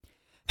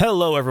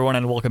Hello, everyone,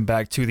 and welcome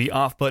back to the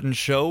Off Button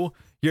Show.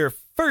 Your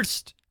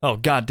first... Oh,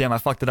 goddamn, I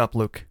fucked it up,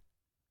 Luke.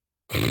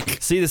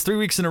 See, this 3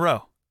 weeks in a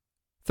row.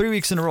 3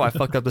 weeks in a row, I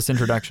fucked up this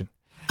introduction.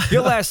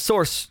 Your last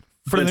source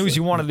for the news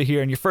you wanted to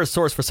hear, and your first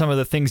source for some of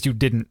the things you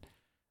didn't.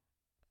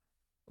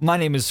 My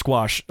name is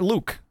Squash.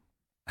 Luke,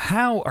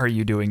 how are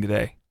you doing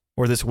today?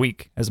 Or this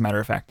week, as a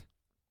matter of fact.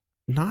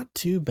 Not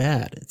too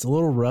bad. It's a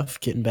little rough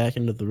getting back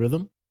into the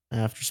rhythm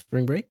after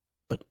spring break,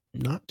 but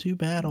not too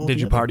bad. Did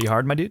you party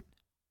hard, my dude?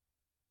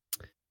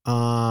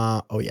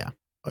 Oh yeah,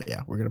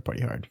 we're gonna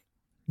party hard.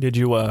 Did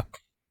you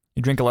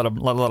you drink a lot of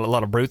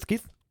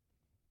brewskis?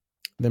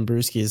 Them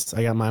brewskis.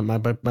 I got my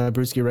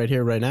brewski right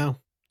here, right now.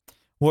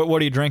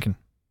 What are you drinking?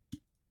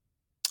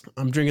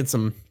 I'm drinking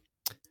some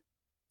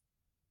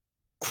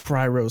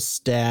Cryo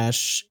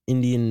Stash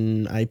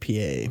Indian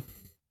IPA.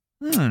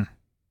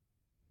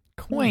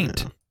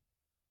 Quaint. Yeah.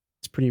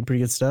 It's pretty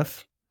good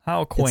stuff.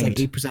 How quaint.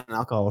 It's like 8%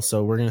 alcohol,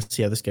 so we're gonna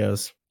see how this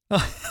goes.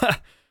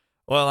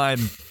 Well,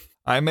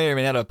 I may or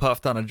may not have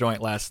puffed on a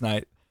joint last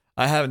night.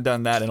 I haven't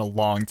done that in a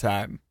long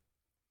time.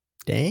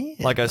 Damn.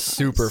 Like a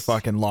super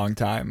fucking long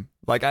time.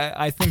 Like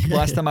I think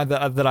last time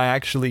that I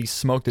actually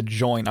smoked a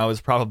joint, I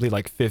was probably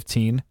like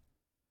 15.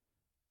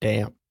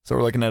 Damn. So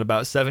we're looking at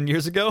about 7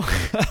 years ago.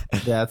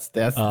 That's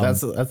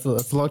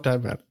a long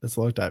time, man. That's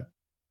a long time.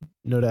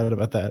 No doubt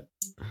about that.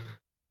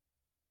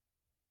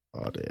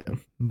 Oh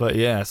damn. But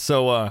yeah,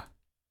 so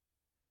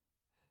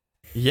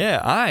yeah,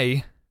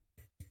 I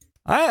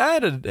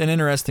had an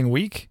interesting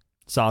week.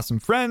 Saw some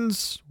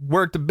friends,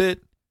 worked a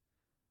bit,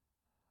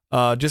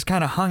 just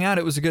kind of hung out.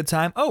 It was a good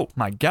time. Oh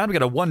my God, we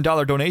got a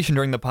 $1 donation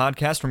during the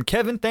podcast from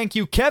Kevin. Thank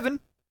you, Kevin.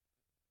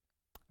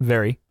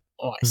 Very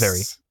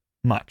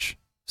much.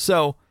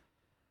 So,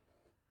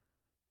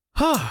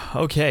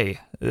 okay,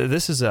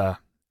 this is I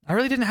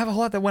really didn't have a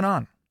whole lot that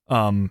went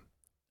on.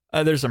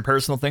 There's some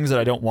personal things that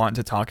I don't want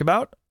to talk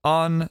about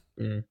on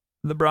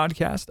the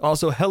broadcast.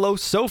 Also, hello,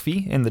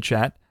 Sophie, in the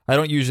chat. I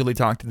don't usually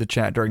talk to the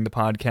chat during the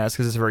podcast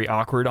because it's very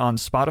awkward on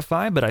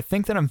Spotify, but I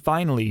think that I'm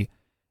finally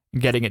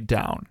getting it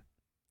down.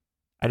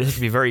 I just have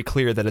to be very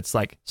clear that it's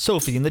like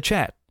Sophie in the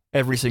chat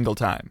every single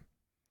time,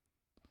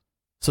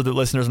 so that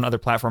listeners on other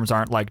platforms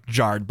aren't like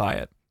jarred by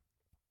it.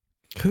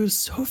 Who's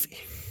Sophie?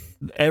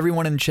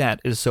 Everyone in chat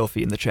is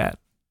Sophie in the chat.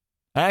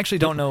 I actually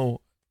don't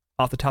know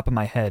off the top of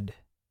my head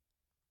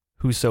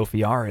who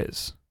Sophie R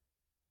is.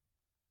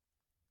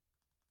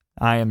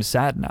 I am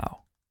sad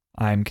now.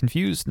 I am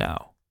confused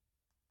now.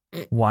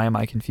 Why am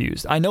I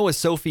confused? I know a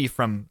Sophie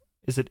from,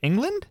 is it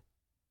England?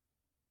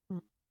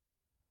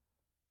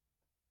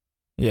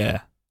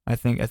 Yeah, I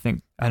think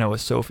I know a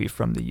Sophie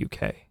from the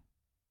UK.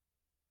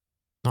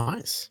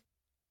 Nice.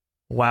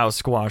 Wow,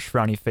 Squash,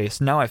 frowny face.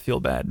 Now I feel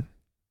bad.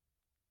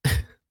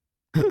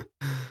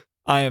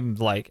 I am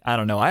like, I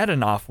don't know. I had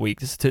an off week.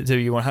 To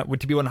be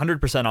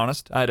 100%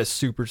 honest, I had a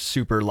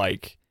super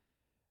like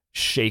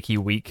shaky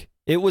week.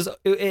 It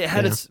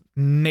had its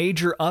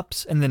major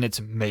ups and then its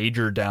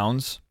major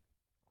downs.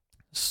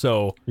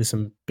 So there's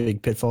some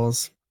big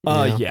pitfalls.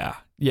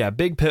 Yeah.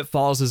 Big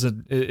pitfalls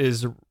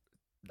is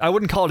I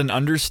wouldn't call it an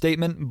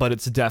understatement, but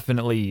it's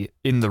definitely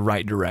in the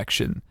right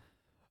direction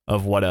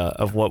of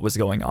what was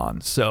going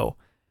on. So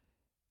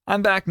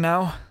I'm back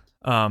now,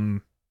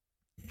 trying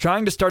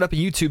to start up a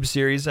YouTube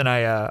series, and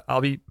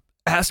I'll be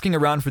asking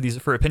around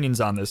for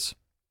opinions on this.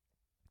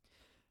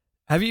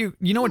 Have you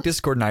know what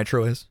Discord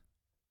Nitro is?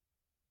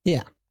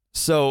 Yeah.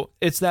 So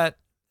it's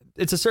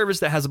a service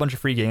that has a bunch of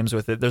free games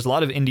with it. There's a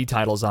lot of indie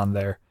titles on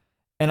there.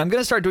 And I'm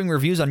going to start doing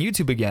reviews on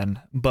YouTube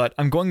again, but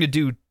I'm going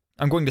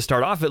to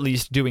start off at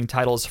least doing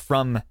titles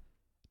from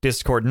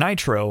Discord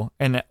Nitro,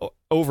 and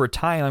over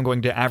time I'm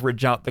going to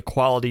average out the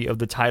quality of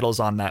the titles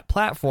on that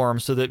platform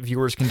so that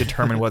viewers can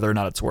determine whether or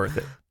not it's worth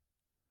it.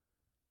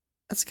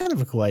 That's kind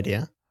of a cool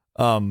idea.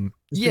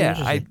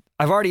 Yeah,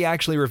 I've already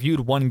actually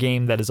reviewed one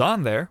game that is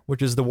on there,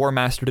 which is the War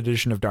Mastered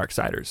edition of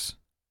Darksiders.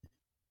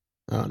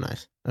 Oh,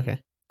 nice. Okay,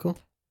 cool.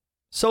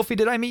 Sophie,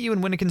 did I meet you in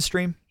Winnikin's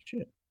stream?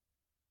 Shit.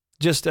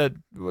 Just a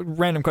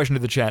random question to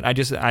the chat.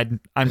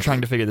 I'm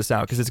trying to figure this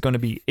out because it's going to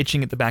be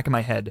itching at the back of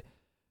my head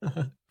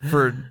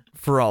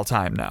for all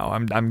time now.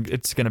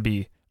 It's going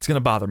to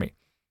bother me.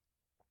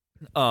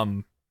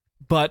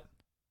 But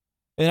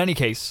in any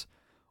case,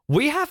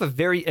 we have a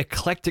very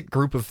eclectic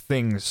group of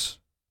things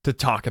to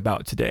talk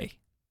about today.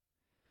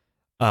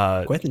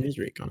 Quite the news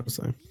week,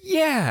 honestly.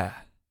 Yeah,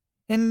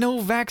 and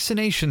no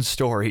vaccination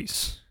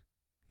stories.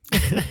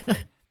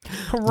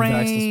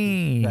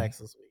 Hooray! Vax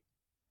this week.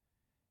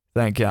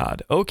 Thank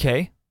God.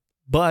 Okay,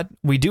 but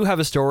we do have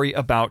a story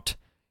about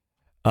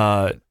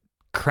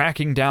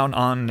cracking down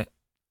on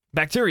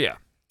bacteria.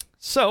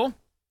 So,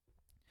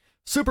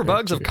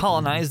 superbugs have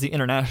colonized the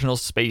International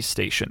Space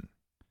Station.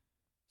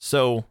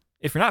 So,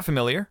 if you're not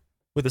familiar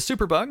with a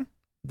superbug,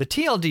 the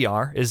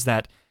TLDR is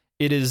that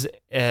it is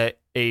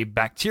a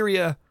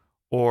bacteria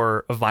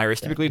or a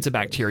virus. Typically, it's a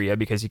bacteria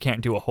because you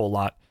can't do a whole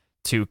lot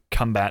to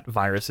combat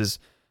viruses.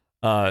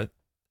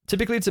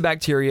 Typically, it's a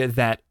bacteria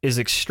that is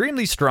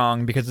extremely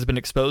strong because it's been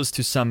exposed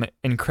to some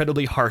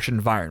incredibly harsh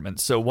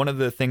environments. So one of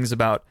the things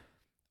about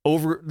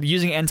over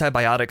using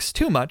antibiotics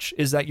too much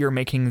is that you're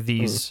making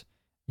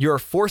you're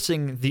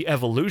forcing the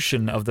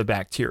evolution of the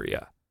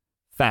bacteria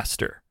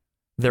faster.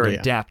 They're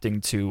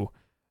adapting to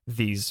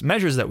these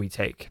measures that we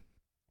take.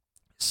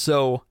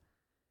 So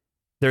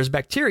there's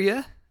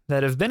bacteria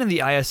that have been in the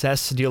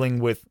ISS dealing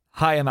with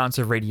high amounts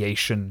of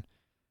radiation,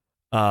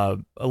 a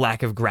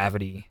lack of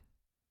gravity,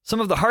 some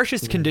of the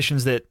harshest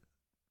conditions that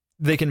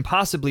they can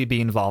possibly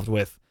be involved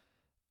with,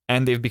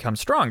 and they've become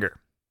stronger.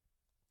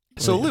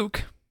 So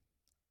Luke,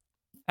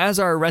 as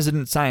our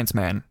resident science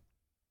man,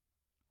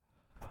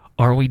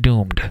 are we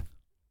doomed?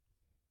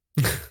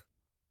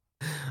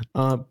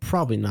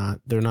 Probably not.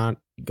 They're not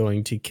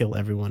going to kill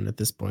everyone at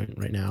this point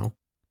right now,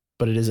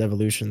 but it is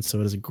evolution, so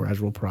it is a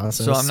gradual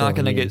process. So I'm not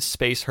going to get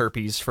space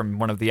herpes from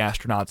one of the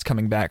astronauts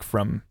coming back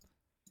from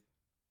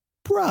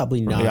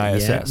probably not the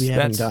ISS. Yet. We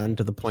haven't gotten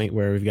to the point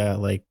where we've got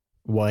like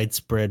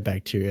widespread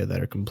bacteria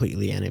that are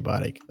completely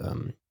antibiotic,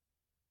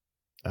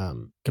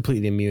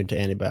 completely immune to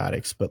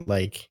antibiotics, but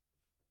like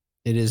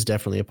it is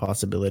definitely a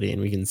possibility,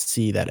 and we can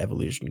see that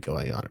evolution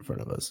going on in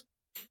front of us.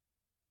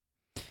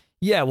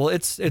 Yeah, well,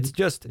 it's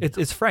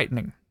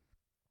frightening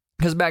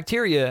because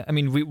bacteria. I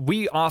mean,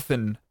 we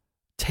often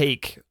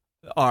take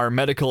our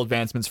medical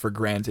advancements for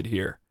granted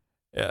here.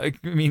 I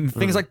mean,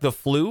 things like the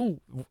flu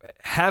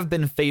have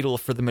been fatal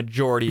for the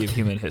majority of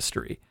human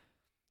history.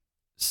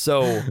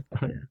 So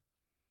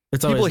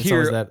it's always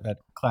that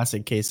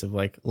classic case of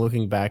like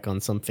looking back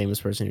on some famous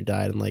person who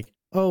died and like,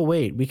 oh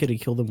wait, we could have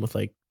killed him with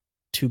like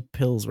 2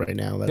 pills right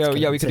now. That's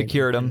we could have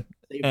cured him.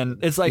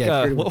 And it's like,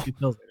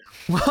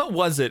 what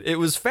was it? It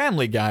was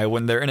Family Guy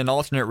when they're in an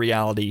alternate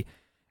reality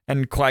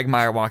and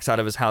Quagmire walks out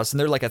of his house and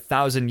they're like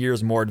 1,000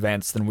 years more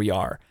advanced than we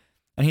are.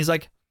 And he's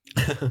like,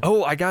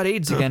 oh, I got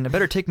AIDS again. I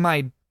better take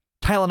my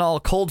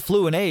Tylenol, cold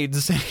flu, and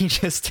AIDS. And he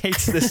just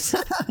takes this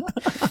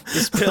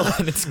pill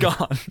and it's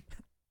gone.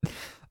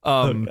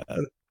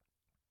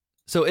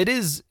 So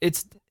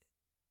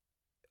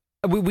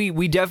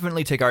we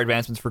definitely take our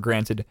advancements for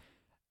granted,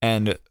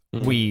 and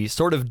we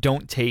sort of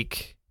don't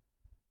take,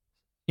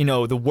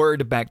 the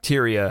word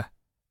bacteria,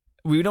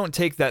 we don't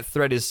take that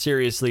threat as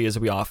seriously as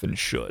we often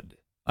should.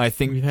 I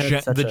think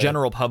the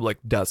general public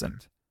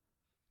doesn't.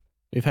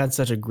 We've had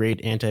such a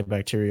great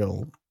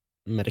antibacterial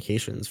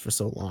medications for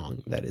so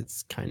long that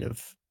it's kind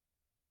of,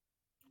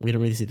 we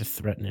don't really see to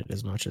threaten it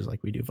as much as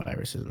like we do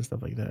viruses and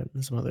stuff like that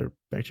and some other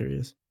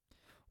bacterias.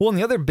 Well, and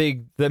the other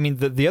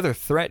the other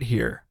threat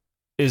here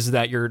is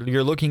that you're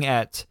looking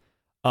at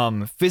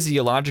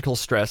physiological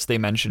stress they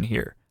mention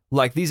here.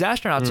 Like these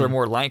astronauts are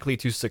more likely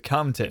to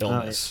succumb to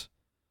illness.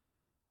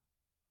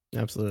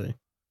 Absolutely.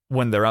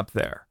 When they're up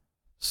there.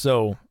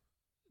 So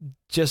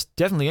just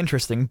definitely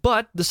interesting.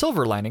 But the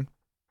silver lining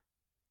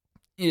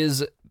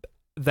is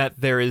that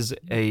there is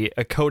a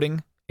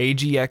coating,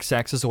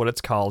 AGXX is what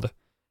it's called,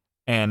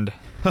 and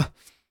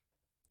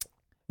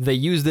they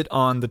used it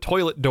on the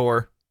toilet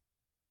door,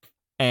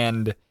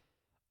 and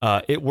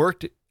it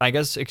worked, I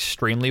guess,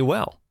 extremely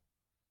well.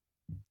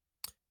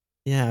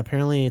 Yeah,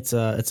 apparently it's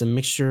a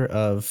mixture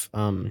of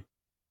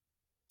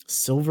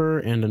silver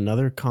and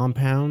another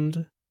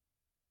compound.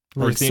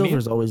 Like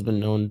silver's always been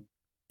known.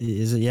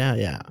 Is it?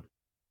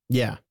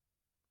 Yeah.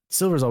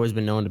 Silver's always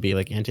been known to be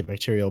like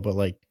antibacterial, but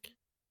like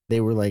they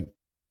were like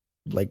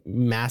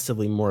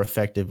massively more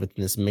effective with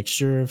this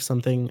mixture of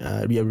something.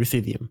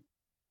 Ruthenium.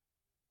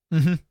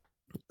 Mm-hmm.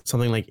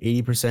 Something like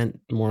 80%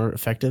 more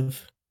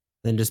effective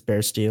than just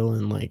bare steel,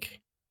 and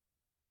like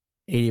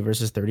 80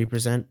 versus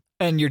 30%.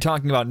 And they're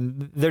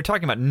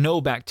talking about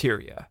no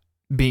bacteria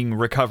being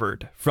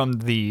recovered from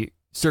the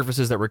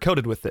surfaces that were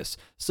coated with this.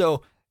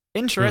 So,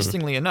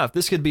 interestingly enough,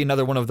 this could be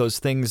another one of those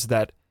things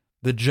that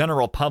the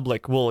general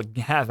public will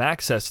have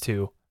access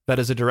to that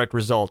is a direct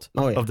result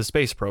of the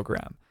space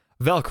program.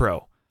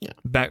 Velcro,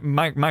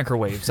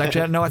 microwaves.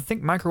 Actually, no, I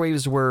think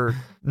microwaves were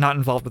not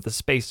involved with the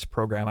space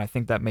program. I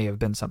think that may have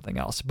been something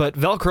else. But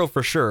Velcro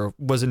for sure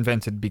was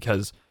invented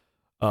because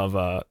of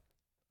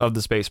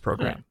the space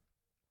program.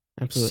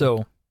 Yeah, absolutely.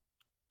 So,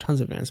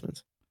 tons of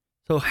advancements.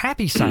 So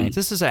happy science.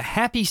 This is a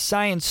happy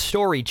science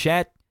story,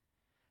 chat.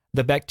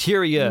 The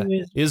bacteria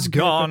is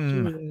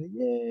gone.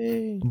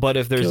 Yay. But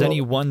if there's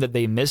any one that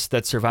they missed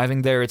that's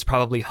surviving there, it's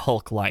probably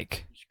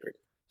Hulk-like.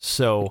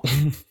 So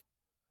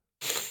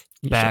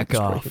back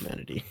off.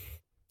 Humanity.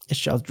 It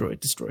shall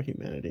destroy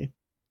humanity.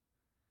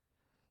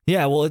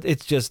 Yeah, well,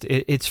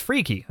 it's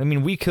freaky. I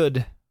mean,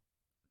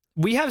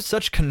 we have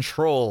such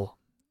control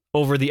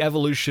over the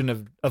evolution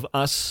of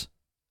us,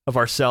 of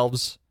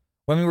ourselves.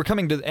 I mean, we're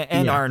coming to,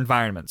 and our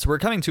environments. We're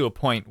coming to a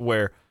point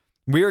where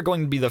we are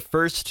going to be the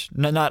first,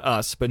 not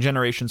us, but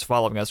generations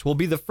following us, will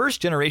be the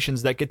first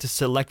generations that get to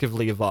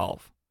selectively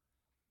evolve,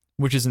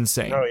 which is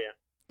insane. Oh,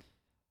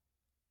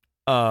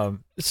 yeah.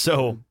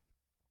 So,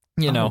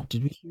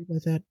 Did we hear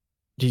about that?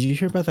 Did you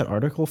hear about that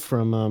article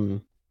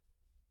from,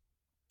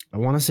 I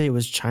want to say it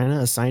was China,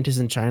 a scientist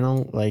in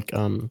China, like,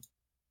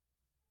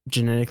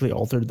 genetically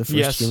altered the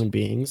first human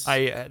beings?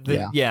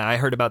 I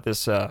heard about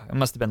this, it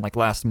must have been like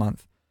last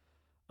month.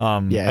 I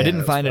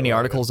didn't find any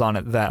articles on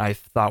it that I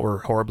thought were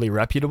horribly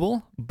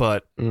reputable,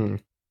 but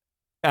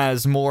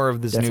as more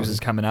of this news Definitely. is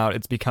coming out,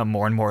 it's become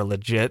more and more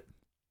legit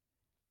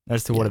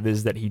as to what it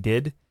is that he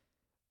did.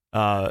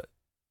 Yeah,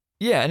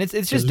 and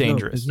it's just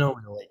dangerous. There's no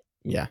way.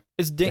 Yeah,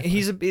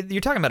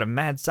 you're talking about a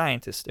mad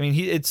scientist. I mean,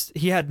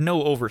 he had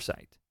no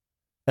oversight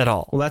at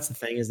all. Well, that's the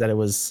thing, is that it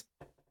was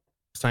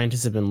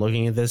scientists have been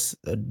looking at this.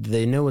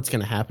 They know what's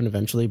going to happen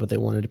eventually, but they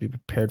wanted to be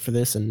prepared for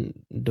this and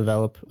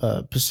develop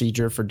a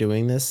procedure for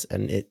doing this.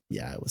 And it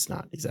was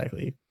not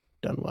exactly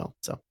done well.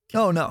 So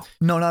no,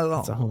 not at all.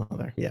 That's a whole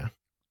other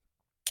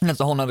That's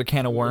a whole nother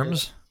can of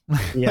worms.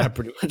 Yeah,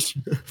 pretty much.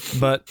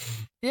 But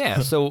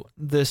yeah, so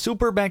the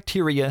super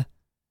bacteria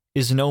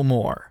is no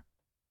more.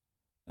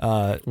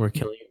 We're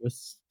killing it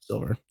with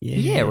silver.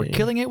 Yeah, we're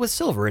killing it with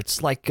silver.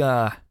 It's like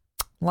a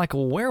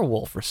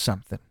werewolf or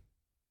something.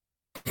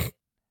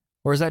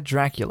 Or is that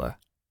Dracula?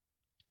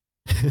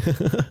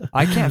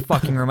 I can't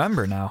fucking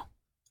remember now.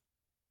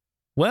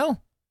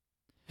 Well,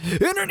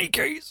 in any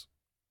case.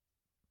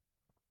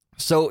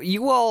 So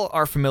you all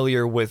are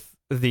familiar with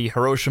the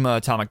Hiroshima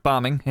atomic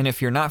bombing, and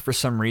if you're not for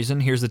some reason,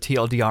 here's the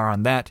TLDR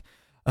on that.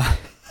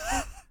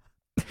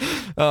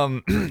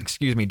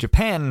 Excuse me,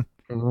 Japan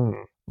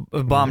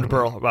bombed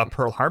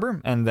Pearl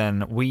Harbor, and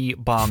then we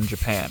bombed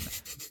Japan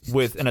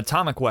with an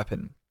atomic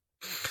weapon.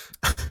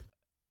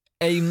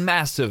 A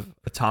massive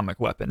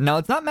atomic weapon. Now,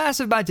 it's not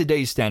massive by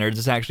today's standards.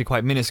 It's actually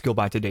quite minuscule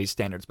by today's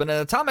standards. But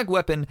an atomic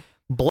weapon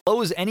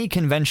blows any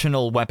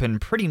conventional weapon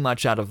pretty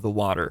much out of the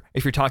water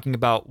if you're talking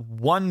about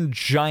one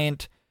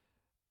giant,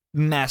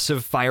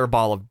 massive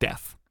fireball of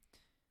death.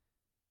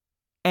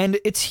 And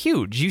it's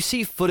huge. You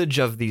see footage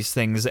of these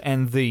things,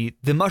 and the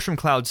mushroom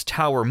clouds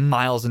tower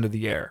miles into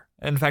the air.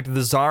 In fact,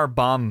 the Tsar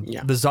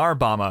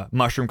Bomba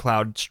mushroom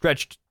cloud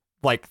stretched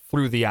like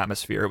through the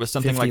atmosphere. It was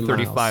something like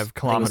 35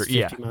 kilometers.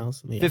 50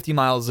 miles. Yeah. 50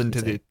 miles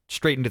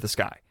straight into the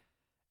sky.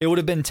 It would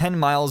have been 10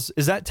 miles.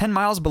 Is that 10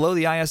 miles below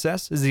the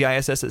ISS? Is the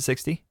ISS at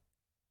 60?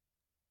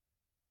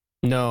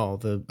 No,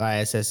 the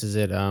ISS is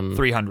at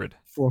 300.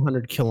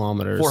 400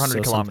 kilometers.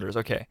 400 kilometers,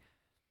 okay.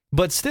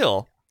 But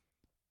still,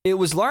 it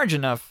was large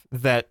enough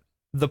that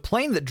the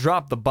plane that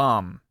dropped the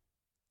bomb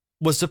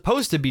was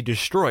supposed to be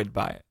destroyed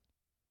by it.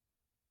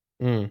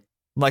 Mm.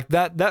 Like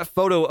that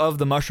photo of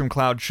the mushroom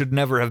cloud should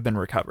never have been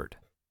recovered.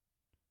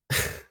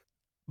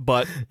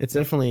 But it's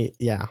definitely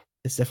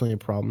a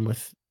problem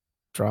with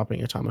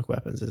dropping atomic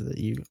weapons, is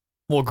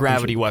that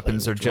gravity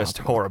weapons are just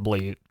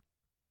horribly.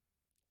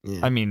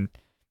 Yeah. I mean,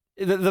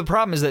 the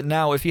problem is that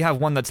now if you have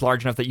one that's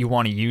large enough that you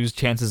want to use,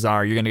 chances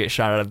are you're going to get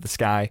shot out of the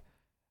sky.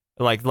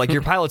 Like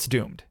your pilot's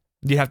doomed.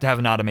 You have to have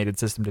an automated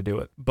system to do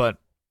it. But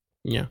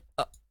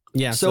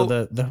so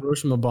the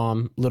Hiroshima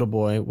bomb, little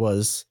boy,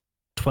 was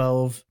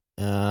 12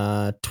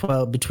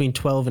 between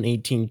 12 and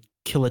 18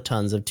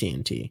 kilotons of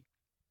TNT.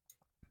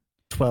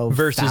 12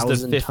 versus the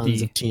 50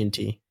 tons of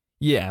TNT.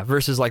 Yeah,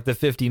 versus like the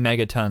 50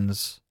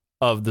 megatons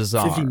of the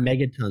Tsar. 50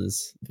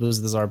 megatons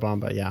was the Tsar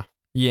Bomba, yeah.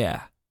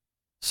 Yeah.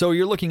 So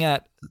you're looking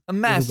at a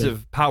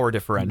massive power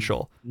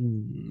differential.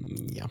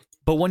 Yeah.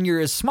 But when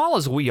you're as small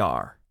as we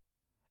are,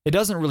 it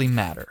doesn't really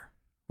matter,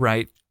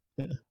 right?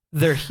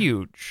 They're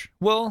huge.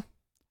 Well,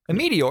 a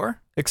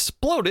meteor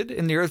exploded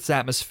in the Earth's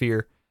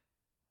atmosphere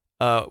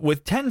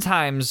with 10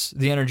 times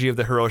the energy of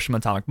the Hiroshima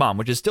atomic bomb,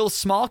 which is still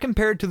small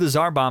compared to the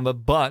Tsar Bomba,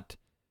 but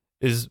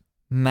is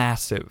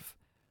massive.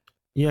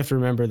 You have to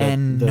remember that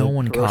no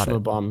one caught it.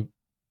 Bomb.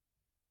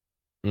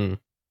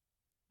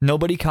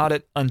 Nobody caught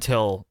it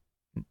until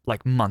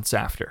like months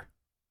after,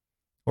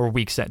 or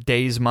weeks,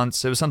 days,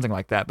 months. It was something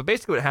like that. But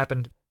basically, what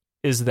happened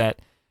is that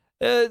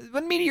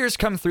when meteors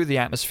come through the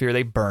atmosphere,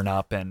 they burn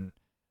up, and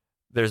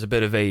there's a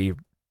bit of an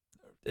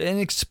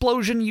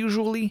explosion.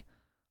 Usually,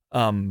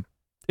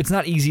 it's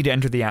not easy to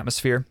enter the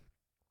atmosphere.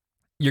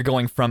 You're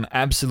going from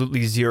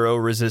absolutely zero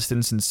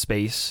resistance in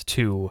space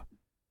to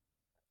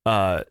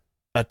a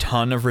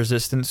ton of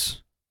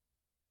resistance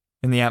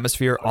in the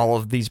atmosphere. All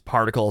of these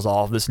particles,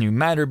 all of this new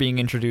matter being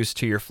introduced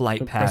to your flight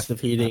path. Compressive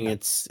heating,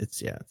 it's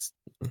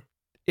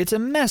a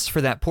mess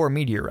for that poor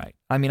meteorite.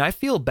 I mean, I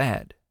feel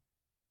bad.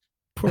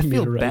 I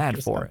feel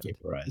bad for it.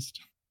 Vaporized.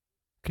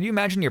 Can you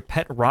imagine your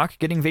pet rock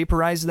getting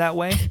vaporized that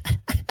way?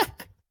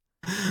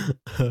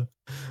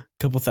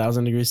 Couple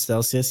thousand degrees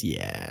Celsius,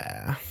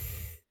 yeah.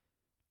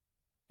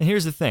 And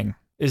here's the thing,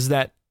 is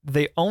that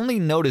they only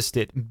noticed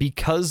it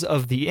because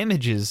of the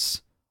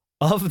images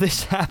of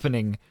this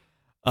happening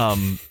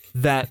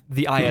that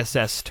the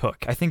ISS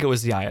took. I think it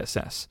was the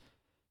ISS.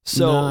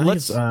 So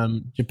let's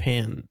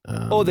Japan.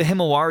 The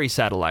Himawari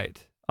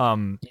satellite.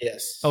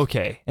 Yes.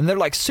 Okay, and they're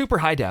like super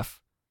high def.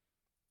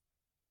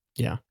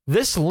 Yeah.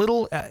 This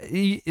little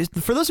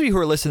for those of you who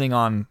are listening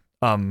on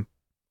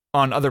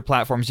other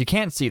platforms, you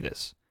can't see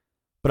this,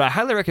 but I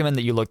highly recommend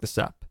that you look this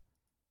up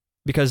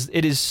because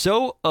it is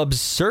so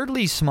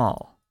absurdly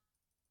small.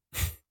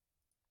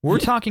 We're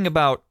talking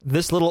about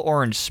this little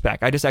orange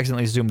speck. I just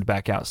accidentally zoomed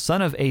back out.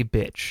 Son of a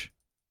bitch.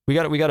 We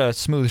got a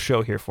smooth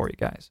show here for you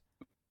guys.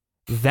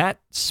 That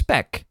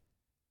speck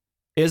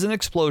is an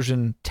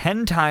explosion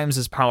 10 times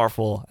as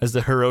powerful as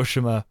the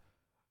Hiroshima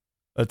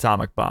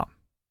atomic bomb.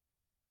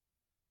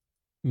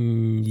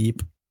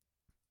 Yep.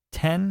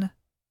 10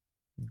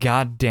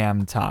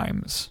 goddamn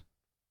times.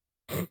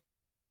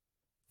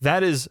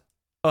 That is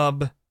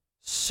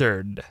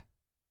absurd.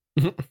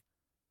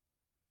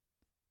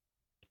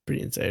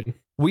 Pretty insane.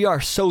 We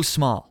are so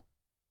small.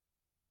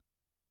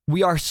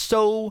 We are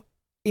so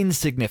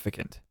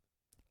insignificant.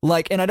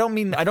 Like, and I don't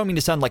mean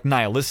to sound like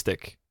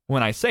nihilistic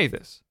when I say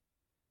this.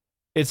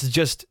 It's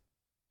just,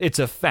 it's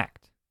a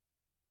fact.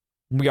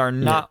 We are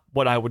not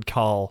what I would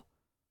call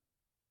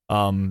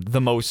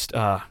the most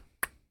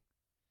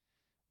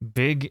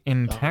big,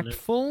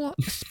 impactful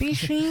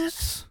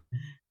species.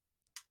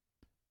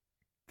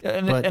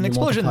 An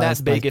explosion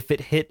that big, if it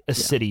hit a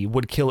city,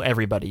 would kill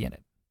everybody in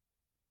it.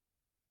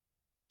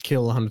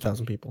 Kill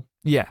 100,000 people.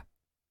 Yeah.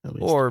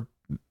 Or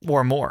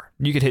more.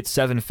 You could hit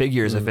 7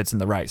 figures if it's in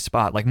the right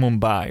spot, like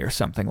Mumbai or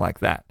something like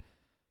that.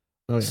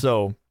 Oh, yeah.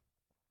 So,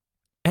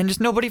 and just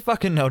nobody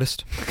fucking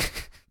noticed.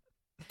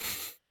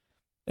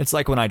 It's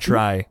like when I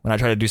try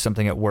to do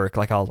something at work,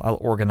 like I'll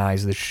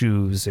organize the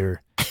shoes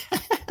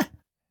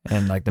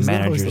and like the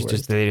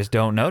managers they just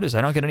don't notice.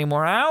 I don't get any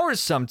more hours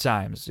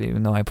sometimes,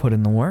 even though I put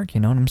in the work.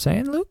 You know what I'm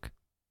saying, Luke?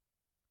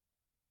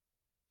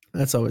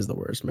 That's always the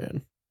worst,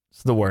 man.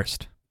 It's the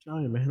worst. I'm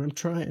trying, man. I'm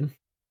trying.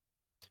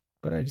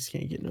 But I just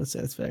can't get no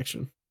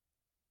satisfaction.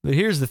 But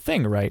here's the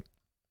thing, right?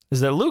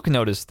 Is that Luke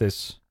noticed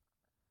this.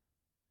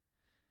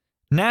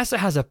 NASA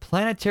has a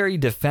planetary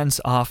defense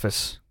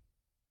office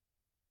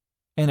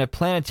and a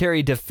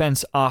planetary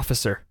defense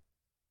officer.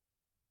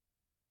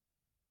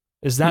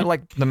 Is that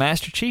like the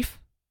Master Chief?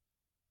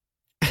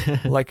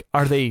 Like,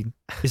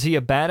 is he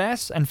a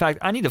badass? In fact,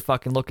 I need to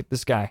fucking look at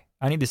this guy.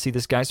 I need to see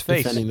this guy's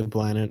face. Defending the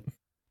planet.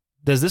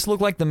 Does this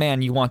look like the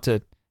man you want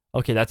to...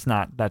 Okay, that's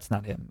not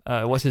him.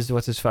 What's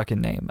his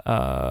fucking name?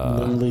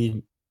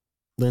 Lindley.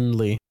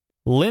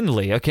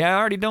 Lindley. Okay, I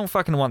already don't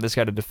fucking want this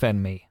guy to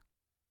defend me.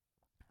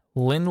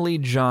 Lindley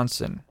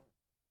Johnson.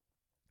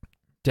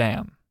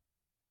 Damn.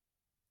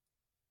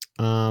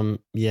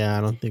 Yeah,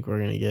 I don't think we're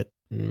gonna get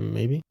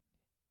maybe.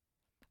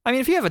 I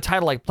mean, if you have a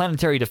title like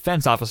Planetary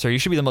Defense Officer, you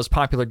should be the most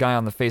popular guy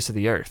on the face of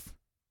the earth.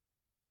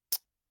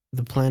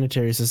 The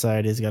Planetary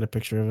Society's got a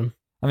picture of him.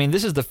 I mean,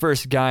 this is the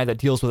first guy that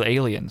deals with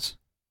aliens.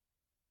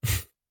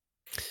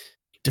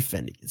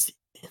 Defending against the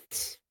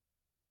aliens.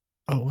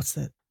 Oh, what's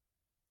that?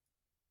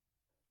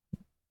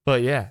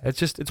 But yeah,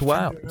 it's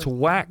wild. It's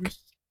whack.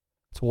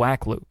 It's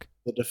whack, Luke.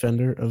 The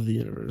Defender of the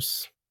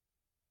Universe.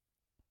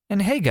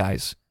 And hey,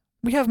 guys,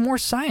 we have more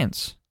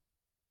science.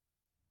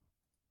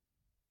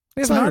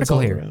 We have an article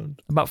here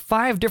about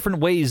 5 different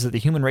ways that the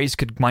human race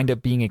could wind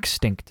up being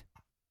extinct.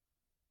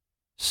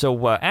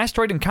 So,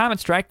 asteroid and comet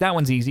strike, that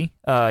one's easy.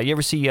 You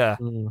ever see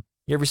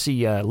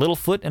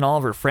Littlefoot and all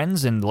of her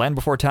friends in The Land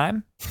Before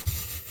Time?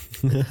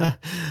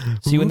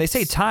 See, when they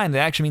say time, they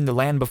actually mean the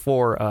land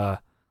before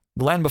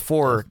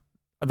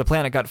the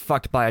planet got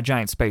fucked by a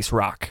giant space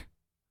rock.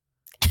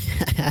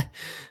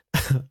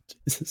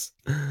 Jesus.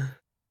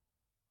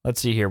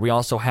 Let's see here. We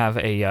also have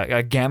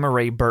a gamma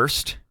ray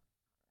burst.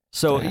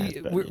 So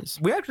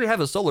we actually have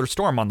a solar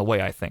storm on the way,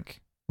 I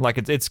think. Like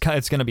it's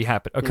going to be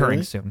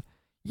occurring soon.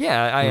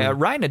 Yeah,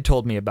 Ryan had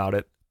told me about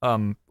it.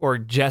 Or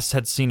Jess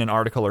had seen an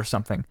article or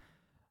something.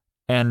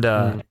 And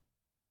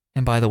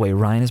by the way,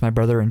 Ryan is my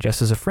brother and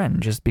Jess is a friend,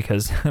 just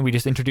because we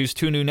just introduced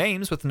 2 new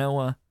names with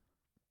no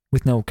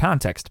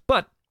context.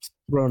 But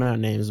throwing out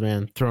names,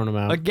 man, throwing them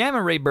out. A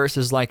gamma ray burst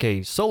is like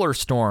a solar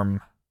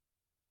storm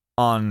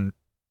on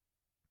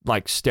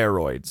like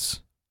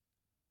steroids.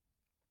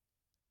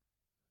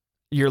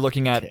 You're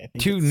looking at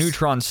 2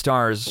 neutron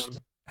stars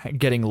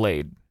getting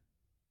laid.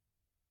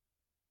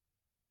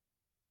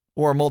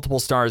 Or multiple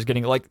stars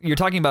getting, like, you're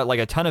talking about like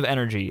a ton of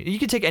energy. You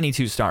could take any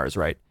 2 stars,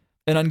 right?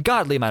 An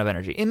ungodly amount of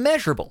energy.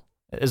 Immeasurable,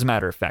 as a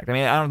matter of fact. I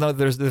mean, I don't know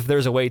if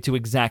there's a way to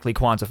exactly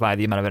quantify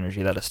the amount of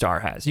energy that a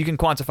star has. You can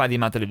quantify the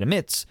amount that it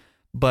emits,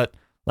 but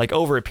like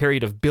over a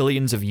period of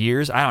billions of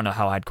years, I don't know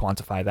how I'd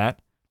quantify that.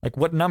 Like,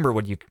 what number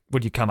would you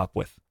come up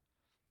with?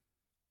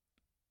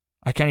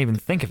 I can't even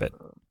think of it.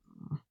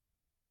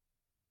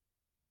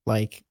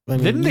 Like, I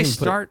mean, didn't they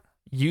start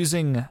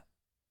using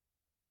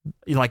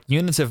like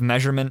units of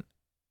measurement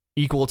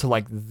equal to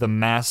like the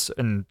mass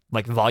and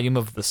like volume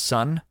of the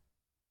sun?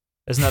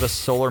 Isn't that a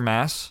solar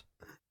mass?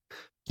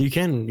 You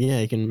can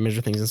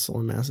measure things in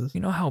solar masses.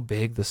 You know how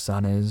big the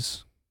sun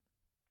is?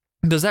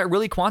 Does that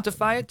really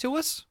quantify it to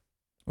us?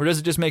 Or does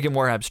it just make it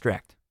more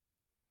abstract?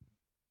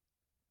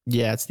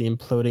 Yeah, it's the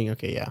imploding.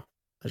 Okay, yeah.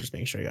 I was just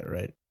making sure I got it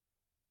right.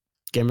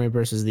 Gamma ray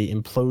burst is the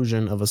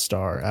implosion of a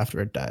star after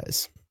it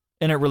dies.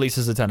 And it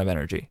releases a ton of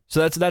energy.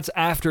 So that's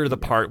after the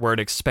part where it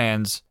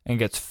expands and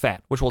gets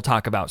fat, which we'll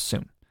talk about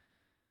soon.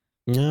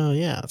 Oh,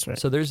 yeah, that's right.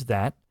 So there's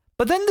that.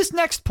 But then this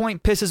next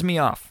point pisses me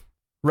off,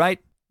 right?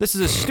 This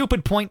is a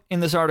stupid point in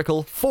this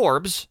article.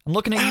 Forbes. I'm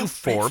looking at you,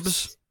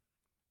 Forbes.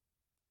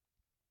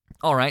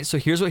 All right, so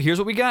here's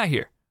what we got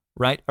here,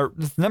 right?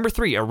 Number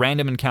 3, a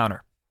random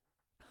encounter.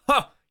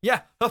 Oh,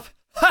 yeah. Oh,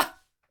 ha!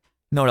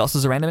 You know what else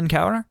is a random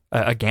encounter?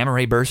 A gamma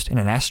ray burst in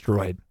an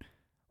asteroid.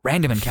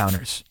 Random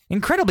encounters.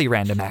 Incredibly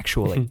random,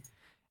 actually. In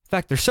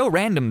fact, they're so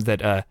random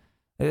that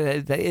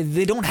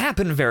They don't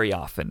happen very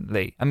often.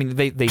 They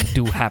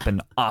do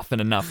happen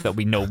often enough that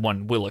we know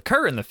one will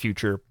occur in the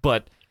future,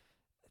 but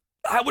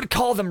I would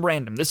call them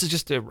random. This is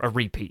just a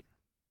repeat.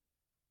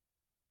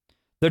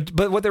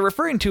 But what they're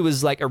referring to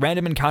is like a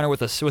random encounter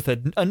with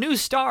a new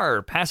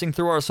star passing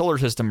through our solar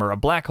system, or a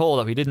black hole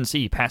that we didn't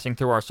see passing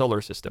through our solar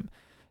system.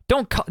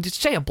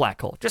 Just say a black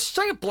hole. Just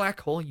say a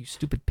black hole, you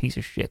stupid piece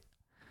of shit.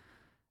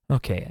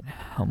 Okay,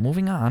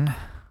 moving on.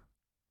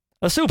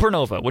 A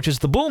supernova, which is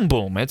the boom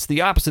boom. It's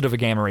the opposite of a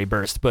gamma ray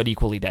burst, but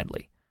equally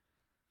deadly.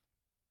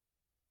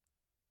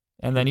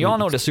 And then you all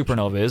know what a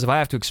supernova is. If I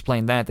have to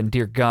explain that, then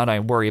dear God, I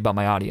worry about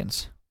my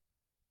audience.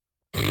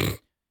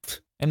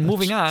 And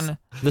moving on,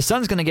 the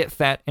sun's going to get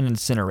fat and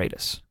incinerate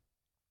us.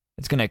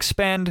 It's going to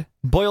expand,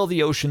 boil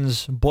the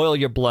oceans, boil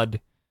your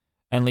blood,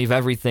 and leave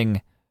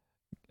everything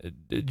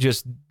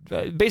just...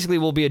 basically,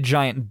 we'll be a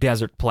giant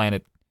desert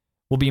planet.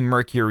 We'll be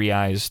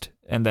mercuryized,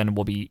 and then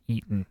we'll be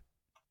eaten.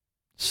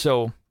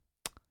 So,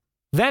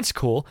 that's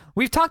cool.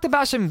 We've talked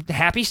about some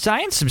happy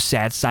science, some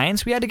sad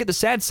science. We had to get the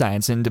sad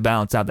science in to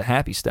balance out the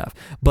happy stuff.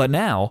 But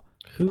now...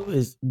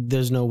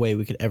 There's no way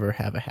we could ever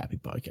have a happy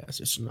podcast. It's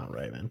just not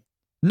right, man.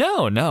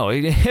 No,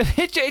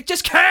 it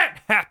just can't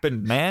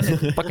happen, man.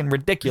 It's fucking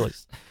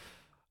ridiculous.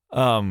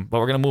 But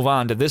we're gonna move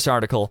on to this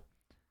article.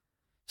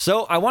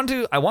 So I want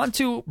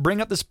to bring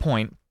up this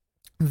point.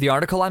 The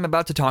article I'm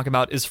about to talk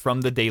about is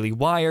from the Daily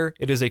Wire.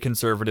 It is a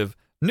conservative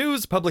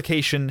news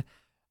publication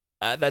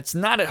that's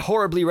not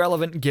horribly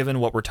relevant given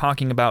what we're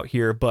talking about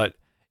here, but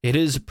it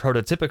is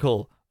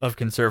prototypical of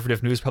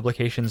conservative news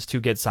publications to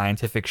get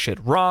scientific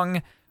shit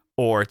wrong,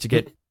 or to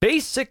get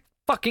basic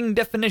fucking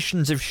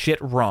definitions of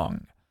shit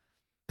wrong.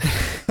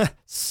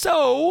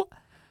 So,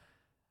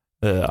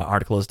 the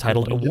article is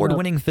titled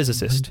Award-Winning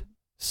Physicist,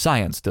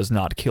 Science Does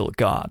Not Kill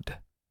God.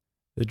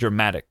 The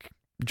dramatic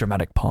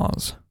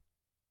pause.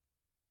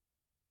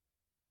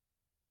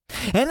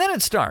 And then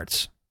it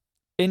starts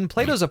in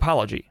Plato's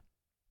Apology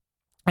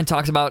and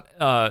talks about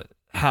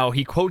how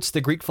he quotes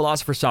the Greek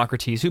philosopher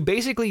Socrates, who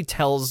basically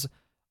tells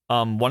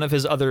one of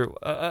his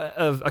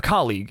a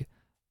colleague,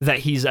 that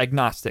he's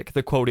agnostic.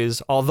 The quote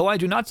is, "Although I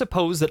do not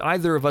suppose that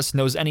either of us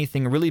knows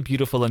anything really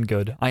beautiful and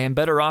good, I am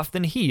better off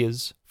than he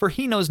is, for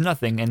he knows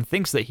nothing and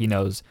thinks that he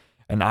knows,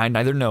 and I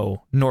neither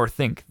know nor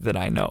think that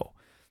I know."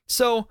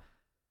 So,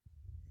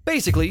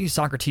 basically,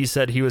 Socrates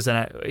said he was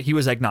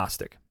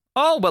agnostic.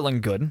 All well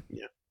and good.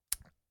 Yeah.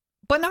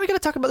 But now we got to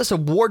talk about this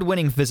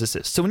award-winning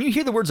physicist. So when you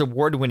hear the words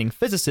award-winning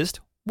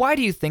physicist, why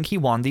do you think he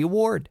won the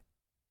award?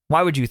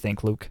 Why would you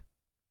think, Luke?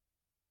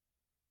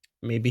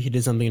 Maybe he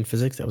did something in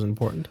physics that was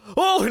important.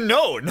 Oh,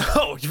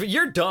 no.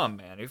 You're dumb,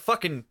 man. You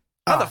fucking...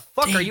 How the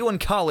fuck are you in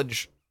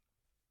college?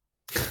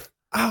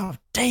 Oh,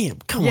 damn.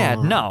 Come on. Yeah,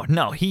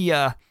 no. He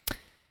got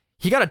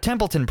a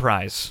Templeton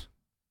Prize.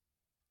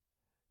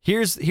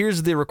 Here's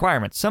the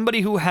requirement.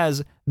 Somebody who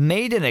has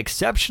made an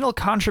exceptional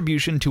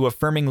contribution to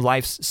affirming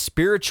life's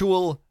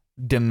spiritual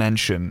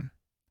dimension.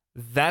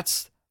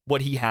 That's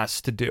what he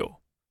has to do.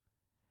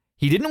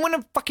 He didn't win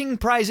a fucking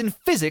prize in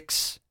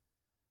physics.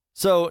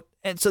 So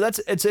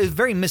it's a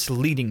very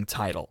misleading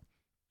title.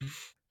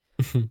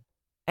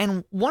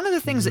 And one of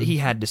the things that he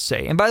had to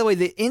say, and by the way,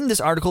 in this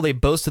article, they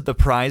boast that the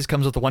prize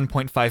comes with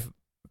 $1.5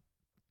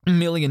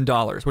 million,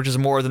 which is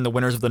more than the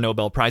winners of the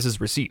Nobel Prizes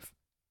receive.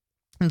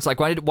 And it's like,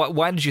 why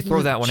did you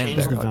throw that one in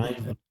there? The value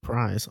of the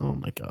prize. Oh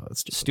my God,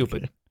 that's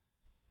stupid.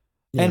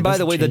 Yeah, and by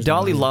the way, the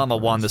Dalai Lama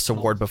won this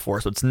award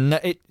before, so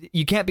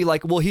you can't be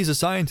like, well, he's a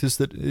scientist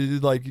but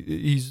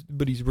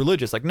he's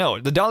religious. Like, no,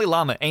 the Dalai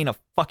Lama ain't a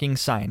fucking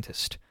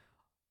scientist.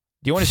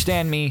 Do you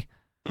understand me?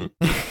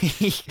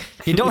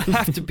 You don't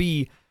have to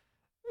be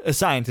a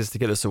scientist to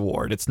get this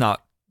award. It's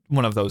not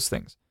one of those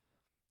things.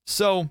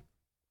 So,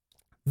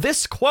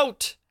 this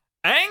quote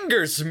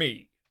angers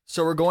me.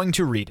 So we're going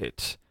to read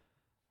it.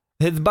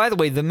 By the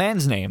way,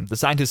 the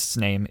scientist's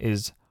name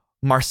is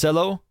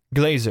Marcelo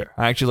Glazer.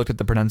 I actually looked at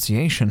the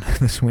pronunciation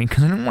this week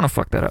because I didn't want to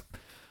fuck that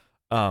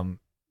up.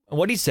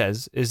 What he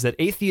says is that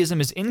atheism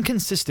is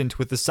inconsistent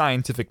with the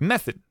scientific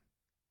method.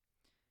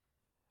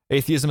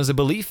 Atheism is a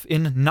belief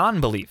in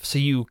non-belief, so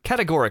you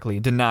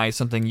categorically deny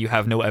something you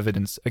have no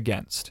evidence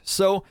against.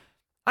 So,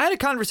 I had a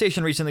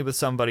conversation recently with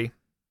somebody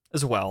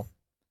as well,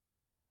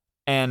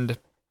 and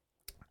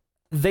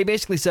they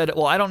basically said,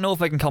 well, I don't know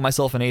if I can call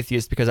myself an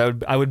atheist because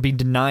I would be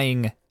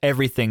denying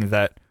everything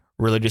that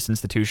religious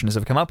institutions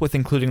have come up with,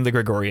 including the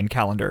Gregorian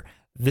calendar.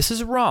 This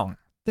is wrong.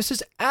 This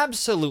is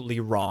absolutely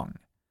wrong.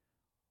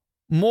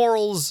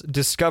 Morals,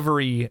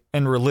 discovery,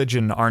 and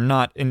religion are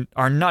not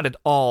at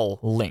all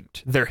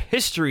linked. Their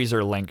histories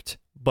are linked,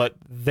 but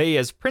they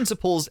as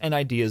principles and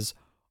ideas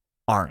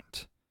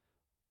aren't.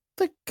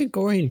 The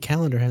Gregorian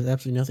calendar has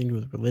absolutely nothing to do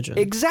with religion.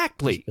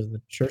 Exactly. Because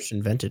the church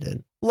invented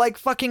it. Like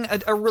fucking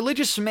a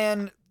religious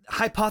man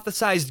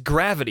hypothesized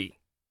gravity.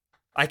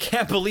 I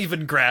can't believe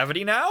in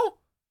gravity now?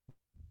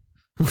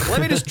 Let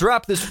me just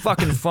drop this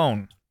fucking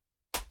phone.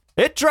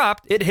 It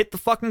dropped. It hit the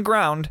fucking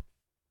ground.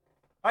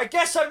 I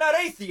guess I'm not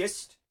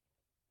atheist.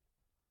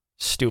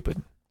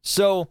 Stupid.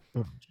 So,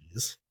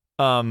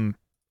 I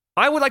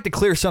would like to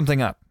clear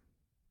something up.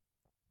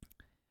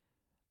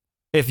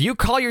 If you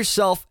call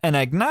yourself an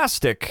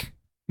agnostic,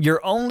 you're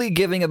only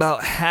giving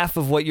about half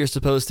of what you're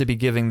supposed to be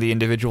giving the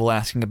individual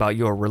asking about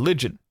your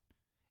religion.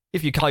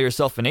 If you call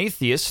yourself an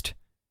atheist,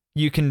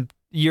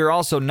 you're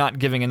also not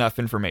giving enough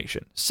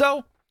information.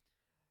 So,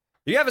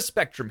 you have a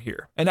spectrum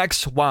here, an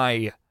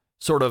XY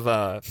sort of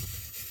a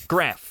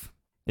graph,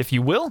 if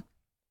you will.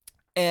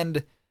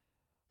 And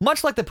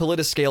much like the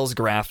politiscales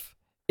graph,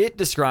 it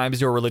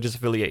describes your religious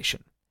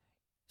affiliation.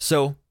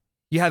 So,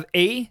 you have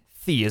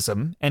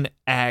atheism and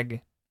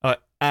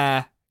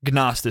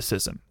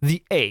agnosticism,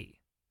 the A.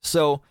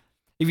 So,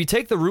 if you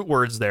take the root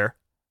words there,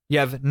 you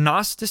have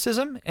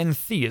Gnosticism and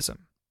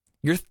theism.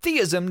 Your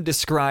theism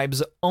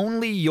describes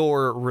only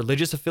your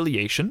religious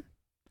affiliation,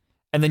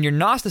 and then your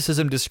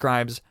Gnosticism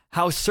describes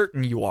how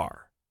certain you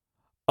are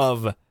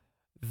of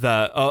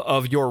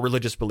your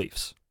religious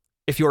beliefs.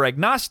 If you're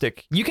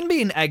agnostic, you can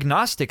be an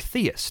agnostic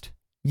theist.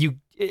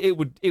 It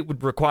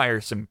would require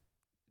some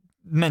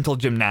mental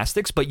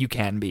gymnastics, but you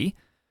can be.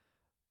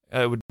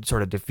 It would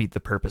sort of defeat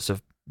the purpose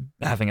of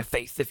having a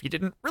faith if you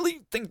didn't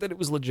really think that it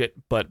was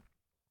legit. But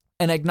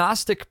an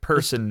agnostic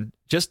person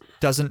just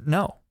doesn't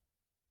know.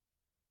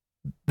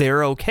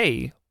 They're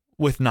okay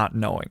with not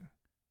knowing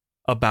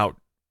about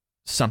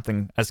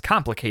something as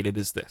complicated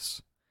as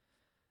this.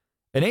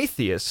 An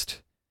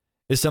atheist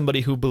is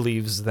somebody who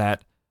believes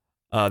that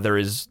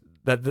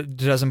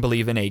doesn't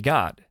believe in a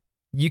God.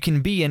 You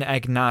can be an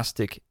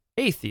agnostic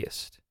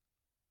atheist.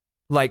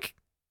 Like,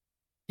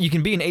 you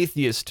can be an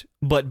atheist,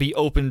 but be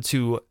open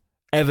to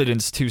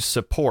evidence to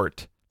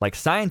support, like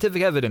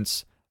scientific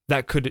evidence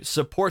that could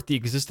support the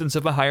existence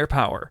of a higher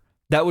power.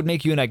 That would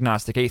make you an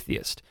agnostic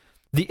atheist.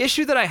 The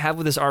issue that I have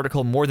with this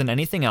article more than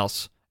anything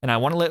else, and I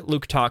want to let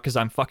Luke talk because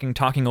I'm fucking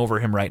talking over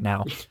him right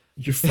now.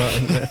 You're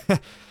fine,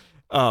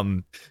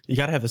 man. You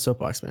gotta have a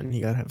soapbox, man.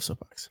 You gotta have a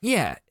soapbox.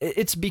 Yeah,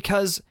 it's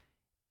because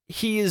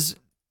he is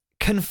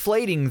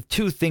conflating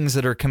two things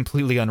that are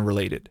completely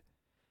unrelated.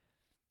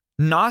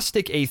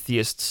 Gnostic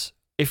atheists,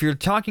 if you're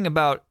talking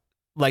about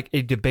like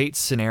a debate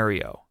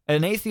scenario,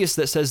 an atheist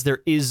that says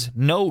there is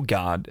no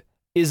God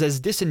is as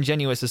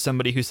disingenuous as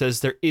somebody who says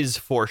there is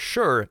for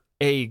sure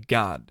a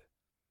God,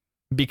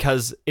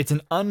 because it's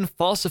an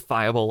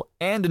unfalsifiable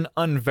and an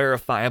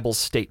unverifiable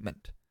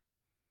statement.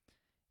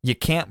 You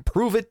can't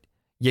prove it,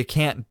 you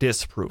can't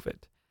disprove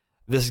it.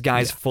 This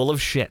guy's full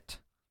of shit.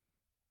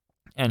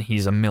 And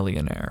he's a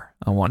millionaire.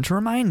 I want to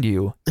remind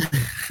you,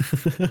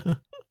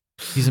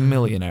 he's a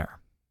millionaire.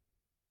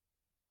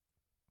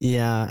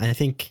 Yeah, I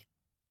think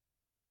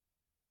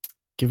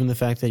given the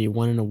fact that he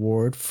won an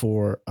award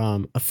for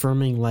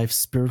affirming life's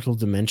spiritual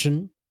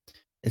dimension,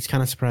 it's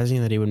kind of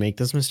surprising that he would make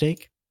this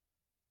mistake.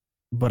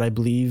 But I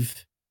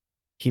believe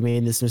he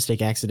made this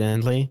mistake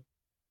accidentally.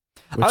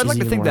 I would like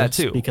to think that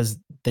too. Because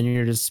then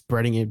you're just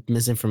spreading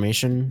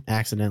misinformation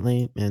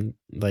accidentally, and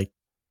like,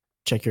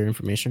 check your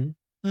information.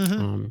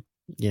 Mm-hmm.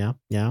 Yeah.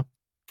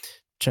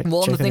 Check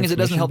the thing is, it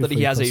doesn't help that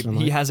he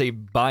has a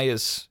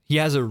bias. He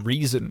has a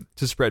reason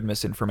to spread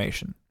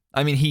misinformation.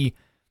 I mean,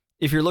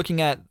 if you're looking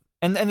at,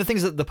 and the thing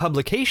is that the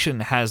publication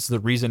has the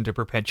reason to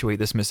perpetuate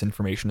this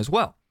misinformation as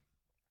well.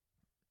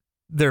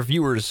 Their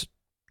viewers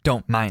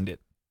don't mind it.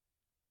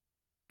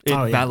 It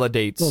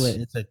validates.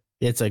 Well,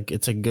 it's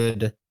a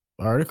good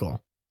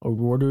article.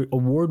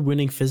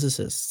 Award-winning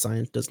physicist.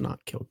 Science does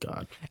not kill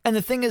God. And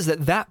the thing is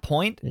that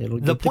point,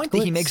 the point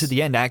that he makes at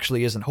the end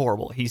actually isn't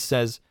horrible. He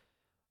says,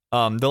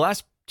 the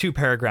last two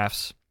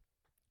paragraphs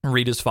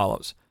read as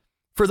follows.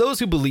 For those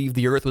who believe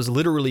the Earth was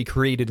literally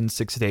created in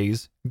 6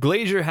 days,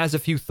 Glazier has a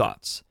few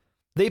thoughts.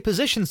 They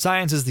position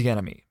science as the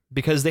enemy,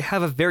 because they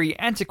have a very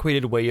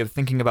antiquated way of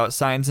thinking about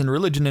science and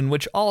religion in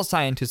which all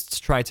scientists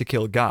try to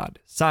kill God.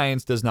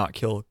 Science does not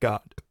kill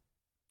God.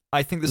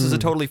 I think this is a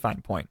totally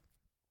fine point.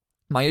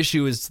 My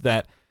issue is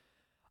that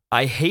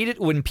I hate it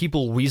when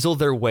people weasel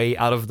their way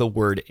out of the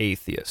word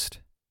atheist.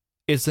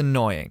 It's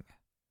annoying.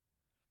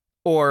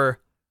 Or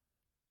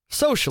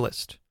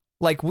socialist.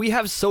 Like, we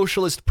have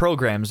socialist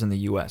programs in the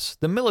US.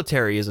 The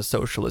military is a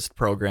socialist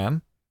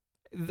program.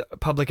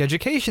 Public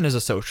education is a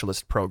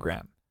socialist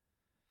program.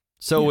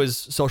 So is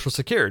Social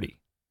Security.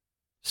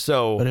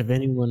 So, but if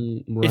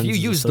anyone runs if you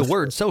use the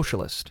word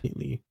socialist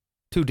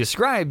to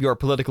describe your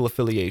political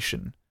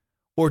affiliation,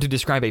 or to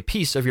describe a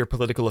piece of your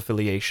political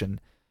affiliation,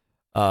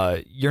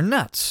 you're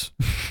nuts.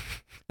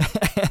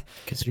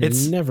 Because you're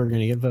never going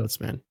to get votes,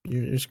 man.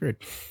 You're screwed.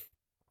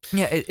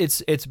 Yeah, it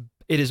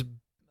is.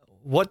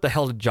 What the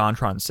hell did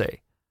JonTron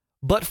say?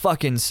 But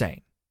fucking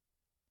sane.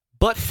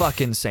 But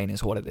fucking sane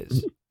is what it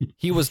is.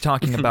 He was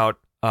talking about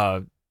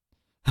Dan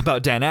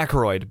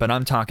Aykroyd, but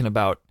I'm talking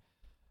about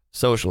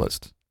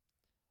socialist.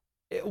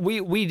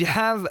 We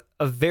have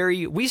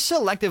we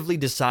selectively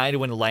decide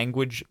when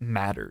language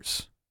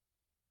matters.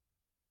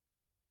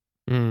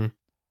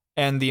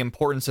 And the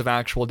importance of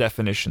actual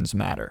definitions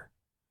matter.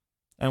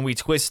 And we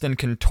twist and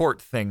contort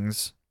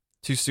things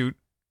to suit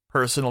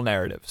personal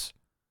narratives.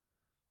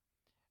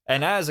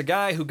 And as a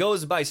guy who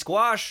goes by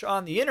squash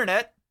on the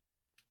internet,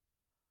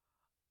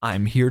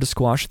 I'm here to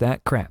squash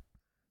that crap,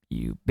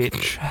 you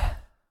bitch.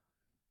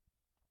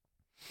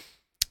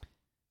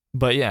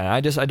 But yeah,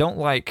 I don't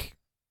like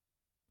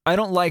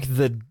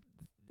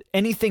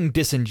anything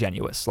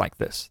disingenuous like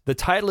this. The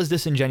title is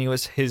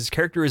disingenuous. His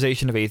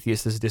characterization of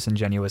atheist is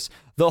disingenuous.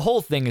 The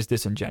whole thing is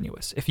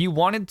disingenuous. If you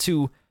wanted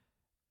to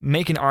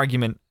make an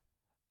argument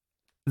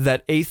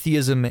that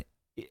atheism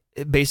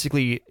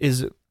basically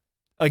is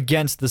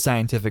against the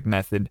scientific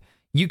method,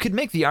 you could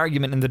make the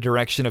argument in the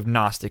direction of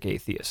Gnostic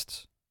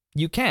atheists.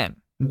 You can.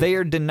 They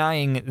are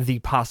denying the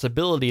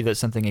possibility that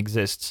something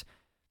exists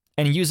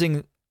and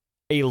using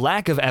a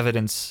lack of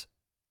evidence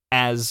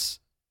as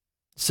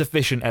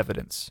sufficient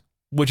evidence,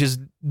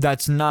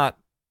 that's not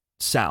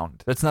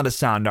sound. That's not a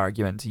sound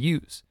argument to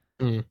use.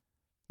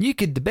 You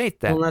could debate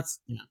that. Well,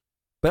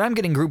 but I'm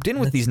getting grouped in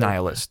with these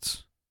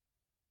nihilists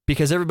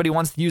because everybody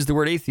wants to use the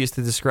word atheist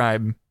to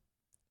describe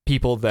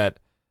people to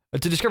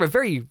describe a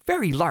very,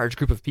 very large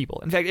group of people.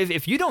 In fact,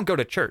 if you don't go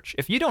to church,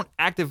 if you don't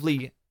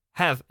actively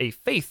have a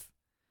faith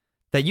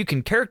that you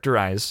can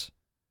characterize,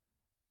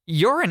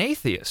 you're an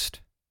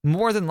atheist,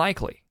 more than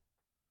likely.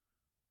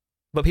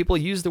 But people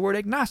use the word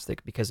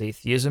agnostic because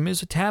atheism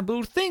is a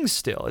taboo thing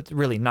still. It's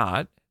really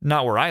not.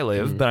 Not where I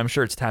live, but I'm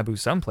sure it's taboo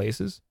some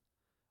places,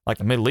 like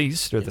the Middle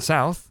East or the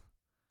South.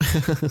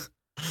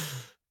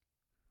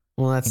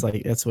 Well, that's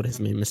what his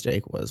main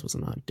mistake was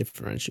not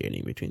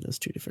differentiating between those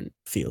two different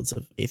fields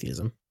of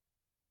atheism.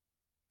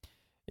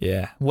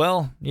 Yeah.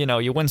 Well,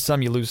 you win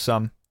some, you lose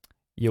some.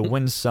 You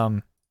win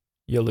some,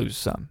 you lose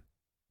some,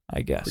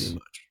 I guess. Pretty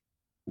much.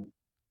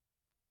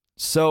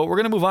 So we're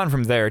going to move on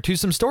from there to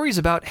some stories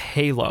about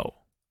Halo.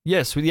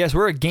 Yes,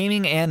 we're a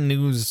gaming and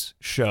news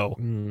show.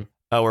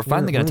 We're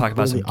finally going to talk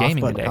about some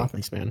gaming today.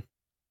 Topics, man.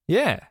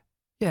 Yeah,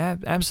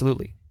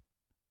 absolutely.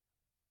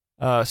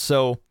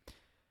 So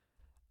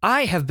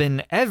I have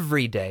been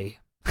every day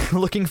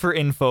looking for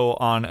info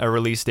on a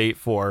release date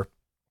for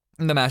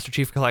the Master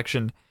Chief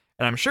Collection,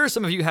 and I'm sure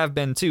some of you have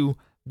been too,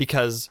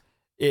 because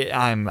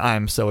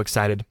I'm so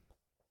excited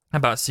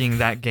about seeing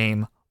that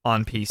game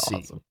on PC.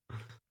 Awesome.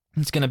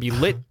 It's going to be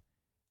lit.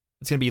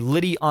 It's going to be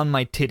litty on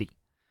my titty.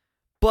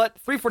 But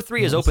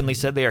 343 has openly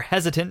said they are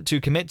hesitant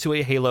to commit to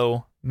a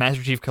Halo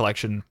Master Chief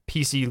Collection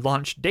PC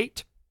launch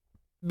date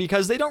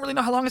because they don't really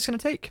know how long it's going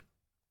to take.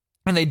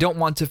 And they don't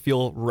want to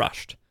feel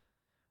rushed.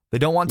 They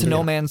don't want to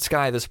No Man's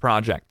Sky this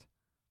project.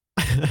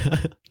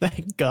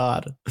 Thank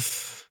God.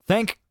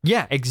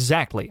 Yeah,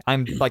 exactly.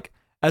 I'm like,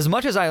 as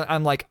much as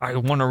I'm like, I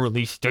want a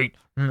release date.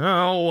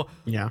 No.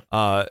 Yeah.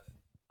 I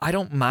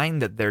don't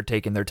mind that they're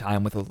taking their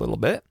time with a little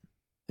bit.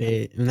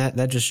 And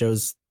that just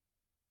shows.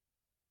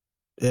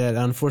 It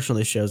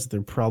unfortunately shows that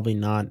they're probably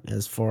not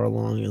as far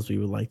along as we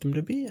would like them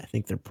to be. I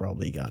think they're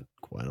probably got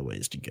quite a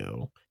ways to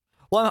go.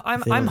 Well,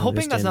 I'm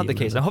hoping that's not the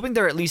case. I'm hoping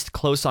they're at least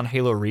close on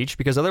Halo Reach,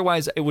 because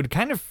otherwise it would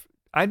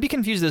I'd be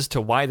confused as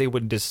to why they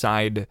would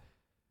decide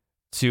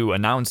to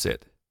announce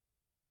it.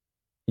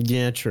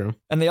 Yeah, true.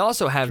 And they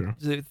also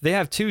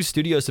have two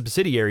studio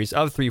subsidiaries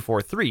of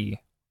 343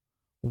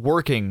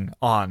 working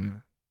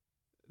on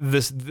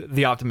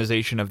the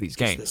optimization of these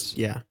games.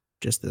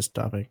 Just this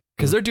topic.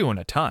 Because they're doing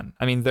a ton.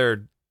 I mean,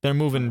 they're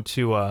moving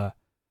to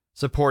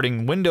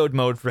supporting windowed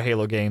mode for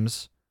Halo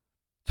games,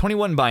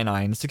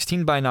 21:9,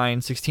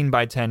 16:9,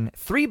 16:10,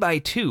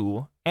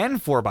 3:2,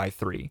 and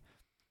 4:3.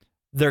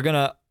 They're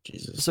gonna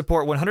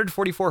support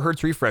 144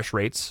 Hz refresh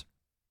rates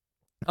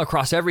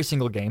across every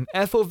single game,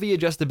 FOV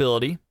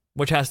adjustability,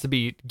 which has to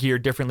be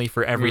geared differently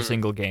for every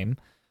single game.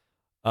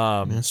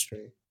 That's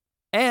true.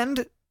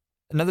 And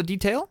another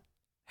detail: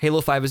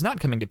 Halo 5 is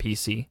not coming to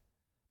PC.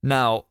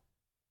 Now,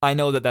 I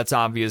know that's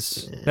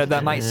obvious.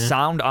 That might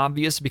sound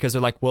obvious because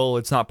they're like, well,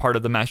 it's not part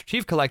of the Master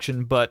Chief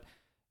Collection, but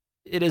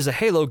it is a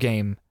Halo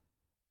game,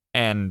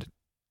 and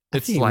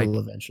it's like, it will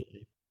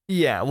eventually.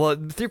 Yeah, well,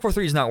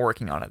 343 is not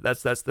working on it.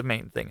 That's the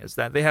main thing, is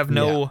that they have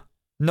no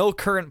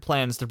current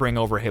plans to bring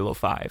over Halo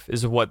 5,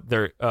 is what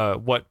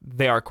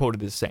they are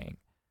quoted as saying.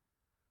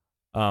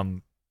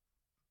 But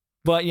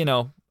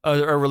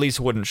a release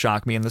wouldn't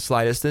shock me in the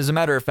slightest. As a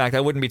matter of fact, I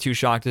wouldn't be too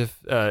shocked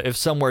if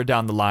somewhere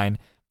down the line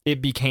it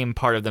became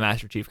part of the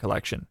Master Chief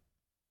Collection.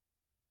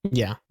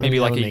 Yeah, maybe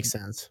that would make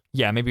sense.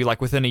 Yeah, maybe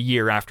like within a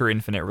year after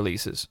Infinite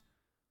releases.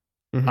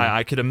 Mm-hmm.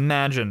 I could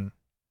imagine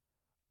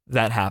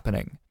that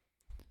happening.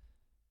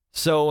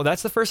 So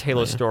that's the first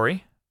Halo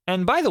story.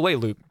 And by the way,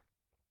 Luke,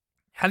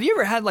 have you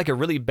ever had like a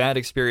really bad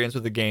experience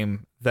with a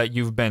game that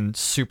you've been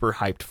super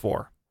hyped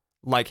for?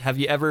 Like, have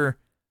you ever,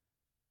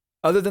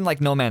 other than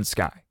like No Man's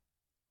Sky?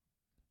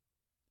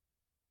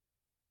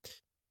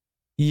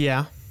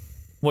 Yeah.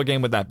 What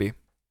game would that be?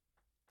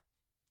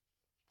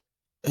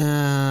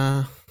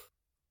 I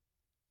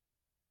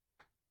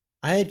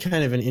had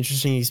kind of an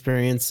interesting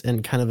experience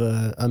and kind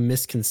of a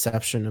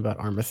misconception about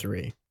Arma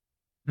 3.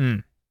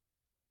 I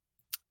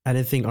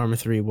didn't think Arma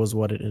 3 was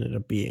what it ended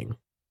up being.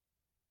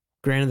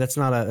 Granted, that's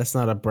not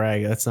a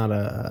brag. That's not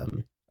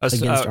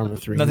against Arma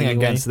 3. Nothing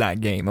against that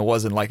game. It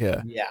wasn't like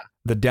the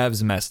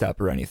devs messed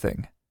up or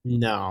anything.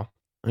 No.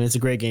 I mean, it's a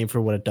great game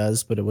for what it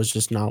does, but it was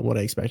just not what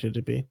I expected it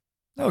to be.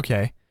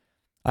 Okay.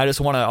 I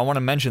want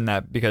to mention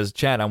that because,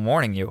 Chad, I'm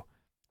warning you.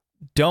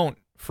 Don't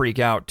freak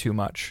out too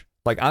much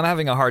Like, I'm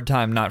having a hard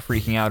time not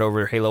freaking out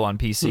over Halo on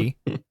PC.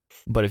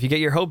 But if you get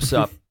your hopes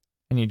up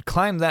and you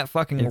climb that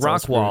fucking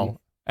rock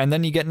wall and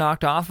then you get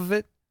knocked off of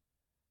it,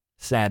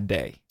 sad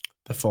day.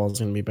 The fall's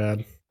going to be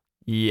bad.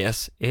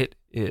 Yes, it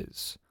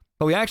is.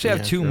 But we actually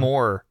have two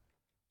more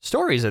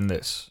stories in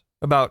this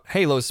about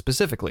Halo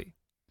specifically.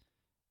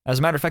 As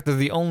a matter of fact, I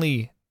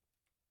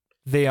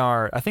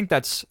think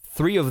that's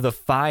 3 of the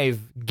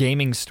 5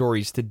 gaming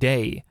stories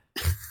today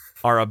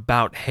are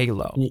about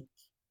Halo.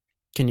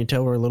 Can you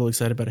tell we're a little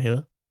excited about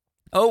Halo?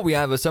 Oh, we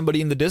have somebody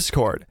in the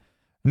Discord.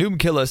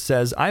 Noobkilla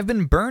says, I've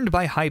been burned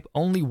by hype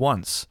only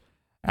once.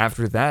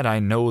 After that, I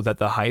know that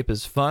the hype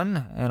is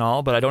fun and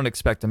all, but I don't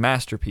expect a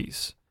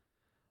masterpiece.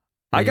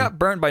 I got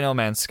burnt by No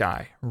Man's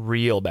Sky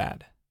real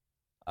bad.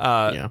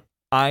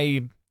 Because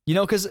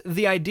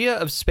the idea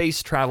of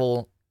space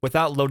travel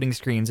without loading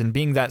screens and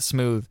being that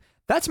smooth,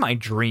 that's my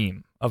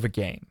dream of a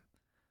game.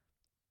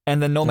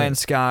 And then No Man's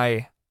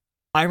Sky,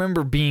 I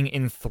remember being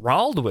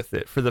enthralled with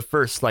it for the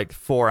first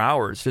 4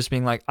 hours, just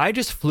being like, I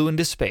just flew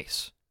into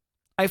space.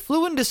 I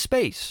flew into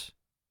space.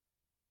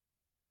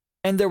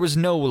 And there was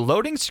no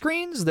loading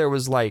screens. There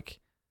was I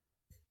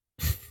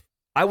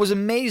was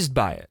amazed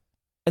by it.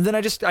 And then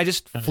I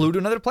just flew to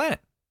another planet.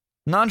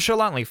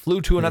 Nonchalantly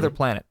flew to another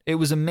planet. It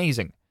was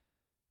amazing.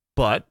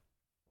 But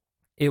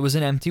it was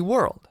an empty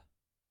world.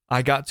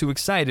 I got too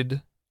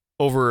excited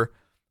over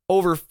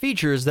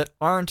features that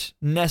aren't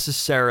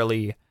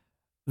necessarily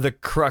the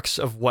crux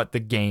of what the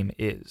game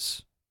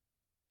is.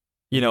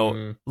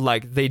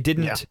 They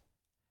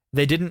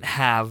didn't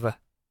have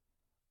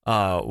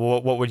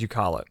what would you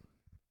call it?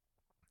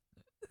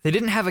 They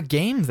didn't have a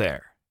game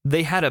there.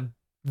 They had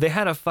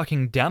a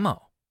fucking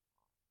demo.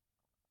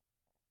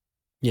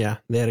 Yeah,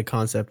 they had a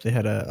concept. They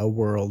had a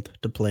world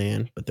to play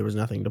in, but there was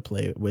nothing to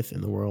play with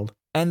in the world.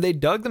 And they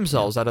dug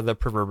themselves out of the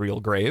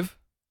proverbial grave,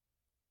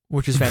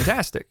 which is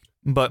fantastic.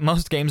 But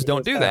most games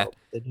don't do that.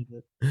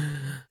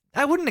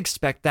 I wouldn't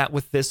expect that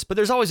with this, but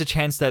there's always a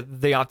chance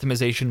that the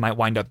optimization might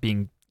wind up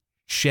being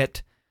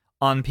shit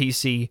on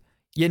PC.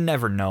 You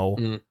never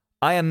know.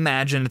 I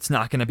imagine it's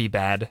not going to be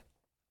bad.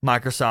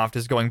 Microsoft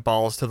is going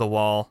balls to the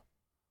wall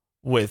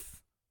with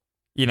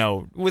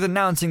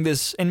announcing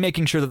this and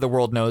making sure that the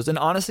world knows. And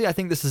honestly, I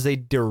think this is a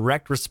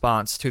direct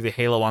response to the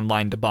Halo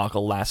Online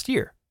debacle last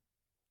year.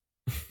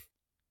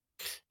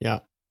 Yeah.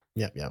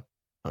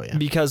 Oh, yeah.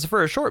 Because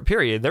for a short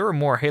period, there were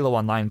more Halo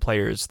Online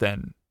players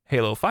than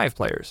Halo 5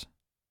 players.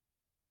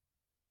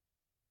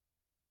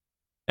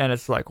 And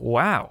it's like,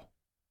 wow,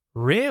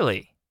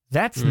 really?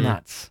 That's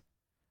nuts.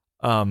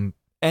 And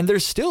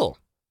there's still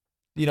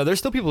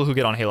people who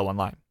get on Halo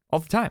Online all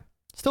the time.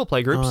 Still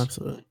play groups. Oh,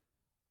 absolutely.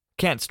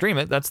 Can't stream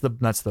it. That's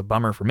the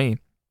bummer for me.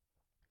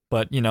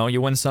 But,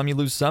 you win some, you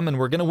lose some, and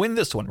we're going to win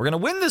this one. We're going to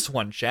win this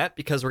one, chat,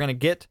 because we're going to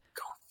get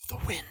the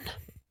win.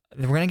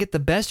 We're going to get the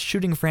best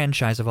shooting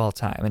franchise of all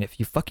time. And if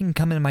you fucking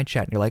come into my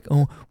chat and you're like,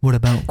 "Oh, what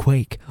about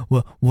Quake?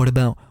 What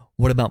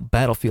about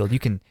Battlefield?" You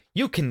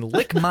can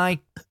lick my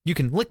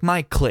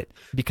clit,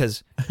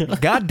 because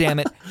god damn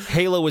it,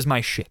 Halo is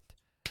my shit.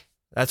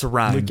 That's a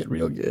rhyme. Lick it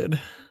real good.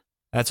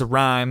 That's a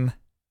rhyme.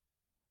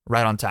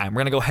 Right on time.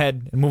 We're going to go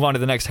ahead and move on to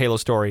the next Halo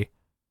story,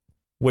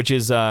 which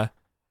is I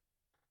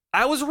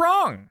was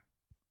wrong.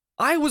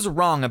 I was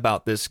wrong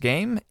about this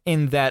game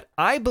in that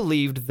I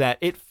believed that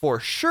it for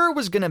sure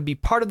was going to be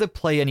part of the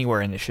Play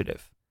Anywhere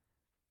initiative.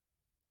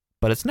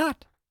 But it's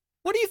not.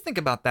 What do you think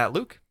about that,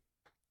 Luke?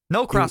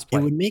 No crossplay.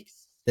 It would make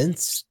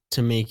sense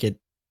to make it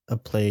a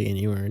Play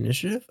Anywhere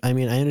initiative. I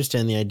mean, I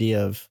understand the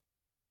idea of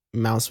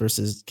mouse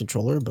versus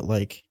controller, but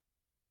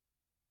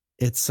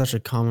it's such a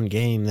common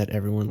game that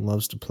everyone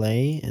loves to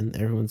play and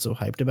everyone's so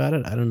hyped about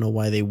it. I don't know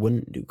why they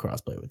wouldn't do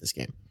crossplay with this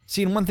game.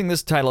 See, and one thing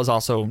this title is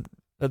also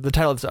the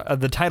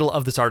title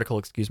of this article,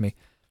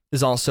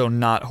 is also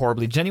not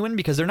horribly genuine,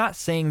 because they're not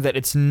saying that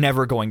it's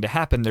never going to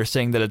happen. They're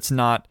saying that it's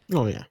not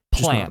planned.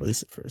 Just not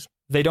release it first.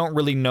 They don't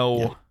really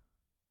know.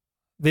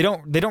 Yeah.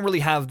 They don't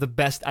really have the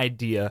best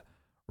idea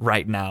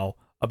right now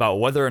about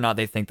whether or not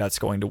they think that's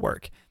going to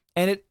work.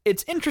 And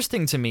it's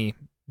interesting to me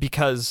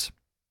because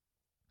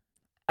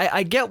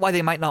I get why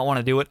they might not want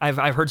to do it.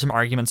 I've heard some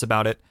arguments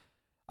about it.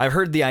 I've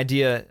heard the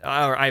idea,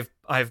 or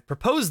I've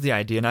proposed the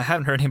idea, and I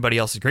haven't heard anybody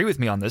else agree with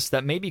me on this,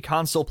 that maybe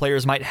console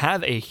players might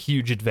have a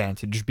huge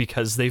advantage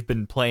because they've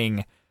been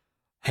playing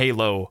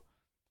Halo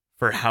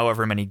for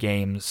however many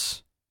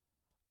games.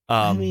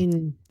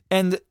 And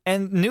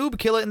Noob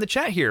Killa in the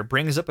chat here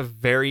brings up a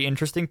very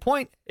interesting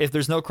point. If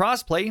there's no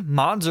crossplay,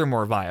 mods are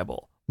more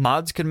viable.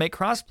 Mods could make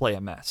crossplay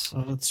a mess.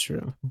 Oh, that's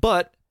true.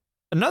 But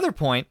another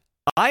point,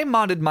 I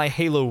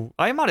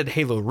modded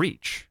Halo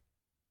Reach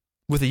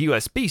with a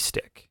USB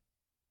stick.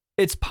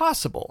 It's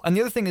possible. And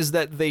the other thing is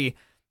that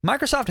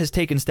Microsoft has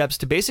taken steps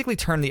to basically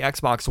turn the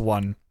Xbox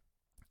One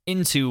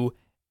into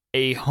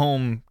a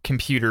home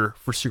computer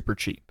for super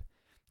cheap.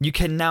 You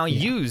can now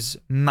use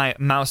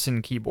mouse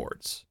and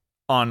keyboards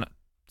on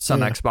some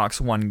Xbox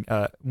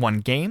One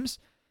games.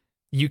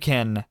 You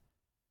can,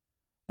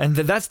 and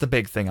that's the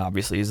big thing,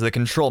 obviously, is the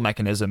control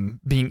mechanism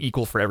being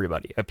equal for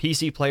everybody. A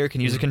PC player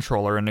can use a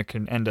controller, and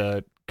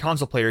a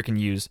console player can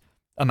use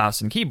a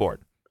mouse and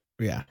keyboard.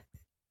 Yeah.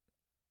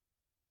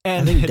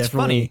 And it's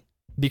funny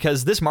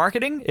because this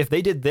marketing, if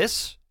they did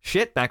this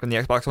shit back when the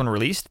Xbox One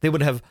released, they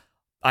would have,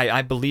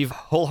 I believe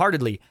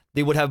wholeheartedly,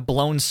 they would have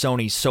blown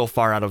Sony so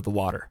far out of the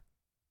water.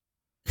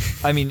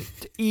 I mean,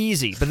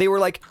 easy. But they were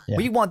like,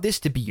 we want this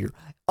to be your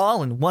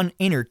all-in-one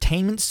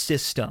entertainment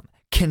system.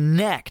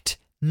 Connect,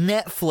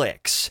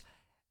 Netflix,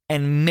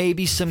 and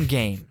maybe some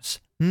games.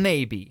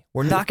 Maybe.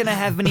 We're not going to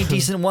have any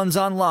decent ones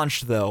on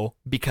launch, though,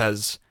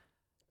 because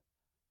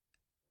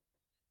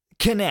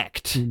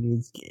Connect. Who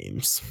needs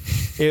games?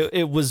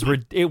 It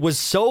was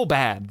so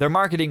bad. Their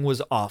marketing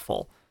was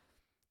awful.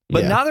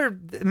 But now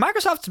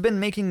Microsoft's been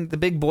making the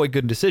big boy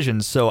good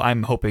decisions, so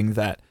I'm hoping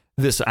that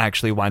this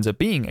actually winds up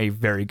being a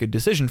very good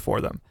decision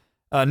for them.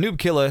 Noob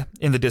Killa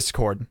in the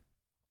Discord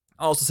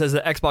also says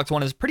that Xbox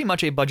One is pretty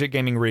much a budget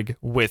gaming rig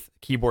with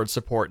keyboard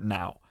support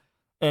now.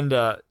 And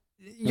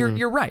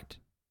you're right.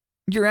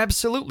 You're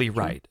absolutely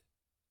right.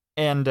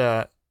 And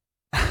I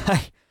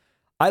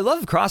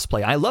love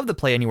crossplay. I love the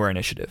Play Anywhere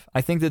initiative.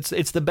 I think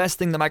it's the best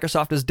thing that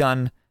Microsoft has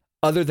done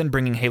other than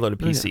bringing Halo to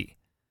PC. Yeah.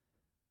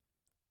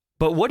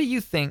 But what do you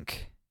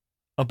think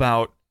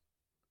about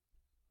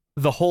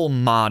the whole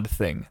mod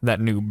thing that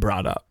Noob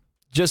brought up?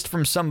 Just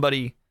from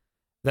somebody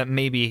that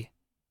maybe,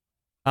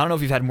 I don't know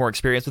if you've had more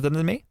experience with them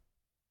than me.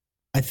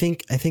 I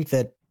think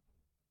that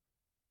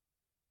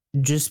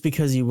just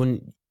because you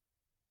wouldn't,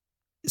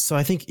 so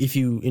I think if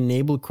you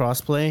enable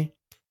crossplay,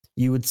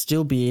 you would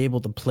still be able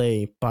to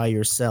play by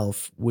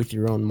yourself with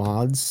your own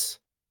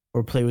mods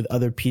or play with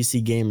other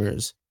PC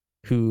gamers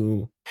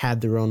who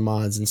had their own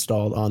mods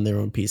installed on their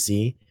own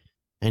PC,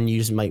 and you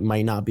just might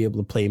not be able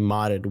to play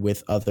modded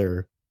with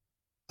other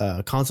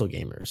console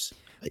gamers.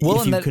 Well,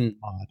 if you couldn't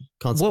mod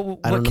console.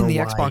 What can the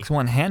Xbox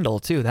One handle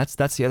too?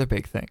 That's the other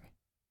big thing.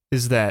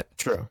 Is that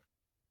true?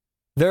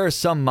 There are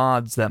some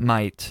mods that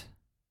might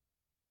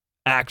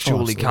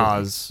actually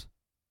cause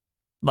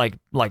like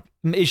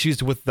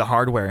issues with the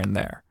hardware in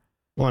there.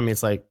 Well, I mean,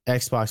 it's like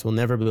Xbox will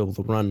never be able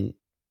to run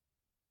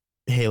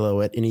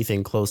Halo at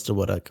anything close to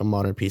what a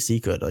modern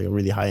PC could, like a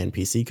really high-end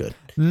PC could.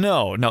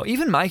 No.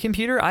 Even my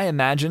computer, I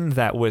imagine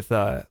that with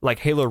like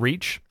Halo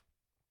Reach,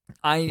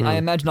 I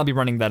imagine I'll be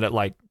running that at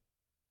like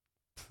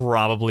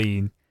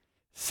probably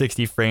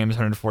 60 frames,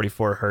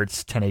 144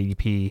 hertz,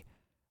 1080p.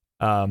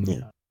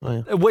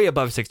 Way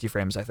above 60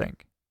 frames, I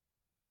think.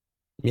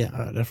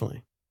 Yeah,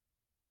 definitely.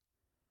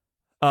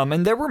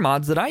 And there were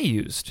mods that I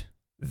used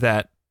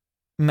that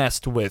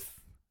messed with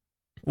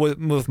my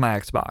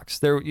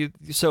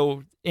Xbox.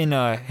 So in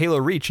Halo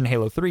Reach and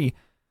Halo 3,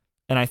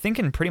 and I think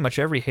in pretty much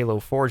every Halo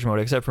Forge mode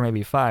except for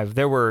maybe 5,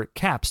 there were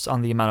caps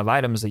on the amount of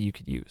items that you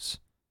could use.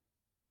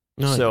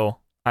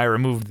 I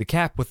removed the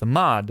cap with a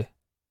mod,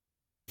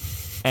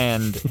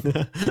 and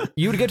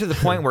you would get to the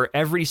point where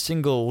every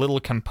single little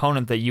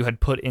component that you had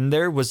put in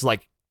there was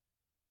like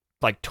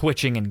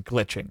twitching and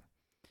glitching.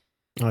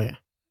 Oh yeah.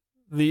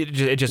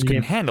 It just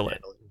couldn't handle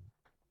it.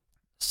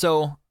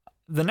 So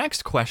the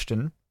next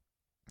question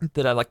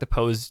that I'd like to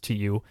pose to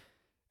you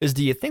is,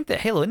 do you think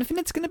that Halo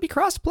Infinite's going to be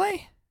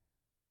crossplay?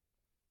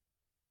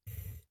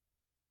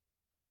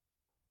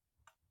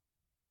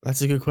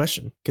 That's a good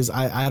question, because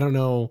I don't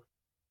know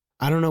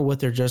what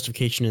their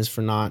justification is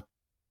for not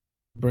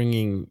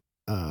bringing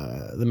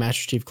the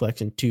Master Chief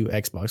Collection to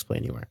Xbox Play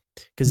Anywhere.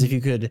 Because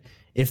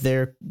if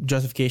their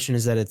justification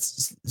is that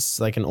it's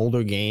like an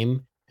older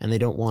game and they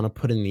don't want to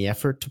put in the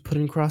effort to put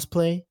in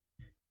crossplay,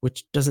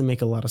 which doesn't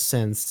make a lot of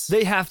sense.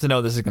 They have to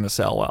know this is going to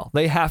sell well.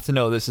 They have to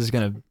know this is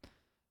going to,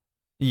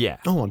 yeah.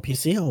 Oh, on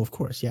PC? Oh, of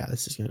course. Yeah,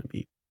 this is going to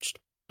be just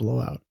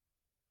blowout.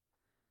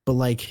 But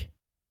like,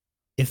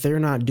 if they're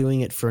not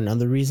doing it for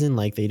another reason,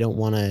 like they don't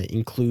want to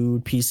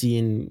include PC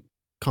and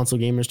console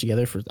gamers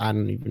together for, I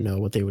don't even know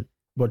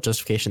what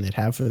justification they'd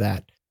have for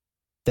that,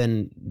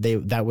 then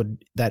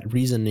that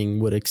reasoning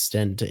would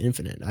extend to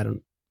Infinite.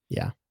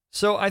 Yeah.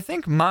 So I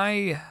think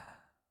my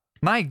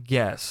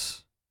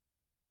guess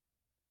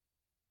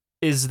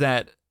is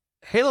that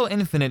Halo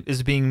Infinite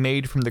is being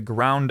made from the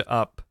ground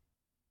up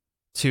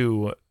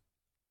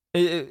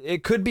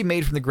it could be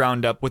made from the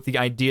ground up with the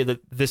idea that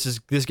this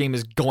game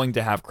is going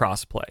to have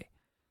crossplay,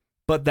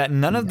 but that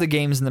none of the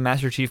games in the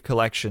Master Chief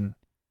Collection,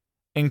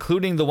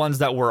 including the ones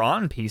that were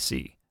on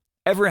PC,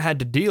 ever had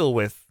to deal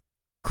with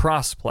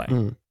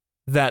crossplay.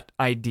 That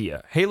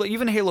idea.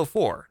 Even Halo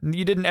 4,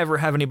 you didn't ever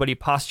have anybody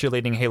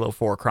postulating Halo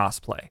 4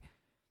 crossplay,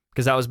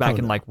 because that was back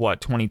in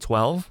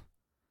 2012?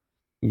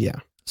 Yeah.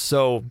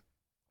 So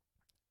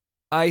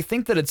I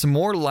think that it's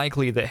more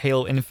likely that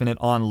Halo Infinite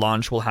on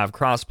launch will have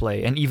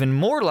crossplay, and even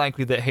more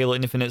likely that Halo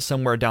Infinite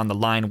somewhere down the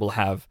line will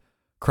have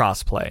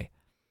crossplay.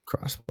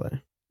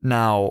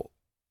 Now,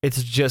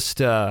 it's just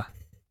a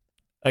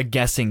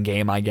guessing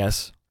game, I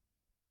guess.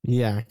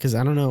 Yeah, because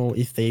I don't know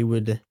if they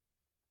would...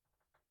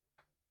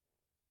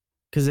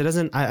 Because it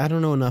doesn't... I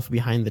don't know enough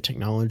behind the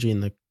technology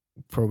and the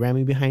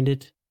programming behind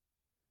it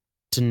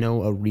to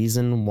know a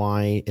reason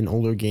why an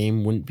older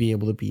game wouldn't be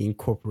able to be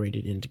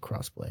incorporated into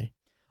crossplay.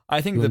 I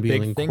think the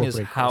big thing is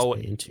how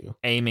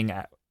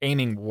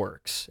aiming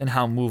works and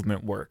how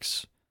movement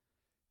works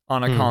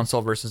on a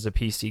console versus a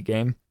PC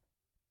game,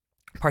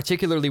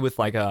 particularly with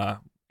like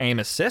a aim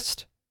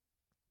assist.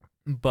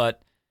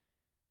 But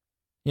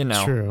you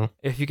know, True.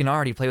 if you can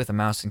already play with a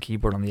mouse and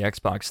keyboard on the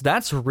Xbox,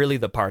 that's really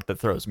the part that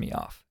throws me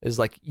off. Is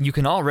like you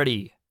can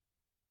already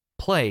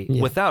play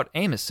without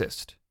aim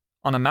assist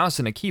on a mouse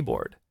and a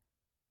keyboard.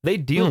 They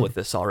deal with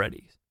this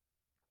already.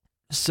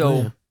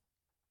 So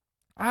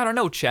I don't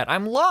know, chat.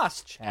 I'm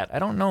lost, chat. I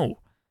don't know.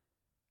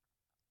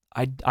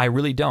 I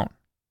really don't.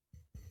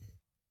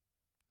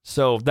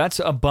 So that's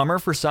a bummer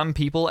for some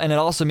people, and it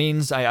also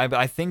means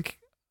I think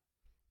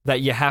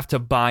that you have to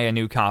buy a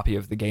new copy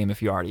of the game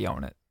if you already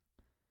own it.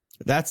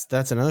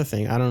 That's another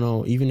thing. I don't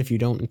know. Even if you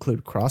don't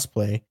include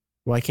crossplay,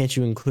 why can't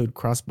you include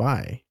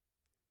cross-buy?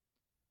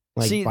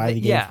 Like buy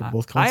the game for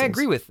both consoles. I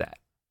agree with that.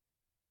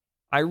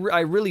 I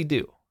really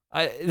do.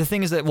 The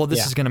thing is that, well,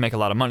 this is going to make a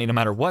lot of money no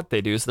matter what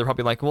they do, so they're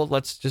probably like, well,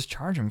 let's just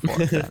charge them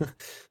for it then.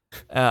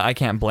 I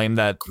can't blame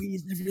that.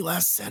 Squeeze every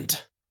last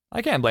cent.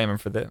 I can't blame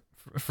them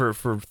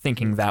for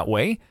thinking that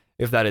way,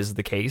 if that is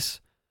the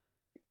case.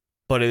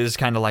 But it is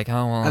kind of like,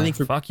 oh, well, I think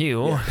fuck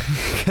you.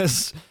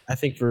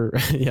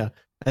 Yeah.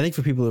 I think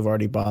for people who've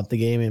already bought the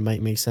game, it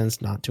might make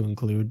sense not to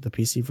include the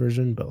PC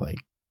version, but like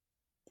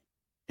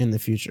in the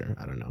future,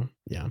 I don't know.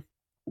 Yeah.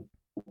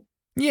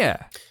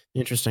 Yeah.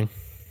 Interesting.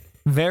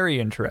 Very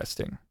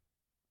interesting.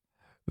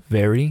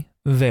 Very,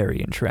 very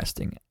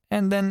interesting.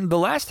 And then the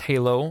last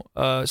Halo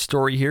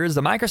story here is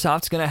that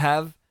Microsoft's going to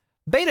have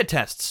beta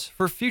tests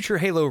for future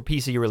Halo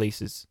PC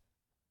releases,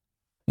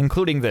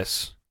 including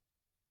this,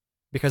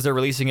 because they're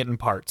releasing it in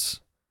parts.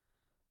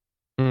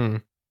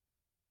 And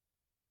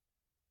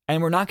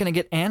we're not going to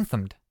get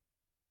anthemed.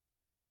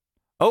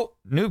 Oh,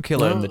 Noob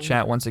Killer in the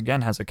chat once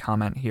again has a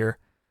comment here.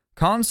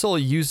 Console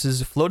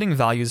uses floating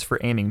values for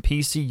aiming.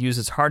 PC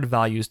uses hard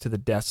values to the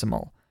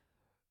decimal.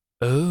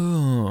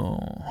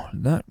 Oh,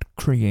 that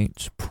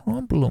creates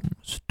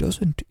problems,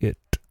 doesn't it?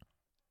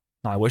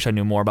 I wish I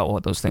knew more about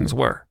what those things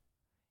were.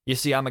 You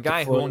see, I'm a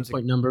guy who owns a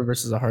point number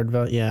versus a hard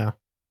value. Yeah.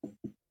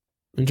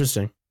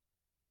 Interesting.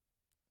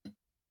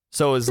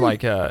 So it's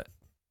like so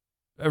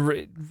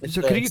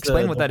could you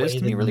explain what that is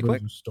to me really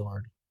quick?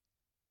 Stored.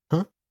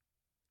 Huh?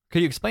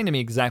 Could you explain to me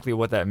exactly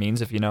what that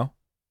means if you know?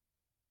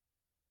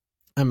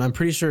 I'm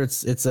pretty sure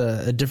it's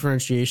a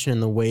differentiation in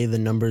the way the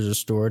numbers are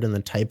stored and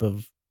the type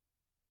of,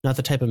 not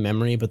the type of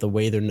memory, but the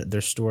way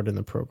they're stored in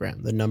the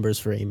program. The numbers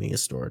for aiming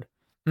is stored.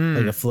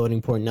 Like a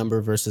floating point number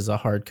versus a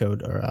hard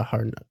code or a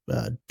hard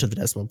to the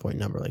decimal point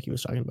number, like he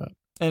was talking about.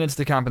 And it's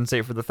to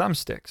compensate for the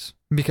thumbsticks,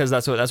 because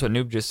that's what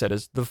Noob just said,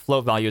 is the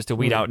float value is to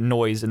weed out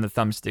noise in the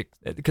thumbstick,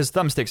 because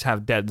thumbsticks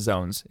have dead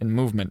zones in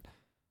movement.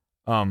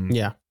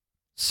 Yeah.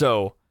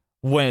 So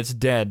when it's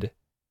dead,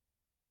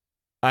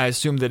 I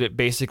assume that it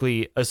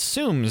basically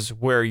assumes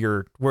where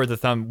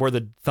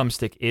the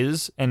thumbstick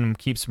is and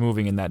keeps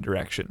moving in that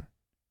direction.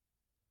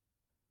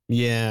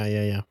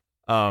 Yeah.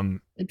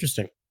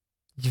 Interesting.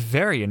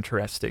 Very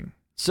interesting.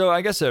 So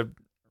I guess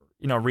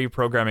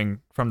reprogramming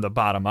from the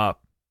bottom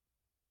up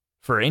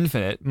for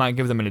Infinite might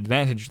give them an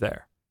advantage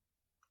there.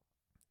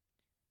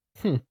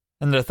 And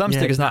the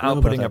thumbstick is not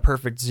outputting a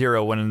perfect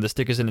 0 when the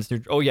stick is in its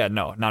neutral. Oh yeah,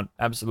 no,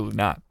 absolutely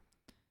not.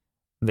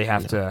 They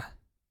have to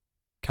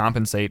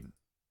compensate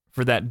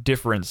for that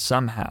difference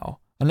somehow.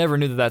 I never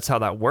knew that that's how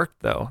that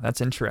worked, though.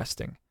 That's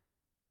interesting.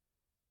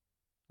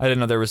 I didn't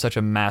know there was such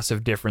a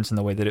massive difference in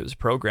the way that it was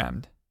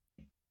programmed.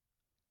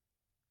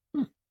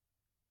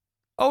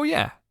 Oh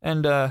yeah,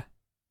 and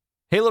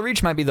Halo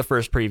Reach might be the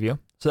first preview,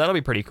 so that'll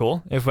be pretty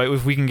cool.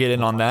 If we can get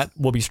in on that,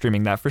 we'll be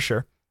streaming that for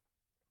sure.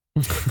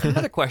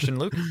 Another question,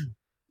 Luke.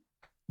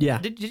 Yeah.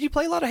 Did you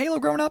play a lot of Halo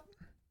growing up?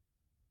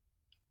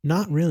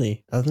 Not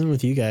really, other than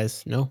with you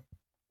guys. No.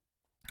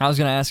 I was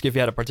going to ask you if you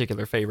had a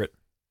particular favorite.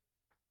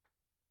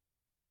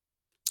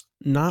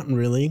 Not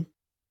really.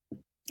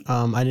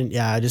 I didn't.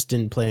 Yeah, I just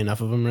didn't play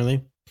enough of them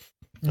really.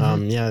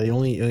 Yeah, the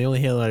only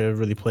Halo I ever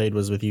really played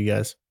was with you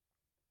guys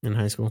in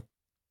high school.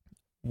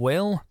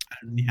 Well,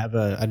 I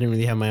didn't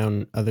really have my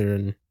own other,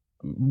 and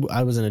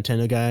I was a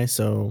Nintendo guy,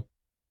 so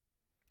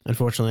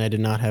unfortunately I did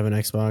not have an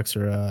Xbox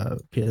or a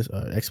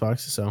Xbox.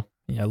 So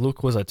yeah,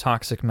 Luke was a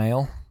toxic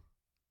male,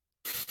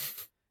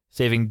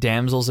 saving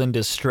damsels in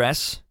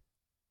distress,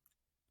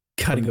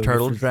 cutting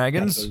turtle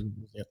dragons.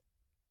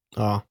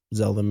 Oh,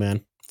 Zelda,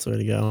 man, that's the way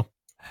to go.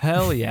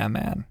 Hell yeah,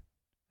 man,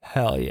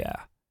 hell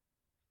yeah.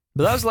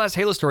 But that was the last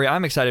Halo story.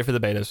 I'm excited for the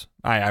betas.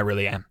 I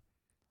really am.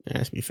 Yeah,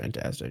 it's gonna be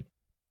fantastic.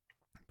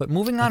 But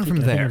moving on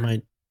from there, I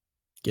might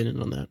get in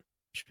on that.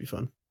 Should be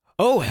fun.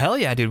 Oh hell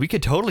yeah, dude! We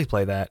could totally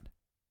play that.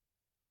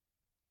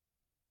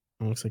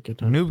 Looks like a good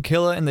time. Noob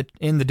Killa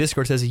in the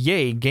Discord says,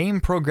 "Yay,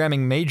 game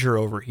programming major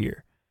over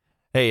here."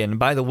 Hey, and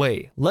by the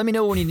way, let me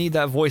know when you need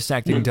that voice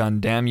acting done.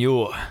 Damn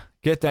you!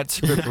 Get that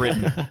script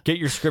written. Get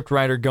your script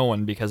writer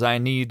going, because I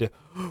need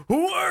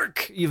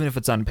work, even if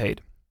it's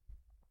unpaid.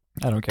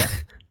 I don't care.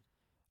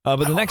 But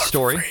the next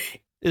story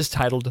is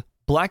titled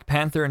Black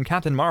Panther and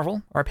Captain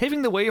Marvel are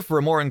paving the way for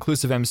a more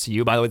inclusive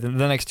MCU. By the way, the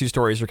next two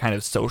stories are kind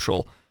of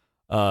social,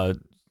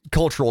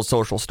 cultural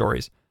social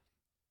stories.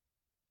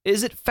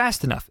 Is it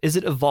fast enough? Is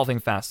it evolving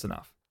fast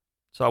enough?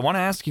 So I want to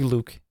ask you,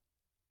 Luke,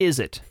 is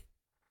it?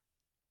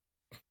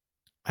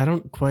 I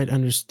don't quite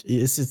understand.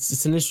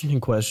 It's an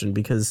interesting question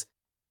because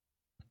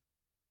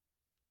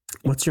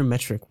what's your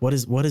metric? What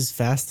is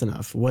fast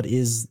enough?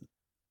 Is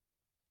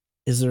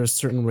there a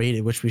certain rate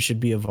at which we should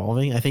be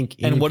evolving? I think.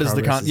 And what is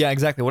the yeah,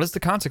 exactly. What is the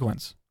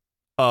consequence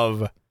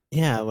of?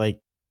 Yeah, like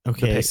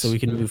okay, so we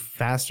can move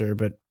faster,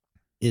 but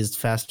is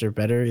faster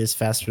better? Is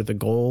faster the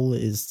goal?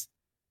 Is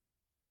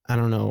I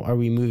don't know. Are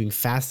we moving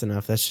fast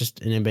enough? That's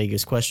just an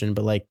ambiguous question,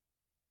 but like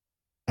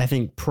I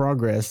think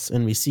progress,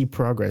 and we see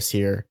progress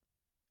here,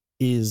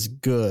 is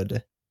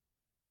good.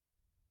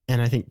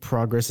 And I think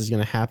progress is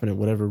going to happen at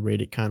whatever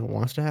rate it kind of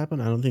wants to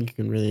happen. I don't think you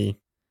can really.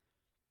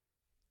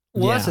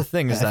 Well, that's the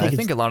thing, is that I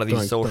think a lot of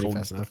these social.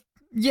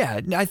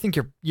 Yeah, I think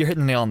you're hitting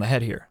the nail on the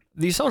head here.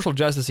 These social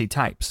justice-y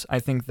types, I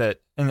think that,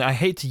 and I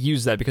hate to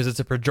use that because it's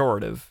a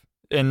pejorative,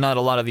 and not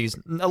a lot of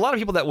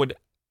people that would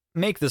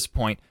make this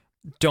point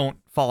don't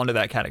fall into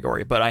that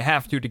category, but I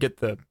have to get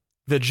the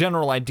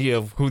general idea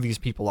of who these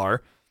people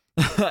are.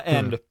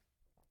 And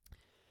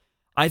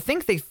I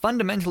think they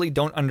fundamentally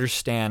don't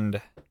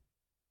understand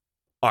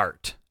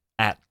art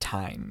at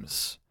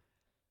times.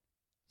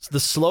 The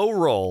slow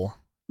roll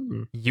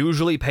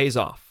usually pays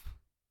off.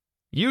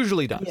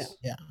 Usually does.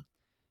 Yeah.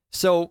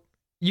 So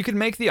you could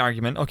make the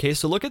argument, okay,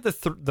 so look at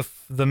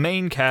the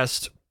main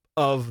cast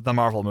of the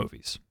Marvel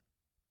movies.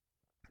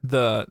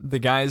 The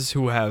guys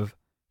who have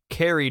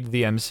carried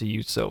the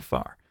MCU so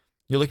far.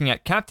 You're looking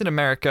at Captain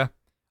America,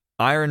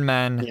 Iron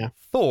Man,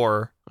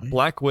 Thor,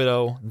 Black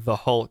Widow, the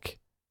Hulk.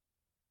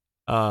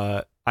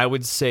 I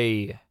would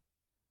say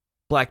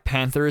Black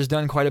Panther has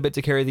done quite a bit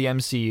to carry the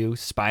MCU.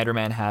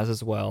 Spider-Man has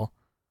as well.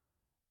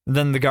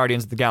 Then the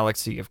Guardians of the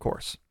Galaxy, of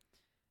course.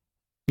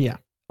 Yeah.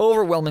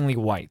 Overwhelmingly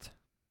white.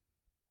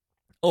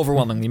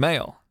 Overwhelmingly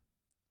male.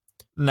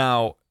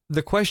 Now,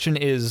 the question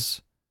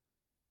is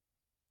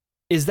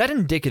that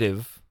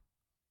indicative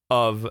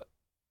of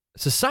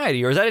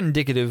society, or is that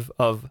indicative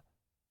of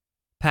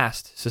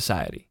past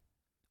society?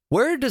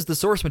 Where does the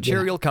source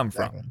material come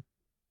from?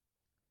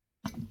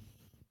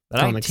 The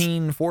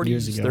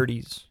 1940s,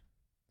 30s,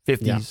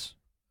 50s,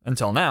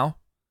 until now.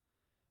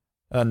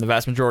 And the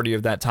vast majority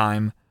of that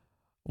time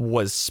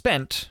was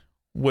spent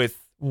with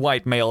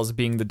white males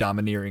being the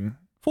domineering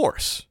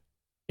force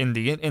in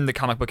the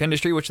comic book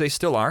industry, which they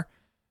still are,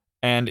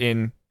 and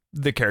in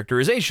the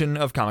characterization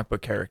of comic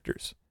book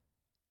characters.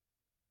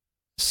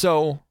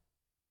 So,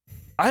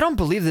 I don't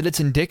believe that it's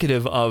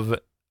indicative of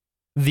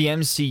the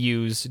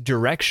MCU's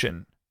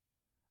direction.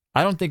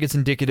 I don't think it's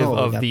indicative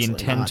of the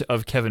intent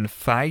of Kevin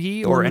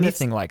Feige or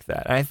anything like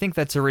that. I think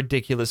that's a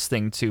ridiculous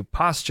thing to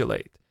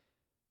postulate.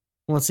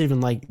 Well, it's even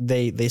like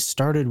they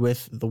started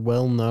with the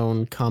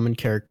well-known common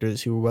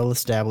characters who were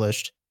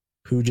well-established,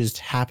 who just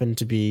happened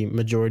to be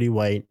majority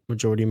white,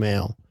 majority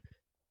male.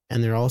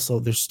 And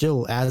they're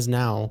still, as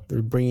now,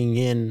 they're bringing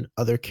in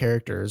other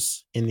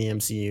characters in the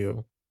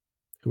MCU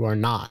who are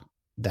not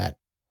that.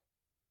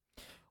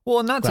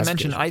 Well, not to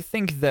mention, I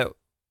think that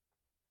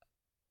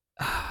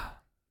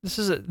this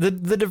is the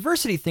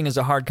diversity thing is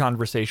a hard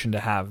conversation to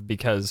have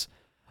because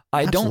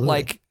I don't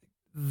like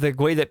the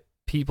way that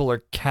people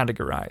are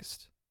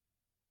categorized.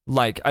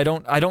 Like I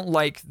don't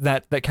like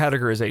that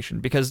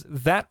categorization, because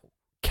that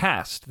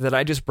cast that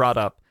I just brought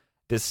up,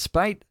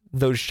 despite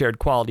those shared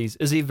qualities,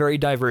 is a very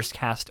diverse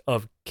cast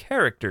of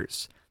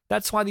characters.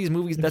 That's why the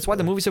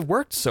movies have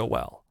worked so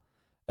well,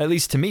 at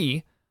least to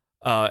me.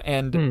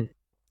 You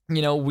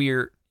know,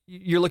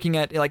 you're looking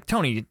at like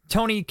Tony,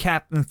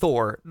 Cap, and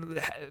Thor.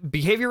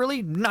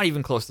 Behaviorally, not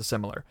even close to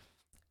similar.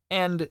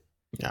 And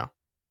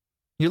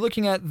you're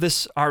looking at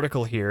this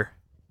article here,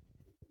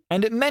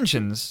 and it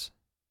mentions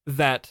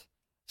that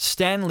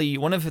Stan Lee,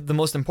 one of the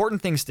most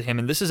important things to him,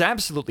 and this is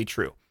absolutely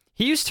true,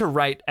 he used to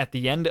write at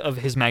the end of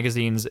his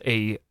magazines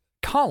a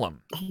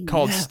column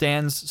called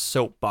Stan's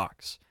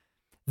Soapbox.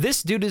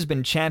 This dude has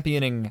been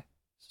championing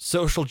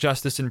social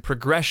justice and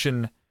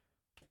progression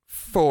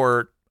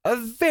for a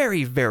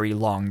very, very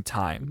long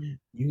time.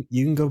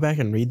 You can go back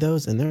and read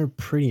those, and they're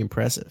pretty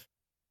impressive.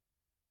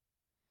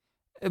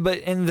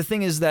 And the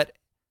thing is that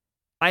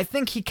I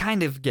think he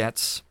kind of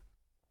gets,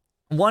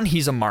 one,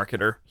 he's a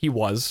marketer. He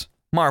was.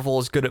 Marvel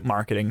is good at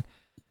marketing.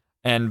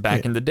 And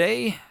back in the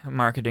day,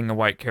 marketing a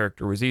white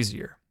character was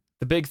easier.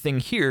 The big thing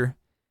here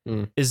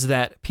is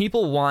that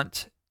people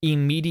want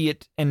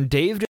immediate, and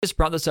Dave just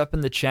brought this up in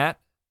the chat,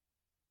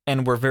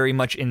 and we're very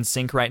much in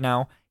sync right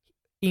now,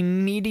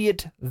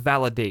 immediate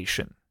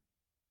validation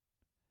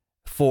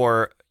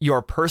for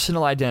your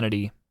personal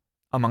identity,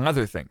 among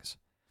other things.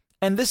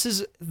 And this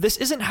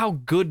isn't how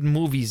good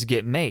movies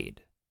get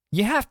made.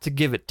 You have to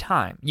give it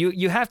time.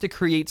 You have to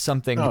create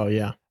something. Oh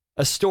yeah.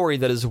 A story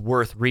that is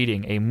worth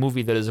reading, a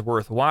movie that is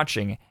worth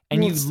watching,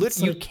 and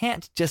you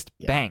can't just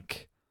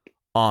bank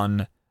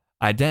on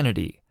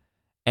identity.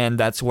 And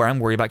that's where I'm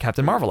worried about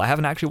Captain Marvel. I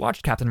haven't actually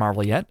watched Captain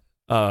Marvel yet,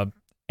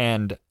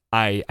 and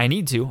I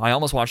need to. I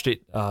almost watched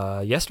it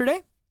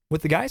yesterday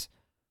with the guys,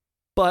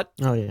 but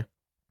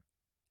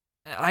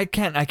I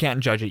can't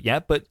judge it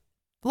yet. But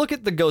look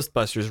at the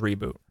Ghostbusters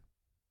reboot.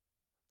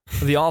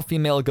 the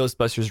all-female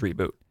Ghostbusters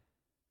reboot.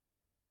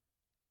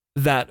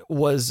 That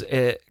was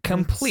a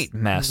complete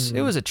mess.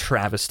 It was a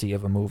travesty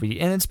of a movie,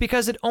 and it's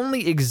because it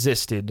only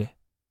existed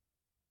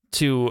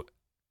to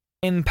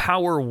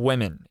empower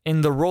women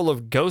in the role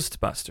of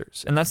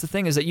Ghostbusters. And that's the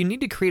thing, is that you need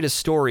to create a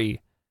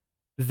story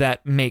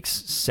that makes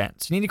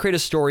sense. You need to create a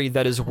story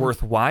that is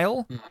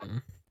worthwhile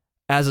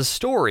as a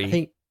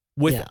story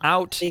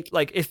without,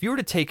 like, if you were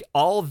to take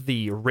all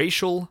the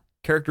racial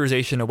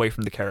characterization away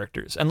from the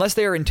characters, unless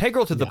they are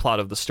integral to the plot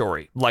of the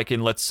story, like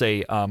in, let's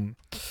say, To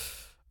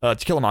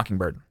Kill a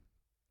Mockingbird.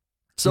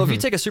 So if you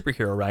take a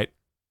superhero, right,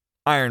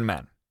 Iron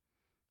Man,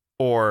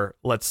 or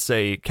let's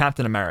say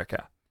Captain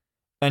America,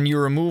 and you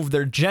remove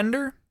their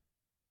gender,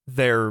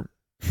 their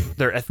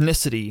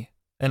ethnicity,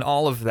 and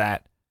all of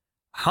that,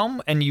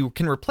 and you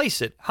can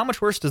replace it, how much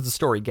worse does the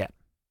story get?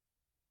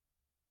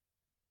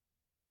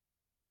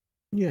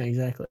 Yeah,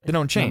 exactly. They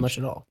don't change. Not much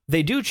at all.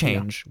 They do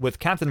change with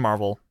Captain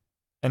Marvel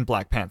and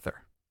Black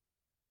Panther.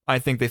 I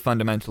think they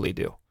fundamentally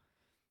do.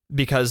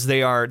 Because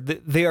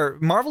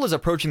Marvel is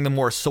approaching the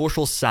more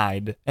social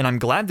side, and I'm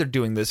glad they're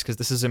doing this because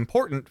this is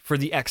important for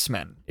the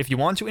X-Men. If you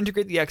want to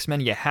integrate the X-Men,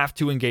 you have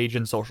to engage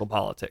in social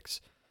politics.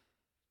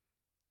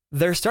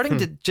 They're starting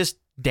to just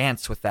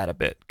dance with that a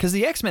bit, because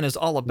the X-Men is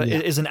all about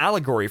is an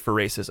allegory for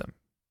racism.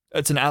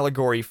 It's an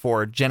allegory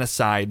for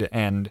genocide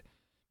and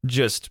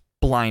just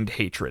blind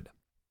hatred.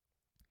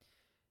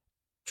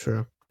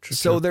 True.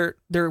 So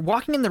they're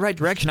walking in the right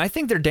direction. I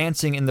think they're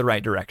dancing in the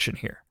right direction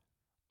here.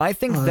 I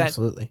think that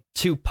absolutely.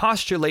 To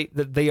postulate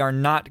that they are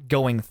not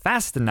going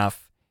fast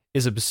enough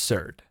is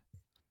absurd.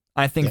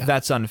 I think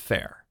that's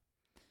unfair.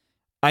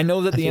 I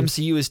know that the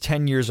MCU is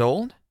 10 years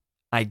old.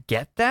 I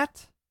get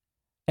that.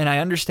 And I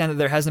understand that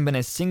there hasn't been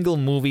a single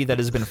movie that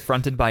has been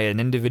fronted by an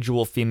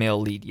individual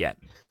female lead yet,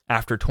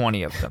 after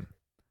 20 of them.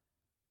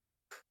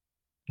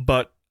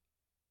 But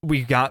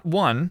we got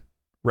one,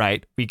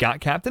 right? We got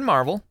Captain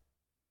Marvel.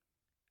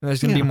 And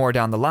there's going to be more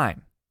down the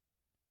line.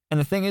 And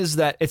the thing is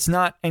that it's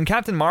not, and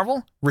Captain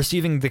Marvel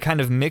receiving the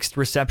kind of mixed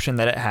reception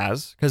that it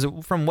has, because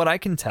from what I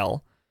can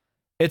tell,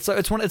 it's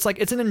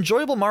an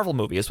enjoyable Marvel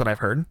movie, is what I've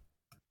heard,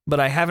 but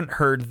I haven't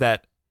heard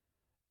that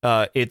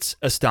it's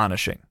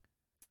astonishing.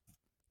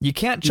 You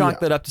can't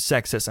chalk that up to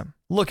sexism.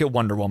 Look at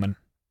Wonder Woman.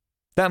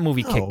 That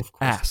movie kicked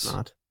ass.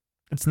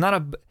 It's not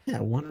a.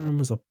 Wonder Woman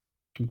was a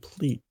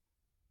complete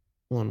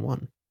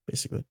 1-1,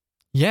 basically.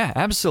 Yeah,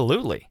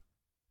 absolutely.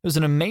 It was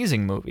an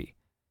amazing movie,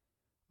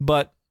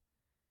 but.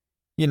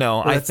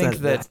 I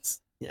think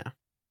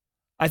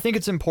I think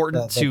it's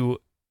important to,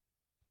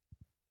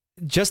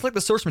 just like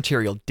the source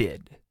material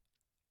did,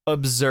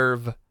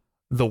 observe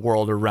the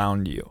world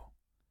around you.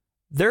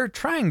 They're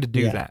trying to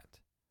do that.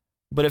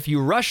 But if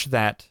you rush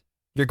that,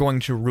 you're going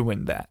to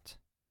ruin that.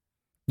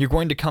 You're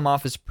going to come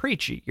off as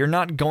preachy. You're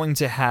not going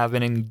to have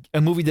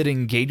a movie that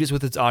engages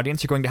with its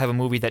audience. You're going to have a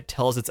movie that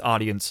tells its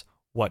audience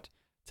what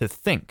to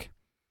think.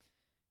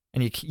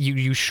 And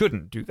you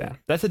shouldn't do that.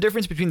 That's the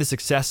difference between the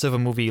success of a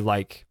movie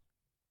like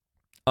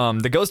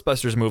the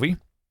Ghostbusters movie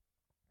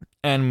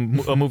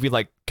and a movie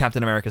like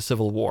Captain America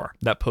Civil War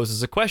that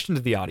poses a question to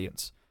the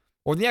audience,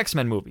 or the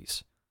X-Men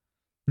movies,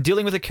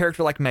 dealing with a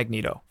character like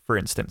Magneto, for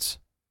instance,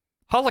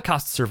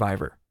 Holocaust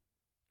survivor,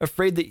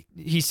 afraid that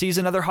he sees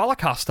another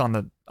Holocaust on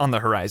the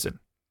horizon,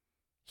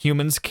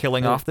 humans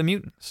killing off the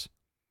mutants.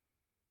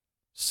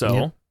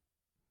 So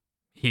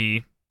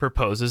he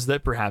proposes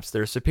that perhaps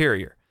they're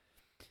superior.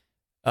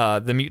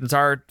 The mutants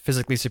are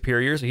physically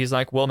superior, so he's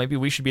like, well, maybe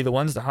we should be the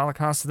ones to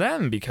Holocaust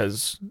them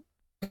because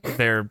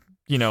they're,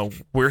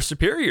 we're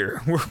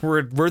superior.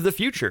 We're the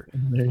future.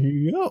 There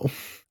you go.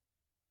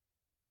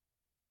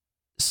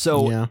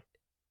 So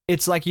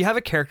it's like you have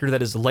a character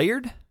that is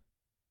layered,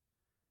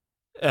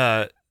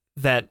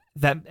 that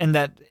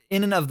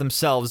in and of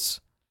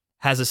themselves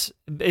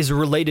is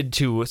related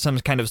to some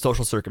kind of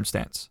social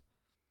circumstance,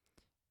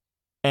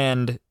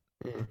 and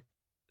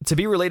to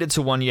be related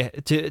to one,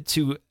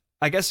 to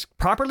I guess,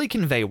 properly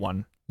convey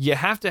one, you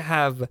have to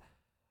have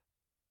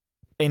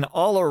an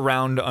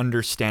all-around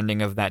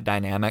understanding of that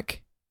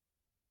dynamic.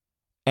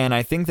 And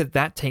I think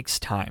that takes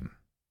time.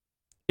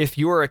 If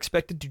you are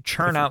expected to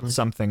churn out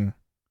something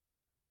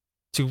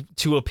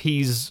to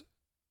appease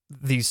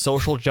these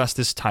social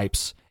justice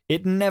types,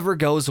 it never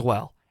goes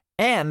well.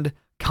 And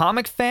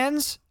comic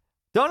fans,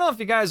 don't know if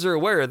you guys are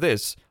aware of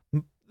this,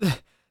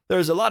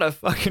 there's a lot of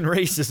fucking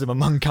racism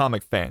among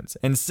comic fans,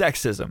 and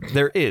sexism.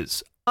 There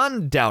is,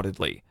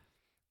 undoubtedly.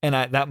 And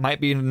that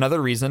might be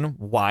another reason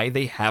why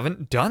they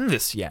haven't done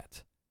this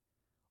yet.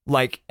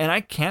 And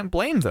I can't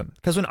blame them.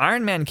 Because when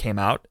Iron Man came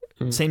out,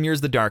 same year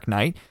as The Dark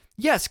Knight,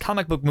 yes,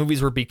 comic book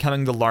movies were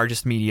becoming the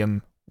largest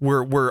medium.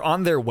 Were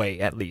on their way,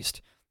 at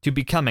least, to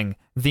becoming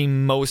the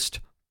most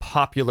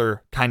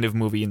popular kind of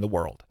movie in the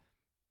world.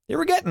 They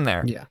were getting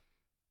there. Yeah.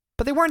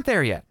 But they weren't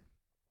there yet.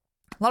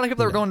 A lot of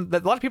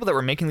people that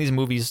were making these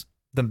movies,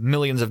 the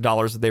millions of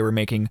dollars that they were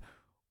making,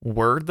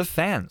 were the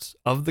fans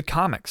of the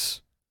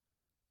comics.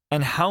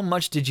 And how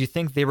much did you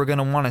think they were going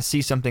to want to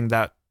see something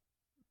that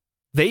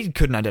they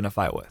couldn't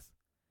identify with?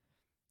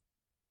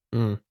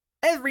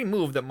 every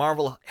move that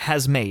Marvel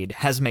has made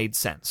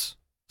sense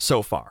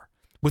so far.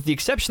 With the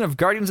exception of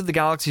Guardians of the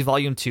Galaxy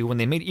Volume 2 when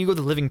they made Ego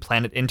the Living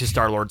Planet into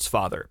Star-Lord's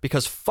father.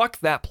 Because fuck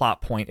that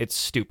plot point, it's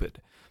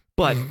stupid.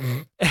 But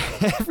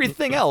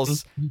everything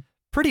else,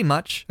 pretty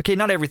much. Okay,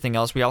 not everything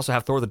else. We also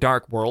have Thor the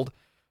Dark World.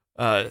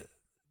 I'm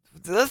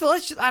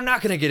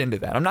not going to get into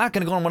that. I'm not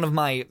going to go on one of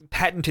my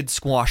patented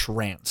squash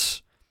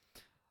rants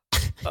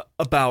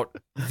about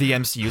the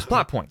MCU's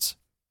plot points.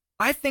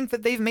 I think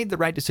that they've made the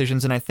right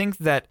decisions, and I think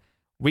that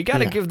we got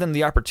to give them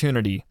the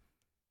opportunity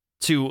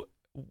to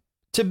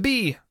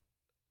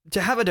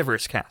have a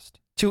diverse cast,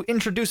 to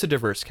introduce a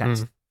diverse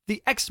cast.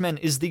 The X-Men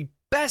is the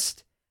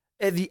best,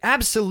 the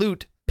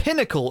absolute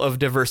pinnacle of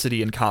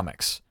diversity in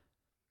comics.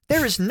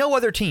 There is no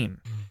other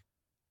team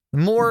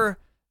more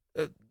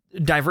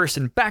diverse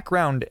in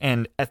background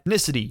and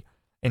ethnicity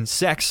and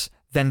sex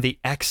than the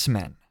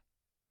X-Men.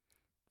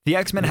 The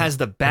X-Men has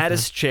the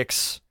baddest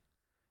chicks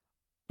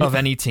of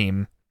any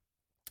team,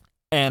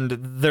 and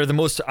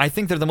I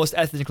think they're the most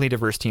ethnically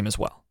diverse team as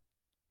well,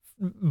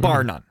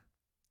 bar none.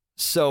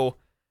 So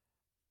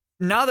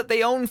now that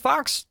they own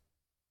Fox,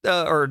 they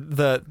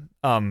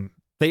own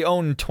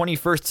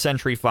 21st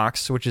Century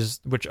Fox, which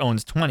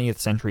owns 20th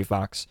Century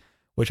Fox,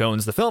 which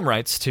owns the film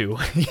rights to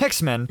the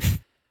X-Men.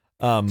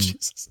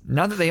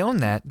 Now that they own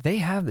that, they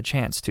have the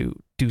chance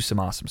to do some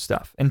awesome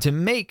stuff and to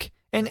make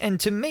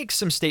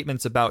some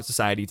statements about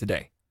society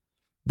today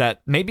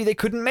that maybe they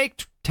couldn't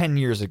make 10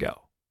 years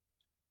ago.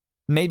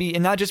 Maybe,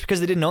 and not just because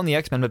they didn't own the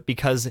X-Men, but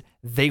because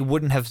they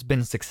wouldn't have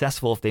been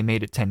successful if they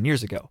made it 10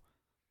 years ago.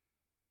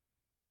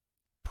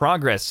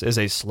 Progress is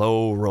a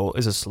slow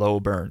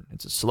burn.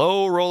 It's a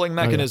slow rolling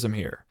mechanism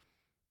here.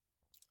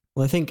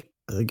 Well, I think,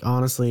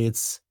 honestly,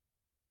 it's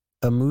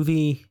a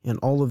movie, and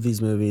all of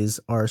these movies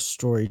are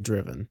story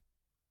driven.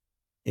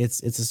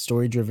 It's a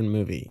story driven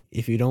movie.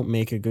 If you don't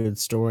make a good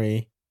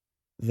story,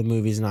 the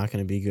movie's not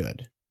going to be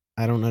good.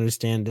 I don't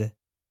understand.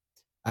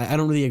 I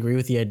don't really agree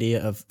with the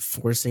idea of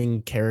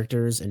forcing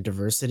characters and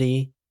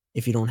diversity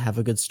if you don't have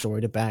a good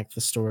story to back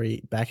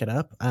it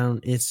up.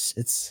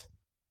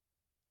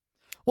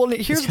 Well,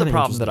 here's the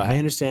problem that I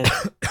understand.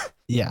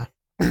 Yeah.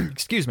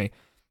 Excuse me.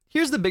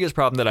 Here's the biggest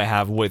problem that I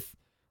have with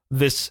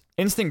this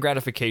instant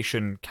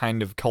gratification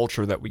kind of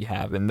culture that we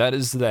have, and that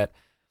is that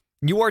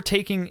you want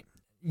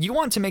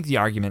to make the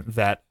argument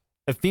that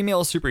a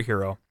female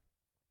superhero,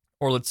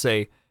 or let's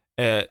say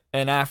an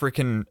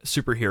African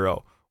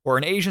superhero, or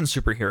an Asian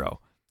superhero,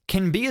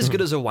 can be as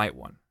good as a white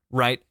one,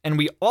 right? And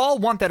we all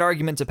want that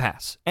argument to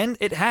pass, and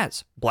it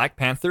has. Black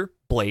Panther,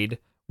 Blade,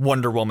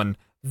 Wonder Woman.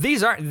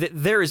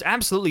 There is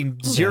absolutely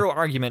zero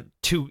argument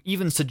to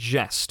even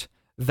suggest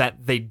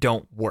that they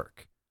don't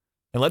work.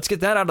 And let's get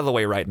that out of the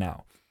way right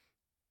now.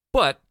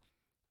 But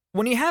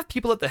when you have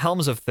people at the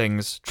helms of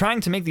things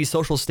trying to make these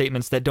social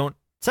statements that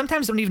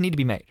sometimes don't even need to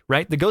be made,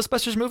 right? The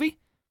Ghostbusters movie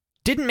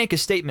didn't make a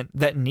statement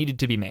that needed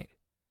to be made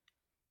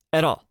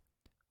at all.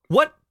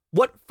 What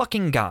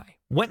fucking guy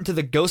went to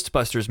the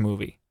Ghostbusters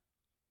movie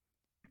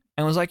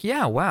and was like,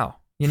 yeah, wow,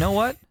 you know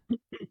what?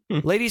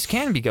 Ladies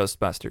can be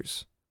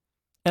Ghostbusters.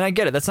 And I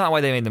get it. That's not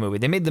why they made the movie.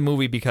 They made the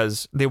movie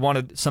because they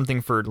wanted something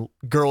for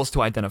girls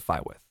to identify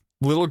with,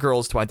 little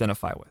girls to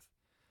identify with,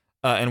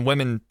 and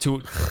women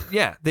to,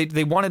 yeah,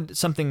 they wanted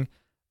something.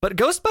 But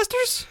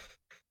Ghostbusters?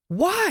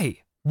 Why?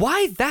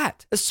 Why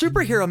that? A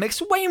superhero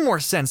makes way more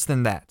sense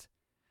than that.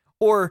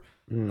 Or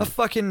a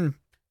fucking,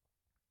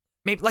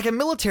 maybe like a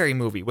military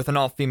movie with an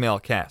all-female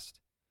cast.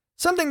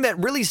 Something that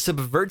really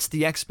subverts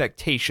the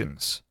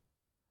expectations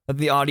that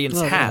the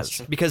audience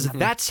has, because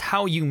that's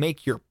how you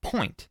make your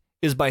point,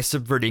 is by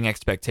subverting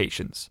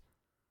expectations.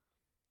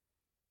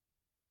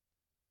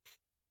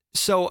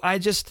 So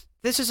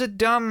this is a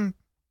dumb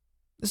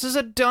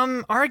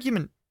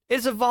argument.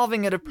 It's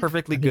evolving at a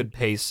perfectly good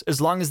pace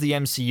as long as the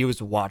MCU is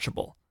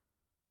watchable.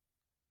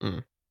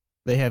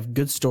 They have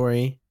good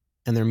story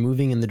and they're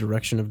moving in the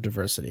direction of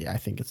diversity. I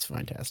think it's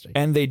fantastic.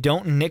 And they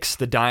don't nix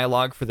the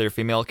dialogue for their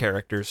female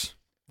characters.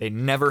 They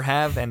never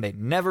have, and they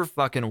never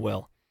fucking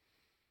will.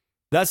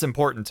 That's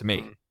important to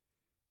me,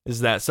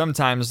 is that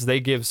sometimes they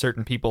give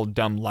certain people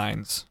dumb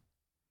lines.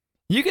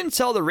 You can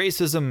tell the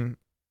racism,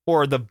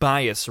 or the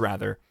bias,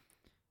 rather,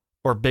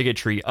 or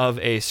bigotry of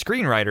a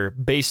screenwriter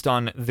based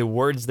on the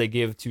words they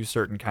give to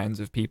certain kinds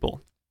of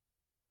people.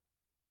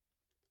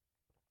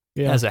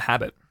 Yeah. As a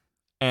habit.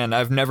 And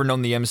I've never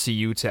known the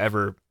MCU to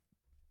ever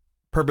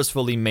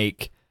purposefully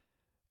make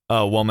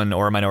a woman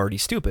or a minority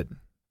stupid.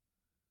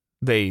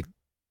 They've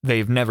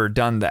never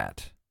done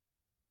that.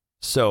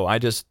 So I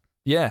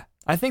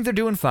think they're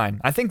doing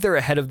fine. I think they're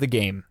ahead of the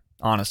game,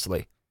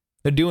 honestly.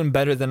 They're doing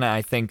better than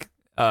I think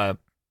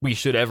we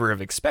should ever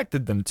have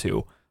expected them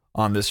to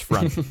on this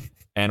front.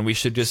 And we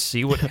should just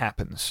see what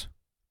happens.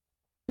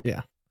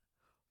 Yeah.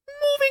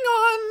 Moving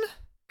on.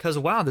 Because,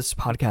 wow, this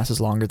podcast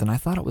is longer than I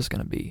thought it was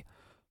going to be.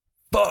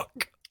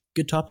 Fuck.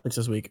 Good topics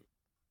this week.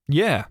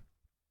 Yeah.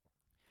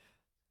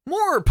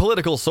 More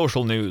political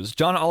social news.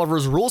 John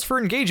Oliver's rules for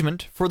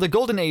engagement for the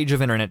golden age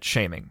of internet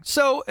shaming.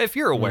 So, if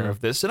you're aware of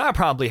this, and I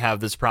probably have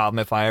this problem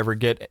if I ever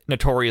get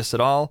notorious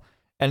at all,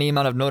 any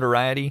amount of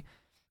notoriety,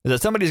 is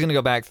that somebody's going to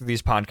go back through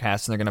these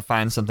podcasts and they're going to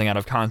find something out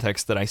of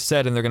context that I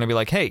said, and they're going to be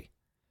like, hey,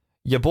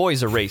 your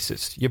boy's a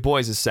racist. Your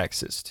boy's a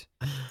sexist.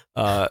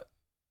 They're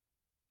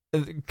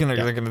going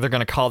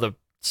to call the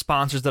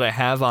sponsors that I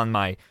have on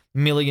my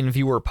 1 million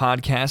viewer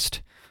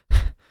podcast,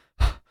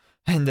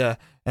 and I'm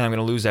going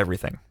to lose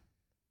everything.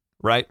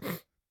 Right?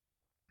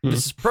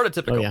 This is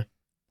prototypical. Oh, yeah.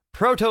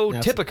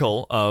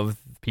 Prototypical of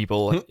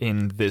people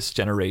in this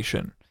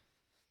generation.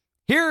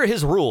 Here are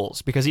his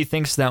rules, because he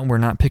thinks that we're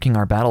not picking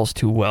our battles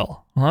too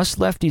well. Us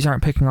lefties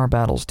aren't picking our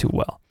battles too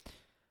well.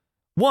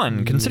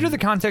 1, consider the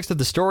context of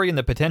the story and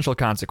the potential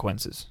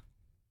consequences.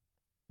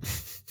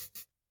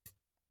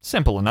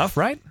 Simple enough,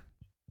 right?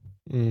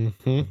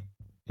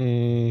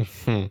 Yeah,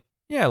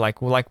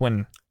 like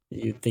when...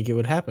 You'd think it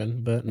would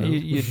happen, but no.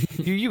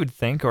 You would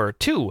think. Or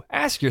 2,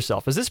 ask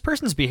yourself, is this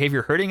person's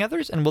behavior hurting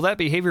others, and will that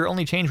behavior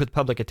only change with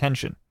public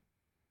attention?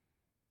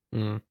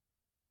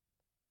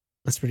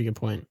 That's a pretty good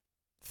point.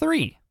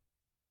 3,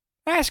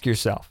 ask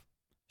yourself,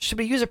 should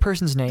we use a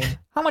person's name?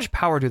 How much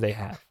power do they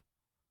have?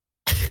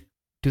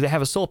 Do they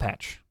have a soul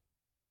patch?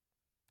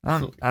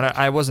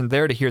 I wasn't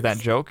there to hear that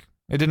joke.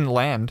 It didn't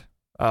land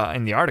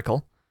in the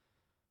article.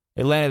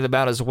 It landed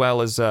about as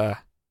well as...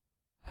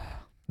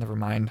 Never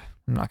mind.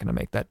 I'm not going to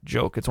make that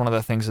joke. It's one of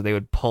the things that they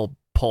would pull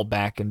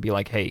back and be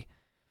like, hey,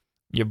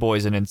 your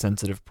boy's an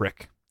insensitive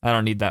prick. I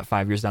don't need that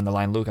 5 years down the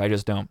line, Luke. I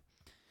just don't.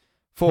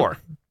 4,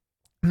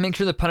 make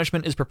sure the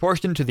punishment is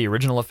proportionate to the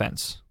original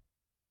offense.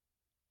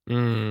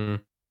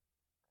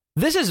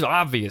 This is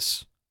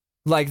obvious.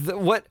 Like,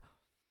 what...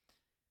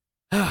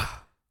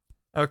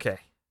 Okay.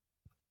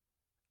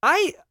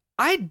 I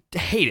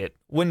hate it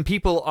when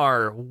people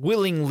are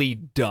willingly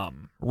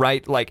dumb,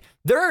 right? Like,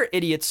 there are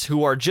idiots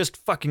who are just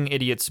fucking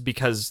idiots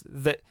because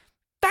that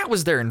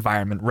was their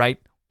environment, right?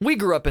 We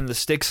grew up in the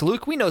sticks,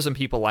 Luke. We know some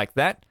people like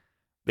that.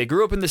 They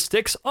grew up in the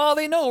sticks. All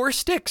they know are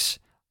sticks.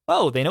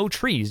 Oh, they know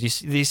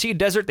trees. They see a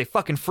desert, they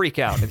fucking freak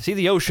out. They see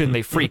the ocean,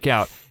 they freak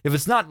out. If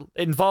it's not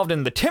involved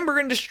in the timber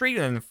industry,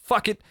 then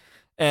fuck it.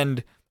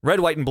 And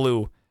red, white, and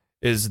blue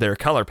is their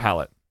color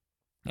palette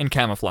and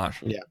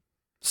camouflage. Yeah.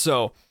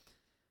 So,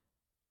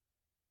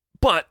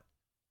 but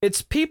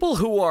it's people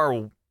who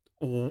are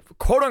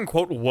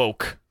quote-unquote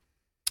woke.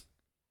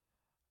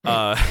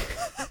 I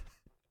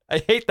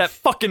hate that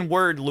fucking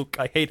word, Luke.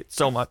 I hate it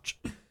so much.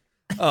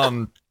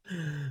 That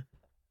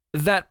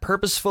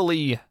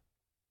purposefully...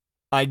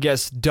 I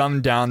guess, dumb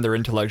down their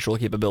intellectual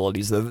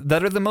capabilities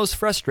that are the most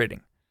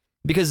frustrating,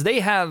 because they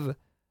have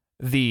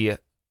the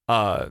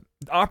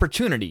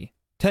opportunity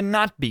to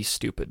not be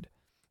stupid.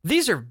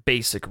 These are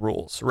basic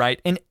rules,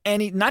 right? In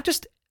any, not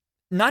just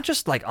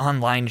like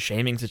online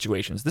shaming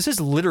situations. This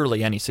is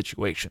literally any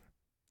situation.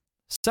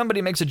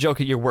 Somebody makes a joke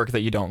at your work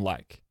that you don't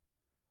like,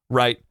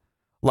 right?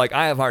 Like,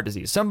 I have heart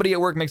disease. Somebody at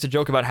work makes a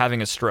joke about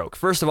having a stroke.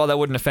 First of all, that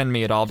wouldn't offend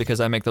me at all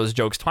because I make those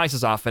jokes twice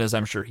as often as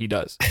I'm sure he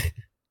does.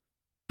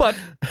 But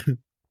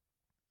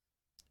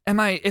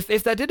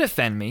if that did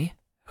offend me,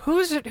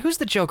 who's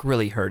the joke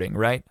really hurting,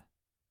 right?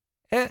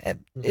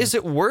 Is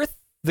it worth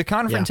the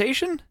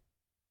confrontation? Yeah.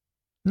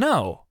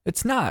 No,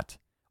 it's not.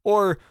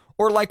 Or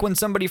like when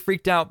somebody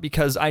freaked out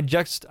because I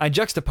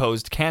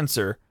juxtaposed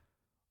cancer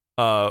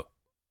to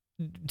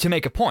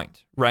make a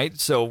point, right?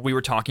 So we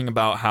were talking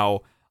about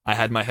how I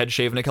had my head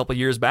shaven a couple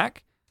years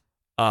back,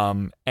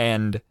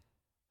 and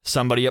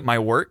somebody at my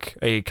work,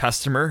 a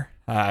customer,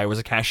 I was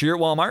a cashier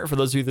at Walmart, for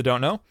those of you that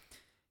don't know,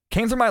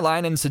 came through my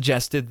line and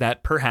suggested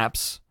that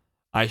perhaps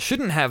I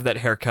shouldn't have that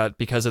haircut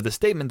because of the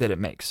statement that it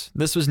makes.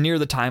 This was near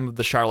the time of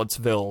the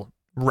Charlottesville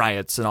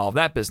riots and all of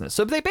that business.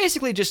 So they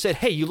basically just said,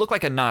 hey, you look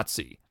like a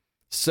Nazi,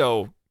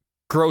 so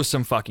grow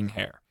some fucking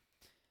hair.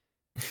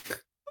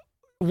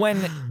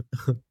 When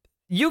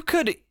you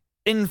could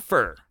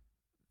infer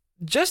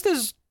just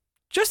as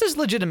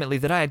legitimately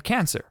that I had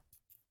cancer.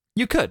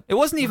 You could. It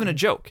wasn't even a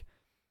joke.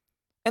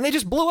 And they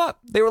just blew up.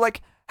 They were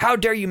like, how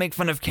dare you make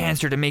fun of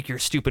cancer to make your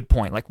stupid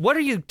point? Like, what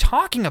are you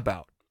talking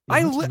about?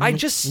 I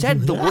just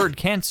said the word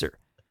cancer.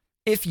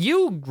 If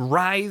you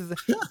writhe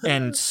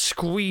and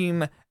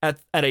scream at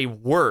a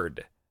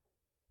word,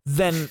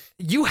 then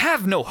you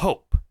have no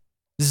hope.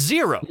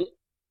 Zero.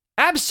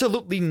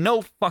 Absolutely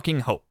no fucking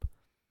hope.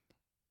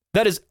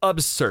 That is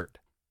absurd.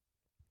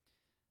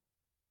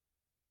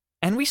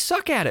 And we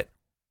suck at it.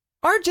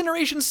 Our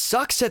generation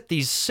sucks at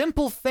these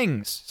simple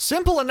things.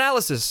 Simple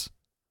analysis.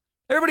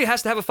 Everybody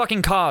has to have a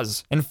fucking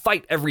cause and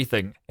fight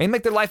everything and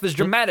make their life as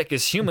dramatic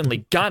as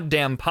humanly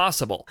goddamn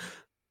possible.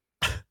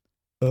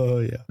 Oh,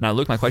 yeah. Now,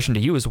 Luke, my question to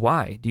you is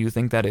why do you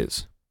think that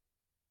is?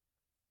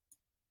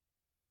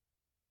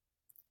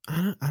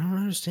 I don't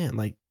understand.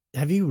 Like,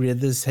 have you read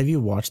this? Have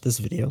you watched this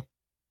video?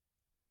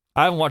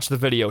 I haven't watched the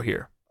video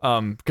here.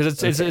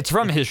 Because it's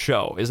from his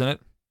show, isn't it?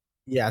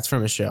 Yeah, it's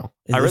from his show.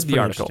 I read the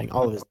article.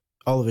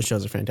 All of his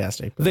shows are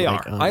fantastic. They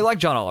are. I like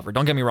John Oliver.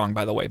 Don't get me wrong,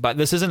 by the way. But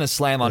this isn't a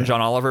slam on John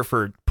Oliver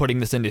for putting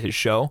this into his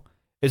show.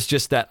 It's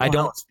just that I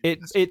don't.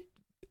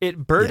 It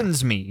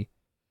burdens me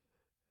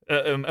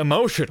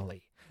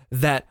emotionally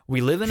that we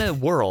live in a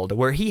world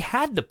where he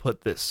had to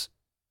put this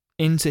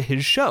into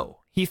his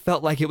show. He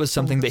felt like it was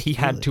something that he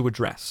had to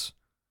address.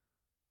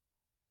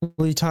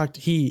 Well,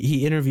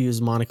 he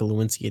interviews Monica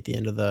Lewinsky at the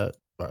end of the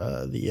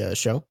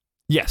show.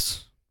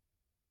 Yes.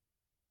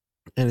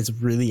 And it's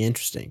really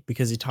interesting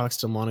because he talks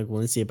to Monica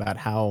Lewinsky about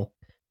how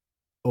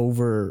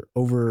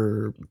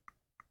over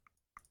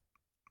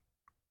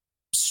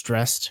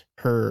stressed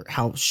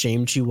how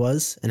shamed she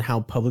was and how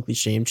publicly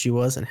shamed she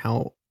was and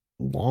how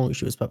long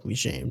she was publicly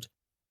shamed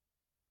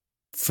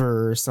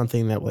for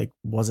something that like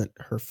wasn't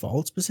her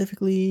fault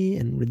specifically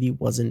and really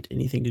wasn't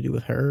anything to do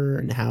with her,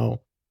 and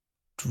how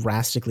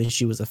drastically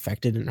she was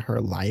affected in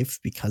her life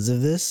because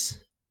of this.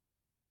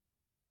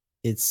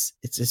 It's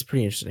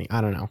pretty interesting.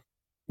 I don't know.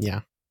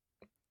 Yeah.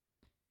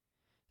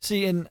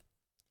 See, and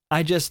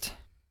I don't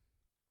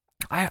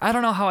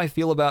know how I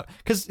feel about,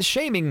 because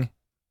shaming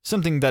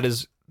something that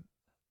is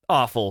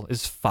awful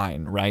is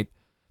fine, right?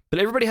 But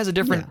everybody has a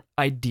different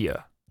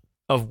idea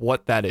of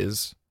what that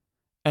is.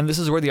 And this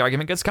is where the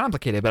argument gets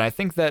complicated. But I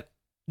think that,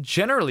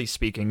 generally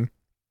speaking,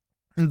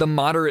 the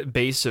moderate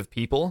base of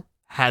people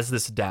has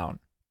this down.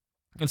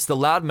 It's the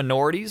loud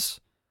minorities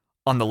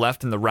on the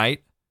left and the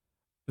right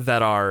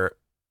that are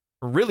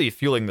really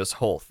fueling this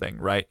whole thing,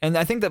 right? And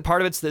I think that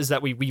part of it is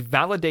that we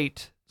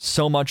validate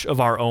so much of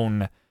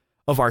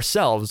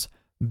ourselves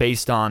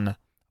based on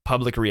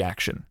public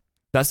reaction.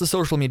 That's the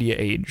social media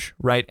age,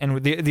 right?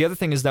 And the other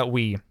thing is that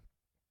we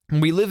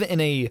live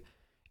in a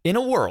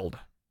world.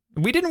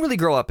 We didn't really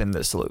grow up in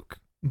this, Luke,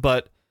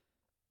 but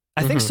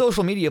I think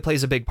social media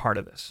plays a big part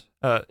of this,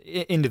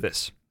 into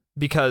this,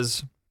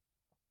 because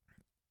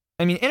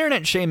I mean,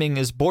 internet shaming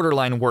is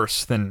borderline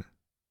worse than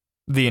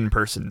the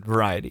in-person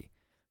variety,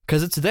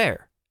 because it's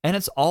there and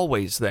it's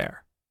always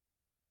there.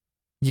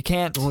 You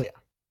can't. Oh, yeah.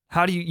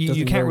 How do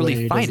you can't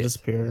really fight it?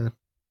 Disappear.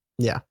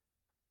 Yeah.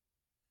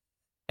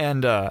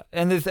 And the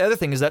other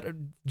thing is that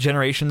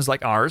generations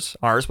like ours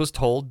was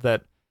told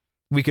that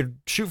we could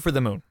shoot for the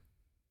moon,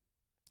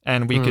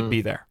 and we could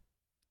be there.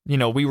 You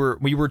know, we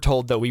were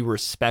told that we were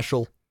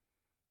special,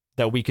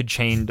 that we could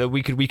change, that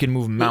we could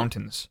move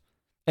mountains.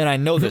 And I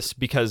know this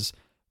because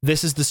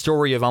this is the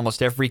story of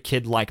almost every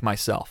kid like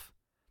myself.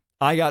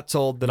 I got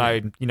told that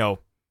I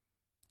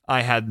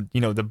had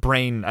the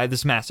brain, I had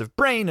this massive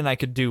brain, and I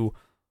could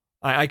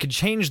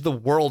change the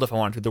world if I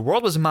wanted to. The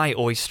world was my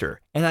oyster,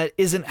 and that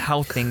isn't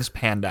how things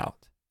panned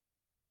out.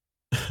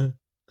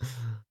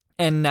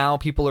 And now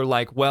people are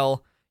like,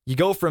 well, you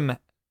go from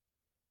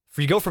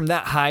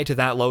that high to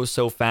that low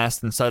so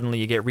fast, and suddenly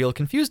you get real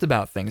confused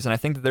about things. And I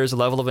think that there's a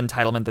level of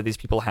entitlement that these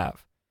people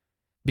have,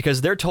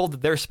 because they're told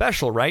that they're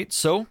special, right?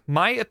 So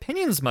my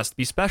opinions must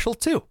be special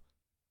too.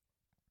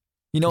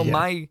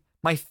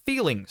 My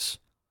feelings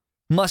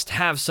must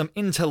have some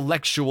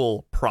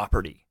intellectual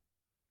property.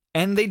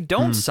 And they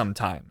don't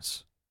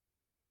sometimes.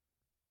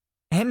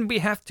 And we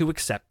have to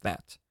accept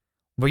that.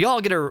 We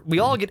all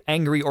get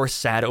angry or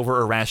sad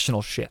over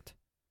irrational shit.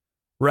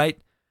 Right?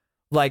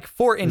 Like,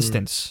 for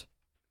instance,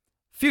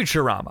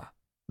 Futurama,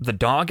 the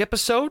dog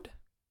episode,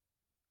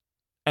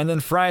 and then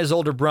Fry's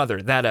older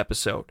brother, that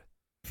episode.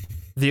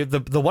 The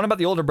one about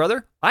the older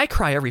brother, I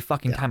cry every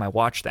fucking time I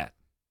watch that.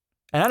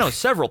 And I know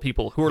several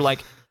people who are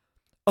like,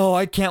 oh,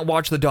 I can't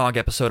watch the dog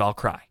episode, I'll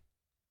cry.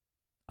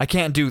 I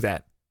can't do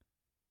that.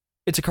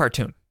 It's a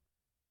cartoon.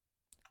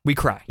 We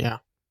cry. Yeah.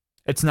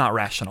 It's not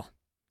rational.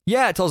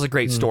 Yeah, it tells a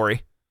great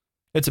story.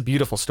 It's a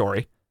beautiful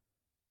story.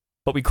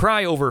 But we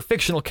cry over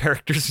fictional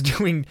characters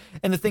doing...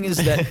 And the thing is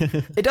that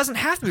it doesn't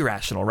have to be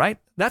rational, right?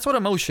 That's what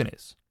emotion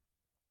is.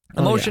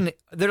 Emotion,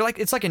 they're like,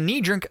 it's like a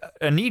knee-jerk,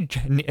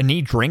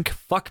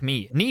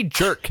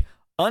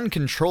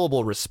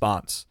 uncontrollable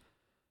response.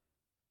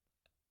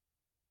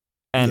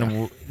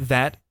 And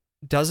that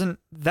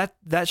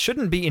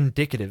shouldn't be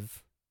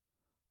indicative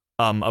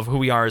of who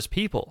we are as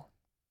people,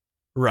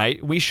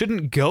 right? We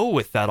shouldn't go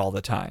with that all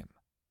the time,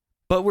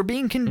 but we're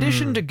being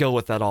conditioned to go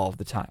with that all of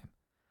the time.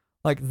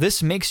 Like,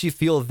 this makes you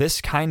feel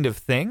this kind of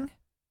thing?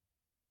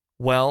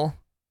 Well,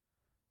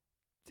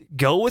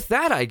 go with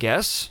that, I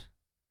guess.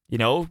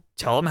 Tell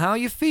them how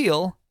you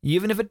feel,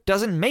 even if it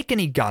doesn't make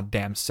any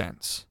goddamn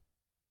sense.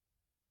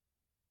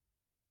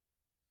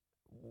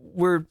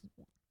 We're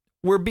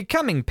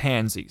becoming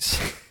pansies,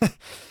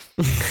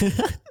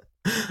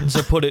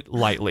 to put it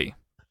lightly.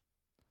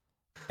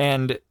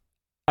 And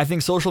I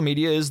think social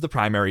media is the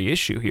primary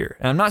issue here.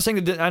 And I'm not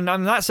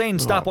saying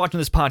stop watching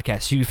this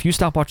podcast. If you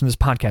stop watching this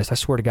podcast, I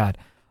swear to God,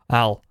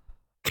 I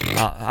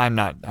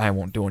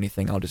won't do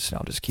anything. I'll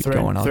just keep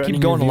going. I'll keep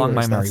going along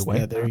my merry way.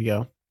 Yeah, there you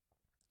go.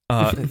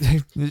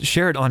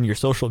 Share it on your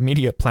social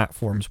media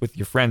platforms with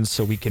your friends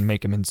so we can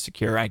make them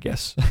insecure, I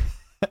guess.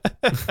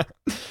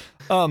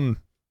 I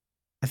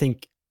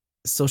think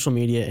social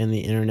media and the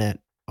internet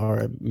are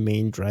a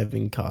main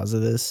driving cause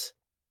of this.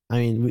 I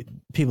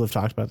mean, people have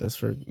talked about this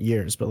for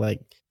years, but like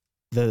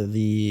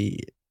the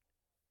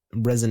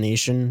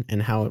resonation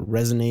and how it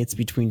resonates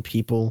between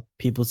people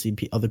see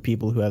other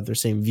people who have their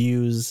same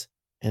views,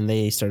 and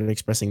they started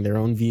expressing their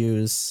own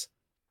views,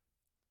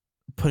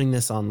 putting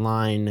this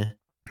online.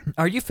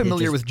 Are you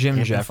familiar with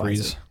Jim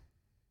Jeffries?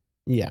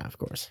 Yeah, of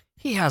course.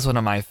 He has one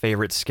of my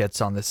favorite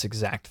skits on this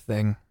exact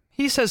thing.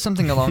 He says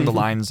something along the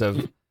lines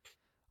of,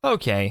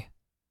 okay,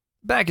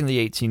 back in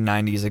the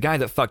 1890s, a guy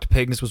that fucked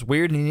pigs was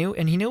weird, and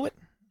he knew it.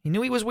 He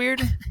knew he was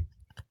weird.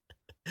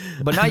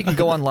 But now you can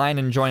go online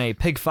and join a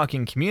pig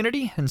fucking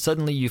community, and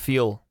suddenly you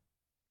feel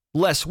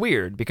less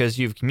weird because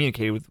you've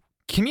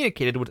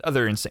communicated with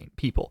other insane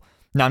people.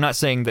 Now, I'm not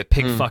saying that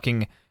pig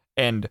fucking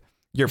and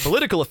your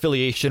political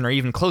affiliation are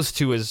even close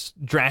to as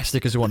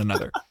drastic as one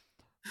another.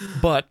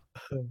 But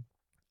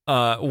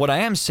what I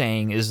am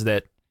saying is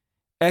that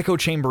echo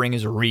chambering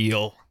is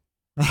real,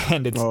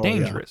 and it's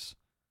dangerous. Yeah.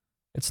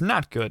 It's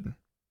not good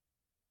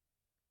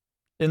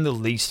in the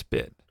least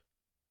bit.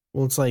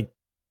 Well, it's like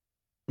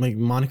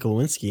Monica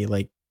Lewinsky,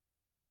 like,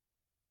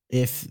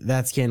 if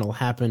that scandal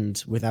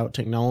happened without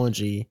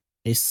technology,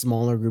 a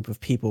smaller group of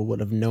people would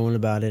have known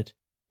about it,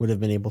 would have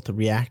been able to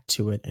react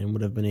to it, and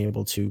would have been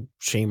able to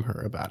shame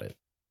her about it.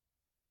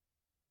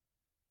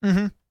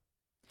 Mm-hmm.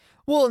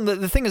 Well, and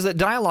the thing is that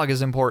dialogue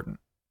is important,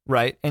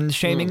 right? And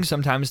shaming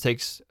sometimes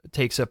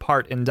takes a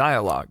part in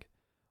dialogue.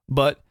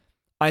 But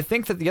I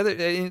think that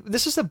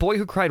this is the boy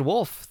who cried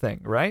wolf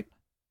thing, right?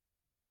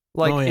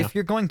 Like, if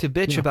you're going to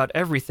bitch about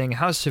everything,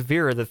 how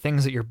severe are the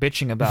things that you're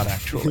bitching about,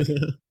 actually?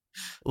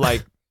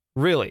 Like,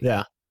 really?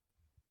 Yeah.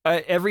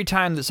 Every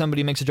time that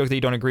somebody makes a joke that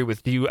you don't agree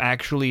with, do you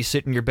actually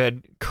sit in your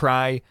bed,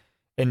 cry,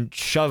 and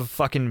shove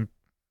fucking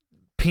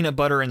peanut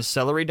butter and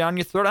celery down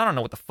your throat? I don't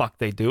know what the fuck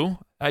they do.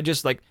 I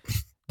just, like,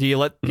 do you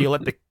let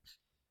the...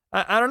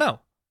 I don't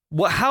know.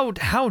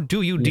 How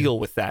do you deal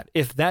with that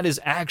if that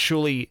is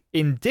actually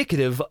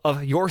indicative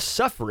of your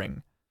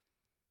suffering?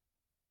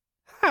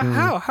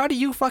 How do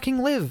you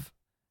fucking live?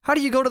 How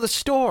do you go to the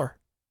store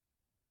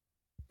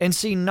and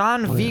see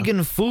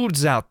non-vegan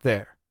foods out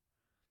there?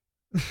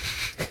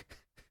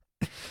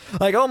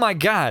 Like, oh my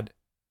God,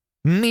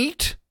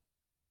 meat?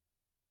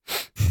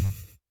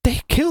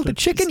 They killed a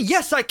chicken?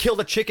 Yes, I killed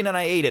a chicken and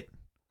I ate it.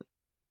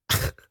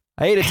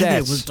 I ate its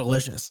ass. It was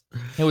delicious.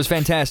 It was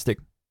fantastic.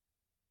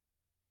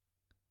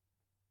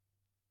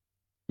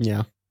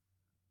 Yeah.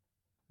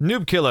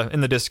 Noob Killer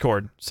in the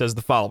Discord says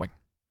the following.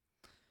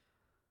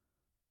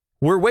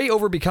 We're way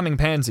over becoming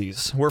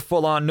pansies. We're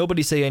full on,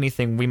 nobody say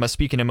anything, we must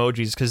speak in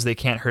emojis because they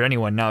can't hurt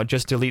anyone. Now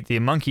just delete the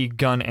monkey,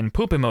 gun, and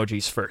poop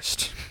emojis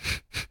first.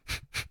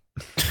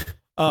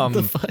 What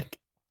the fuck?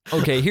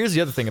 Okay, here's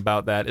the other thing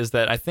about that, is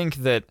that I think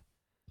that,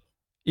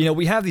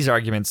 we have these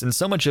arguments, and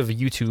so much of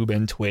YouTube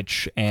and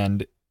Twitch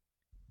and,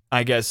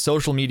 I guess,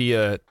 social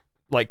media,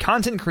 like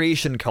content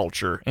creation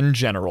culture in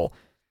general,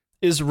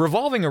 is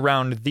revolving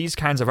around these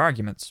kinds of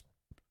arguments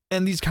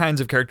and these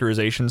kinds of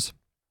characterizations.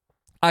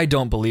 I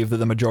don't believe that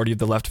the majority of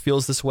the left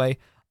feels this way.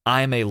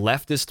 I'm a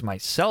leftist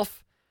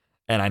myself,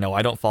 and I know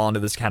I don't fall into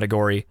this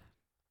category,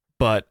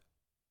 but,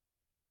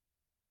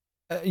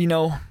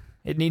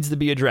 it needs to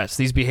be addressed.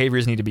 These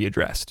behaviors need to be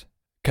addressed,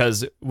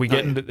 because we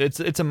get into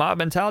it's a mob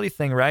mentality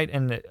thing, right?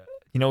 And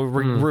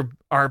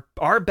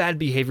our bad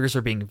behaviors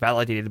are being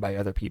validated by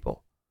other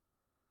people,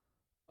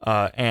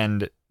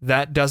 and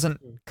that doesn't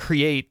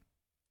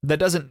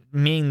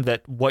mean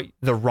that what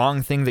the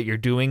wrong thing that you're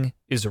doing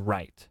is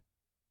right.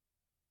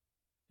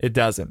 It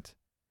doesn't.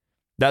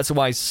 That's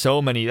why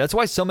so many of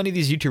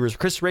these YouTubers,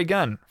 Chris Ray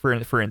Gunn,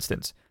 for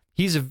instance,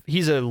 he's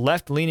a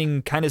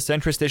left-leaning kind of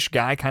centrist-ish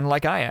guy, kind of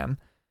like I am,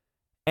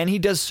 and he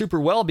does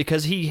super well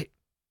because he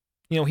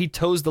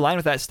toes the line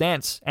with that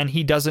stance, and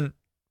he doesn't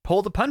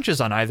pull the punches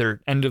on either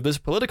end of this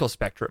political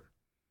spectrum.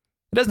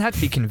 It doesn't have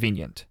to be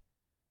convenient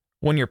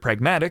when you're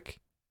pragmatic.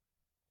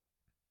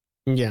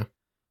 Yeah.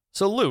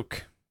 So,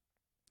 Luke,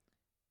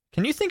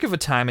 can you think of a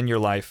time in your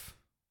life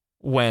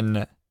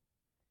when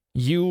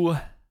you,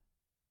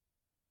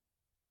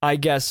 I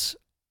guess,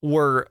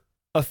 were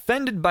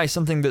offended by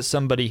something that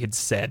somebody had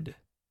said?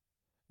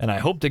 And I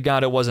hope to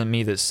God it wasn't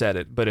me that said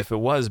it, but if it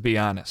was, be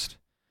honest.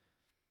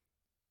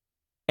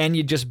 And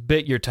you just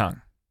bit your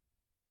tongue.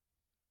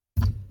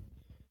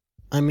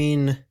 I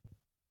mean,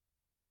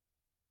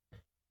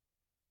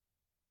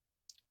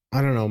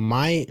 I don't know.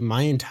 My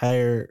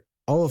entire,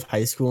 all of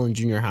high school and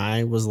junior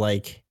high was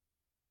like,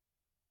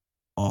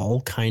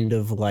 all kind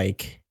of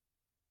like,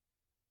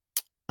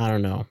 I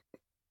don't know.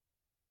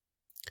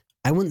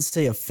 I wouldn't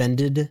say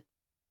offended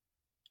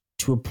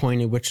to a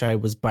point at which I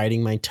was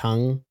biting my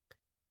tongue.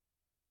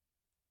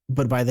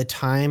 But by the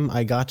time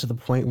I got to the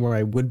point where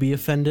I would be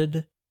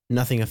offended,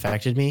 nothing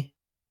affected me.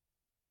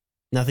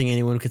 Nothing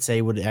anyone could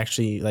say would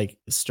actually like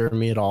stir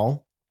me at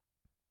all.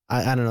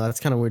 I don't know. That's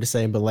kind of weird to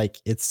say, but like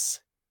there's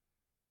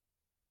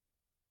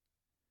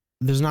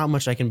not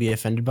much I can be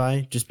offended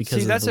by just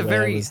because. See, that's a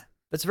very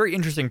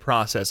interesting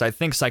process. I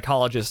think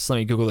psychologists. Let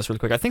me Google this really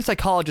quick. I think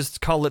psychologists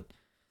call it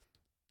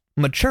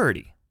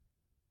maturity.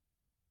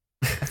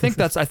 I think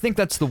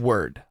that's the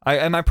word.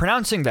 Am I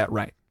pronouncing that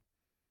right?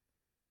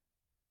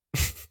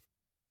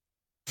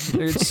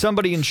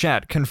 Somebody in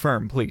chat,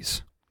 confirm,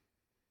 please.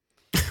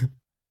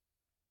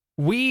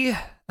 This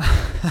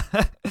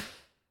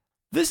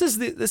is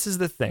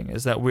the thing,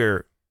 is that we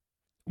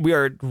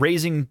are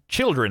raising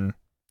children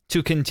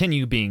to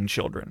continue being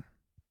children.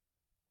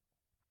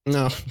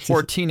 No.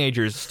 Or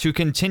teenagers to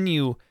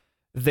continue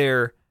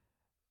their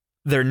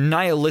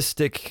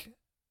nihilistic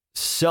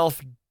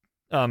self,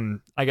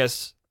 I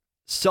guess,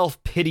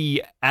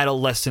 self-pity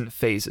adolescent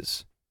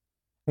phases.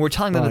 We're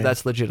telling them that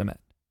that's legitimate.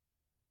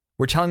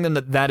 We're telling them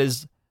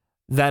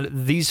that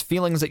these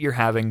feelings that you're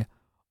having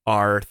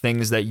are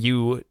things that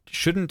you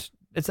shouldn't.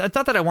 It's not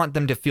that I want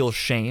them to feel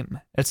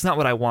shame. It's not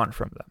what I want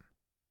from them.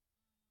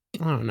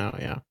 Oh no,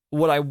 yeah.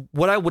 What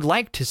I would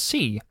like to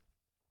see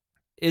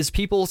is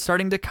people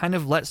starting to kind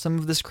of let some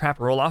of this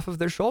crap roll off of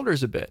their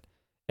shoulders a bit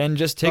and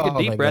just take a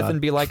deep breath and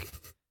be like,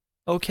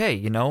 okay,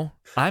 you know,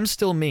 I'm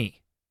still me.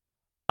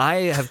 I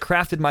have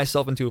crafted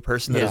myself into a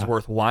person that is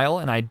worthwhile,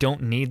 and I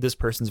don't need this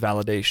person's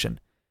validation.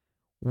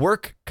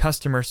 Work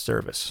customer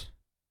service.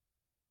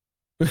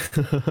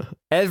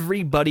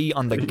 Everybody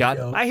on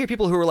the I hear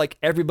people who are like,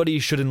 everybody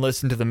should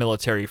enlist into the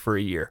military for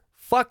a year.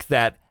 Fuck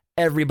that.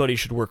 Everybody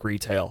should work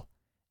retail.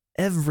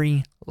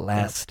 Every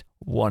last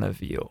one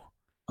of you.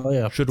 Oh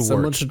yeah, should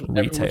work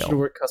retail. Should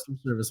work customer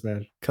service,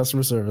 man.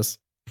 Customer service.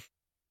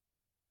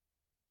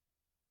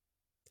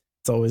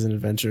 It's always an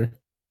adventure.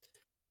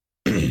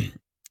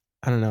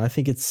 I don't know. I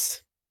think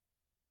it's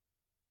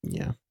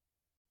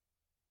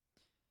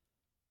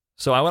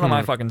So I went on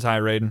my fucking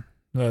tirade,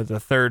 the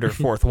third or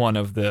fourth one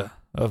of the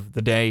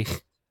day,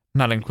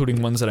 not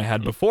including ones that I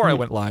had before I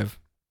went live,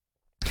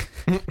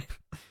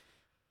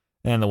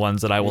 and the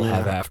ones that I will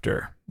have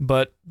after.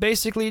 But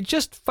basically,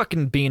 just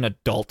fucking be an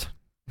adult.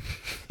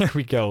 There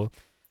we go.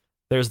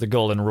 There's the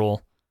golden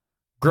rule.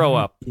 Grow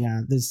up.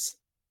 Yeah, there's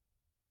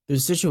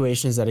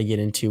situations that I get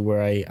into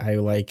where I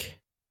like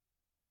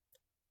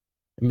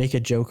make a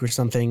joke or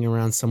something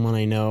around someone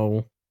I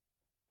know,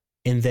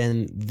 and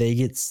then they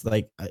get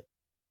like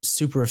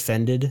super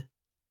offended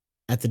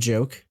at the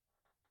joke.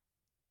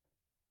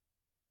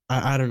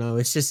 I don't know.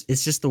 It's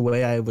just the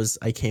way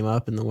I came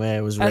up and the way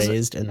I was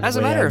raised, and as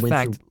a matter of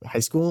fact, high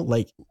school,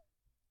 like,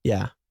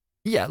 yeah.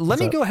 Yeah, let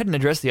me go ahead and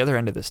address the other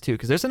end of this too,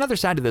 because there's another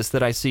side to this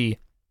that I see.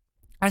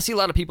 I see a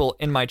lot of people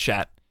in my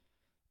chat.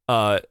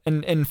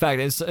 And in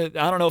fact, I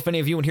don't know if any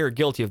of you in here are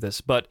guilty of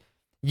this, but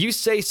you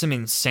say some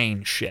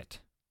insane shit,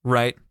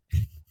 right?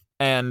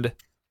 And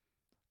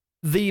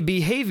the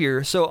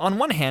behavior. So on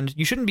one hand,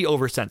 you shouldn't be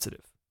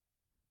oversensitive,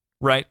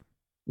 right?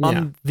 Yeah.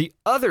 On the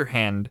other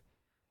hand,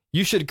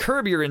 you should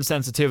curb your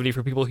insensitivity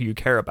for people who you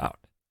care about,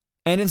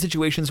 and in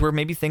situations where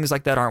maybe things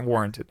like that aren't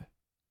warranted.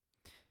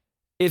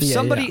 If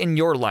somebody in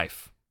your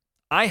life,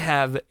 I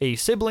have a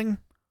sibling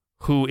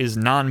who is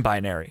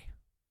non-binary.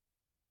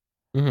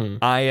 Mm-hmm.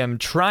 I am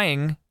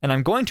trying, and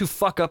I'm going to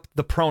fuck up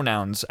the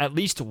pronouns at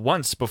least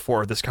once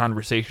before this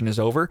conversation is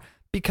over,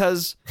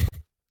 because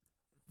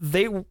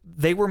they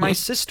were my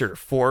sister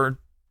for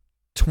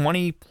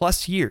 20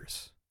 plus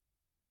years.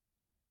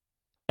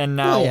 And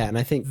now and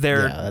I think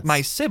they're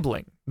my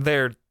sibling.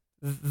 They're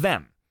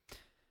them.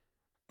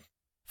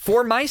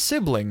 For my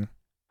sibling,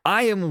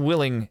 I am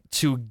willing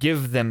to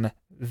give them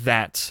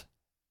that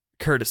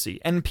courtesy.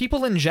 And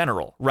people in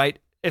general, right?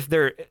 If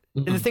they're,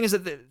 and the thing is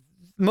that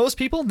most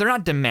people, they're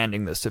not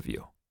demanding this of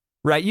you,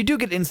 right? You do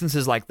get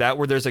instances like that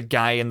where there's a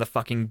guy in the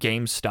fucking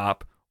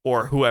GameStop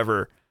or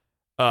whoever,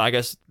 I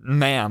guess,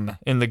 ma'am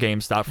in the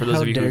GameStop, for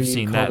those of you who've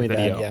seen that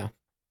video.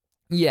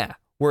 Yeah,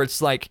 where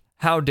it's like,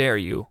 how dare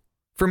you,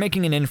 for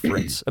making an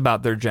inference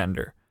about their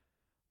gender.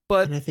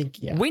 But I think,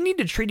 we need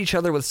to treat each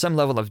other with some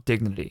level of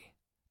dignity.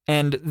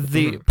 And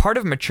the part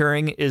of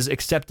maturing is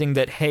accepting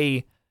that,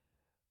 hey,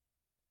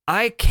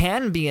 I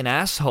can be an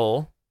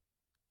asshole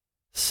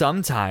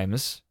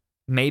sometimes.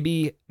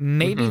 Maybe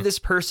this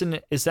person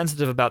is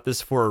sensitive about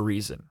this for a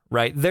reason,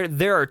 right?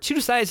 There are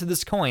two sides to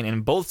this coin,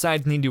 and both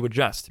sides need to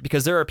adjust,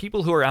 because there are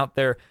people who are out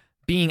there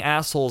being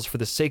assholes for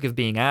the sake of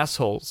being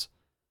assholes.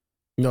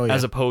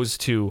 As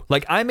opposed to,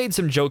 like, I made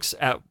some jokes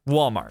at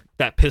Walmart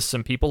that pissed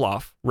some people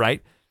off,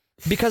 right?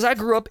 Because I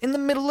grew up in the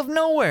middle of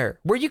nowhere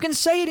where you can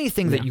say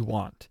anything that you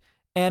want.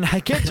 And I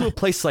get to a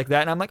place like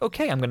that and I'm like,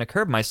 okay, I'm going to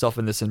curb myself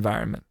in this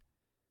environment.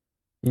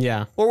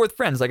 Yeah. Or with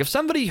friends. Like, if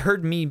somebody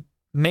heard me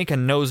make a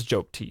nose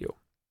joke to you.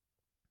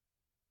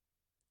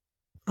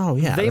 Oh,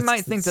 yeah. They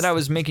might think that I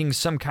was making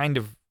some kind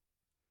of,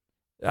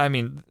 I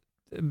mean,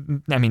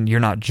 you're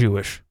not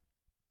Jewish,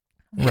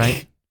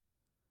 right?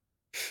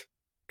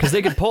 Because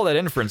they could pull that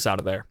inference out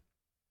of there.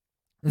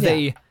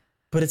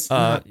 But it's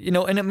not,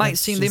 and it might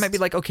seem, they might be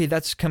like, okay,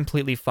 that's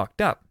completely fucked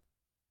up.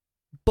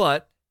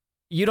 But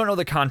you don't know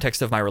the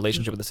context of my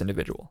relationship with this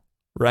individual,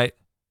 right?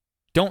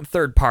 Don't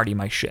third party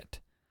my shit.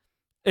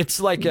 It's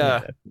like,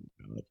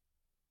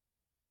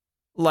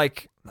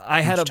 like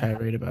I had a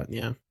tirade about,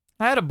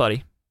 I had a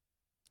buddy.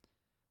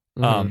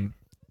 When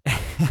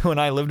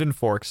I lived in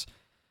Forks,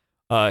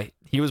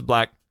 he was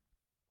black,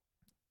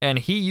 and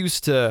he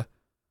used to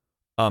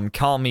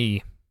call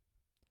me,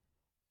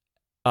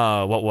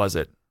 what was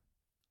it?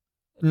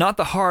 Not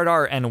the hard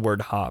R N-word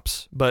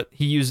hops, but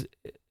he used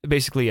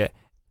basically a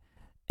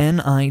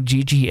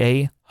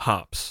Nigga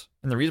hops.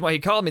 And the reason why he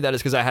called me that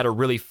is because I had a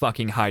really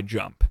fucking high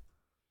jump.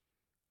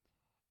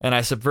 And I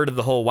subverted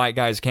the whole white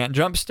guys can't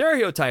jump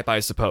stereotype, I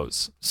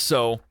suppose.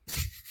 So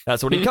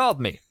that's what he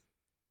called me.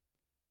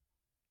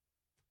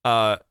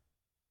 I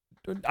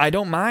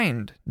don't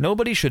mind.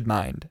 Nobody should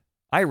mind.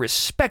 I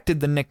respected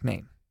the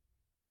nickname.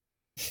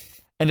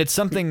 And it's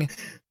something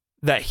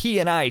that he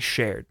and I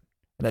shared,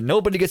 and that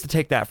nobody gets to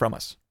take that from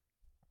us.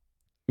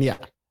 Yeah.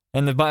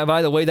 And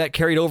by the way, that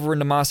carried over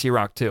into Mossy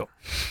Rock, too.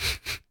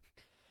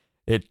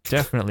 It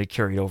definitely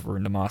carried over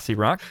into Mossy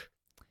Rock.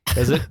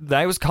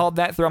 I was called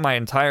that throughout my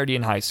entirety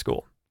in high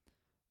school.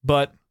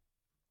 But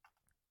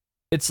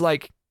it's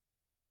like,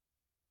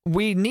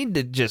 we need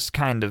to just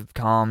kind of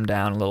calm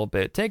down a little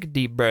bit. Take a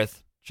deep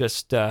breath.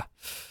 Just,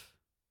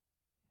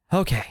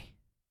 okay.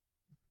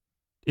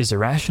 Is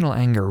irrational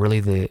anger really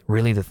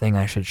the thing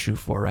I should shoot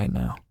for right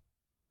now?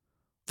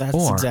 That's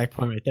the exact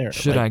point right there.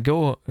 Should I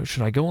go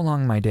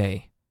along my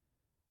day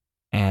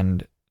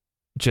and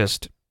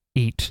just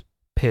eat,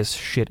 piss,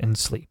 shit, and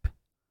sleep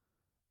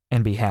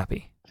and be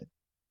happy?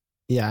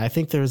 Yeah, I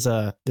think there's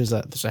a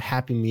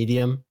happy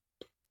medium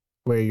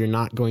where you're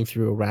not going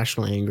through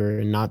irrational anger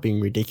and not being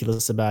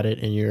ridiculous about it,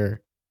 and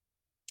you're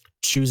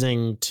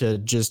choosing to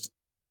just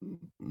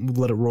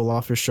let it roll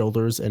off your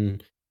shoulders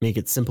and make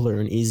it simpler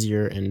and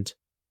easier and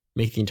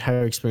make the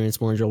entire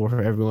experience more enjoyable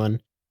for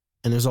everyone.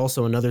 And there's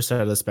also another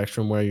side of the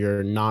spectrum where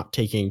you're not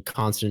taking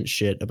constant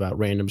shit about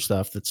random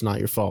stuff that's not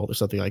your fault or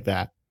something like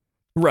that.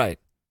 Right.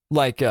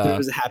 Like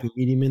there's a happy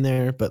medium in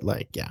there, but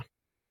like, yeah.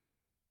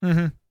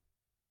 Mm-hmm.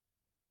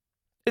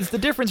 It's the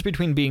difference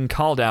between being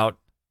called out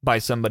by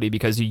somebody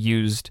because you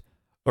used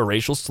a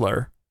racial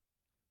slur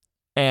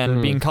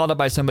and being called out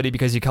by somebody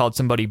because you called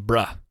somebody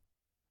bruh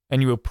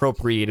and you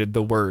appropriated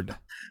the word.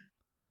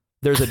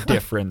 There's a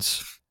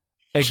difference.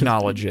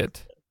 Acknowledge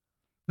it.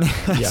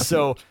 Yeah.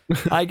 So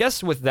I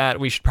guess with that,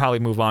 we should probably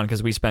move on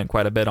because we spent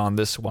quite a bit on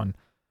this one.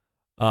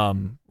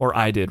 Or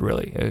I did,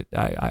 really.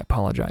 I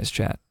apologize,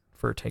 chat,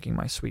 for taking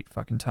my sweet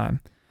fucking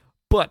time.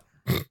 But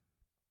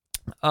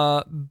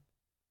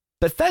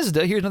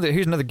Bethesda, here's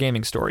another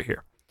gaming story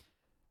here.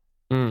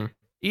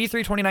 E3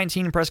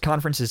 2019 press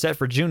conference is set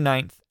for June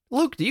 9th.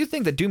 Luke, do you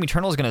think that Doom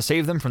Eternal is going to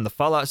save them from the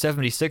Fallout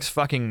 76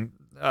 fucking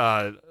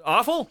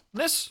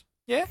awfulness?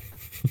 Yeah?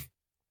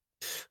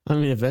 I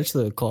mean,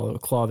 eventually they'll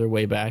claw their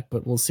way back,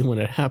 but we'll see when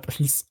it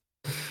happens.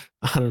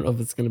 I don't know if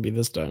it's going to be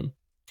this time.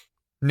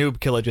 Noob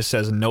Killer just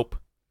says nope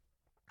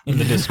in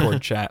the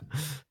Discord chat.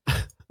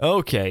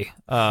 Okay.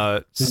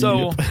 But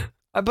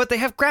they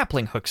have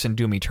grappling hooks in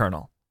Doom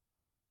Eternal.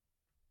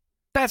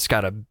 That's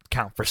got to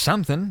count for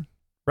something,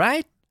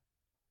 right?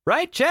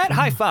 Right, chat?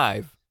 High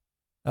five.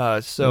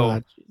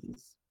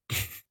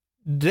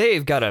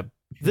 They've got a...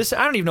 This,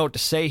 I don't even know what to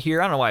say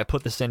here. I don't know why I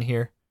put this in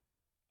here.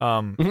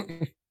 But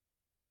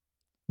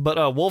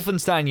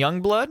Wolfenstein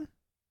Youngblood,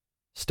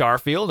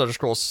 Starfield, Elder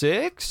Scrolls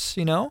 6,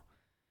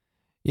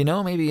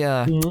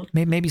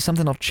 maybe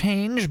something will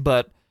change,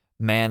 but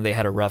man, they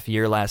had a rough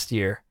year last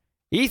year.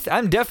 What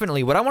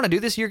I want to do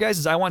this year, guys,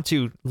 is I want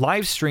to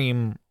live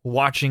stream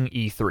watching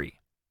E3.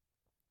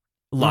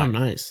 Live. Oh,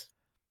 nice.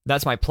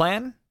 That's my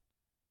plan.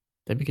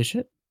 That'd be good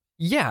shit.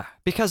 Yeah,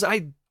 because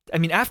I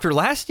mean, after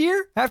last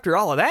year, after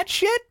all of that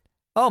shit,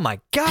 oh my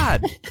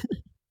God.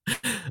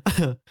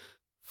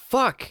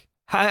 Fuck.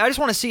 I just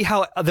want to see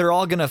how they're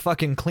all going to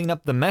fucking clean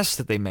up the mess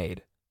that they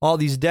made. All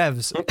these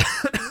devs.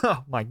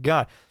 Oh my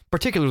God.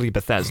 Particularly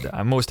Bethesda.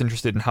 I'm most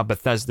interested in how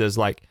Bethesda is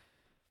like.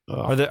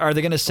 Are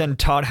they going to send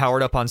Todd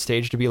Howard up on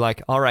stage to be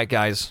like, all right,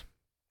 guys,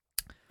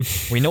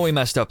 we know we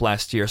messed up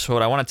last year, so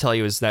what I want to tell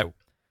you is that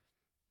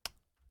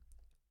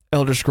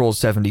Elder Scrolls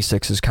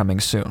 76 is coming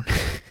soon.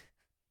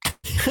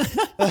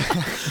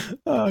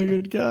 Oh,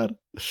 good God.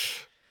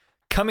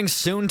 Coming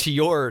soon to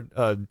your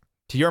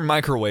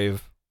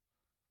microwave.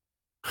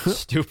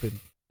 Stupid.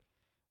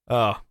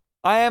 I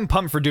am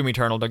pumped for Doom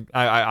Eternal.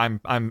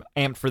 I'm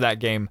amped for that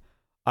game.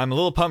 I'm a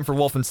little pumped for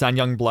Wolfenstein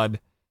Youngblood.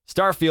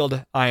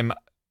 Starfield, I'm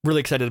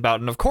really excited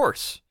about, and of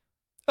course,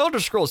 Elder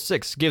Scrolls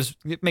 6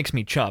 makes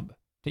me chub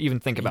to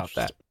even think about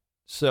that.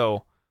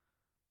 So,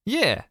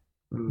 yeah.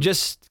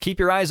 Just keep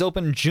your eyes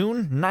open.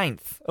 June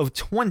 9th of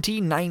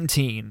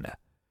 2019.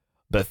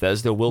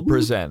 Bethesda will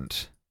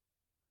present.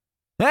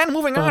 And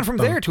moving on from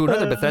there to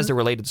another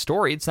Bethesda-related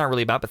story. It's not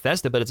really about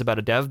Bethesda, but it's about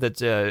a dev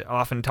that's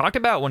often talked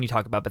about when you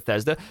talk about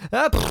Bethesda.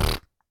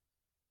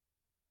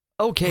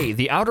 Okay,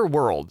 The Outer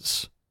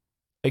Worlds,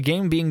 a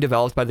game being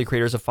developed by the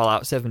creators of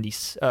Fallout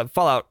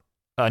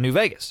New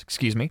Vegas,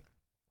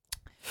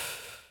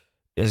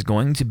 is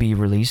going to be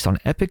released on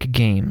Epic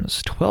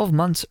Games 12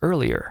 months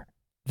earlier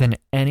than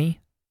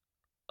any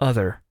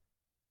other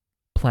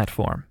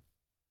platform.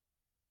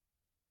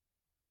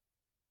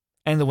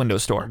 And the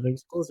Windows Store.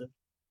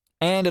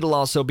 And it'll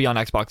also be on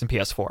Xbox and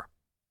PS4.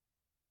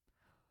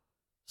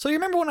 So you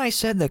remember when I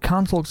said that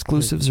console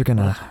exclusives are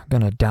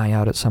gonna die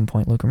out at some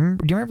point, Luke? Do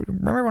you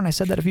remember when I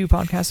said that a few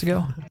podcasts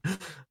ago?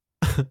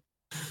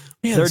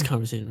 Yeah, this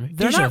conversation, right?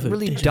 They're not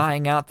really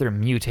dying out, they're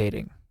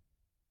mutating.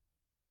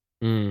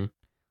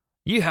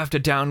 You have to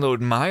download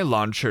my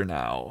launcher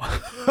now.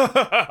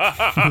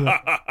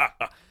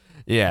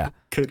 Yeah.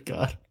 Good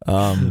God.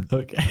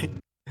 Okay.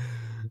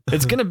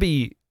 It's gonna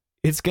be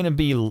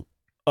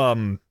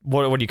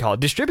what do you call it?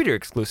 Distributor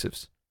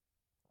exclusives.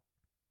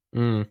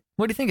 What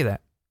do you think of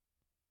that?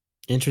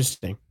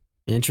 Interesting.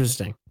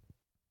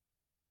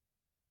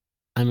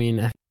 I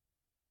mean,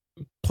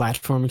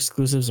 platform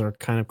exclusives are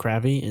kind of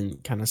crabby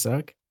and kind of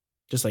suck,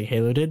 just like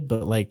Halo did.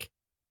 But like,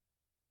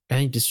 I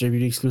think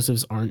distributed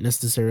exclusives aren't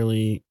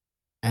necessarily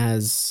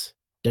as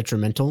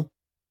detrimental.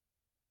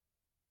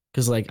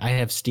 Because like I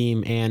have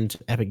Steam and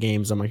Epic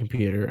Games on my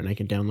computer, and I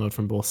can download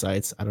from both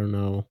sites. I don't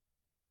know.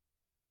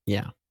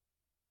 Yeah.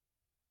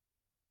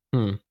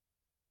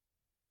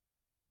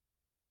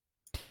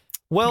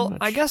 Well,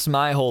 I guess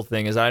my whole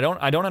thing is I don't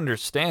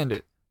understand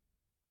it.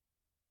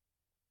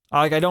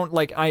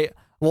 Like I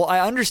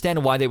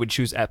understand why they would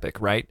choose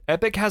Epic, right?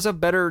 Epic has a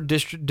better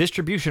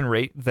distribution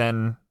rate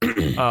than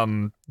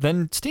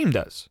Steam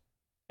does,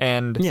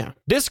 and yeah,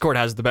 Discord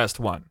has the best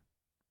one,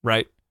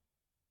 right?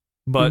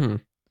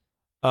 But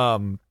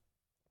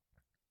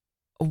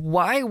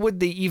why would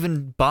they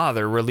even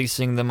bother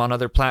releasing them on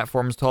other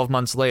platforms 12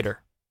 months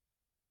later?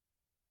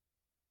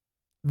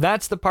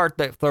 That's the part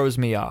that throws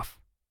me off.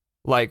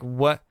 Like,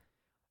 what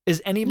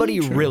is anybody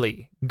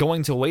really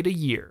going to wait a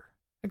year?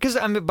 Because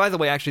I mean, by the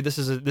way, actually, this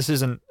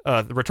isn't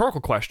a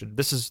rhetorical question.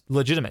 This is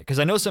legitimate. Because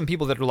I know some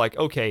people that are like,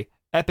 okay,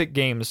 Epic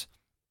Games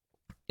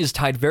is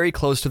tied very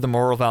close to the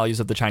moral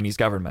values of the Chinese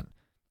government.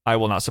 I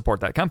will not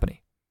support that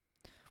company.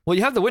 Well,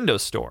 you have the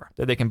Windows Store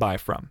that they can buy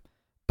from.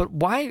 But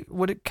why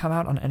would it come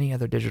out on any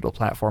other digital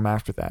platform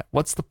after that?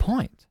 What's the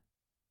point?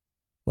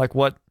 Like,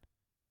 what?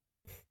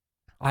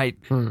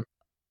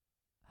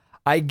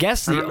 I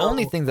guess the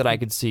only thing that I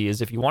could see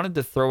is if you wanted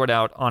to throw it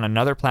out on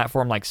another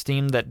platform like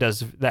Steam that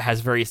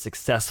has very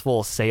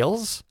successful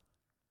sales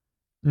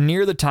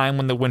near the time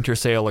when the winter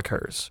sale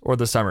occurs or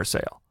the summer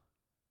sale.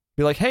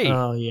 Be like, hey,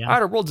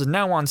 Outer Worlds is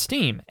now on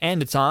Steam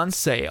and it's on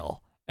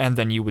sale. And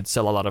then you would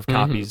sell a lot of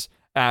copies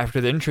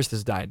after the interest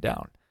has died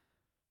down.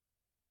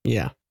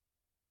 Yeah.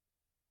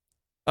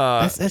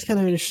 That's kind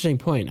of an interesting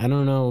point. I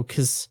don't know,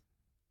 because...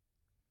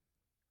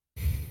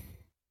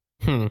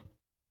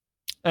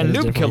 And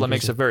Noobkilla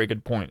makes a very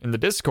good point in the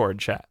Discord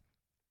chat.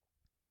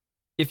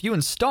 If you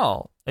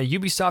install a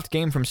Ubisoft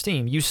game from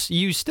Steam, you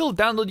still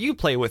download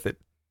Uplay with it.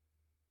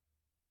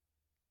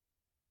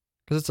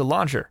 Because it's a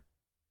launcher.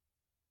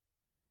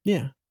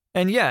 Yeah.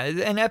 And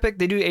Epic,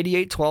 they do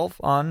 8812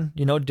 on,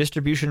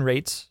 distribution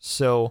rates.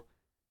 So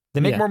they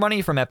make more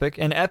money from Epic.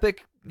 And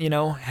Epic,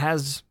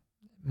 has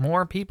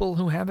more people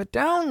who have it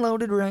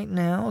downloaded right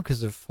now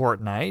because of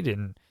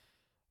Fortnite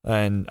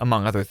and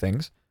among other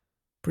things.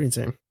 Pretty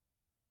insane.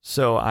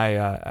 So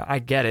I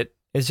get it.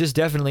 It's just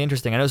definitely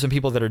interesting. I know some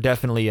people that are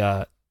definitely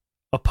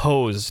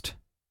opposed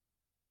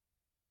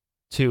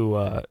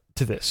to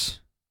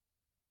this.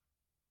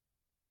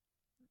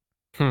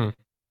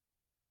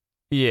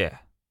 Yeah.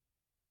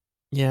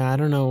 Yeah, I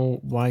don't know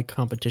why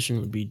competition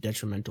would be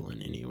detrimental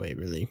in any way,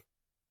 really.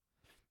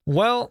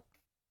 Well,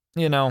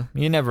 you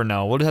never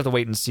know. We'll just have to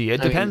wait and see.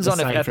 It depends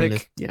on if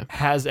Epic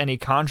has any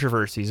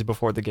controversies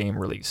before the game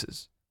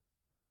releases.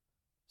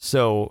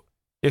 So...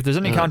 if there's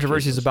any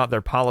controversies about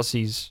their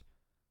policies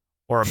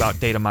or about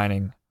data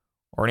mining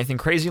or anything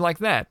crazy like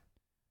that,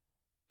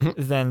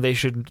 then they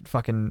should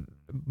fucking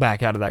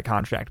back out of that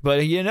contract. But,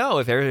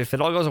 if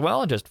it all goes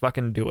well, just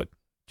fucking do it.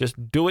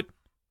 Just do it.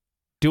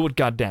 Do it,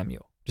 goddamn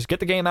you. Just get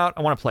the game out.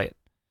 I want to play it.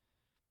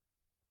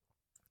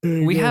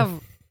 We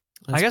have...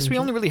 I guess we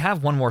only really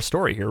have one more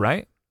story here,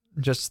 right?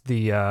 Just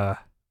the...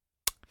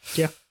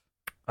 Yeah.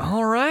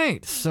 All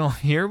right. So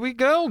here we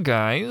go,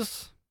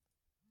 guys.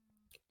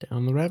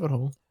 Down the rabbit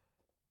hole.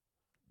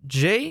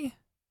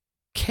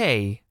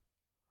 J.K.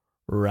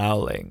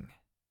 Rowling.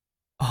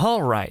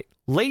 All right,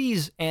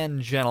 ladies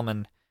and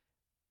gentlemen,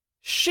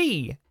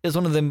 she is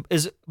one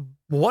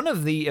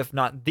of the, if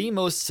not the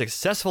most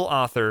successful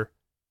author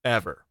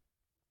ever.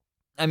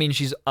 I mean,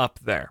 she's up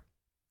there.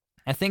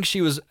 I think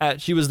she was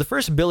the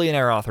first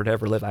billionaire author to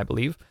ever live, I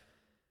believe.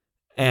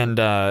 And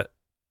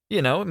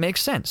it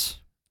makes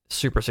sense.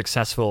 Super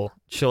successful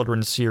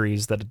children's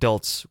series that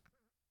adults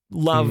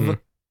love.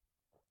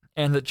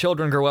 And that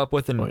children grow up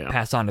with and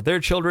pass on to their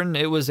children.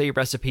 It was a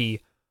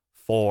recipe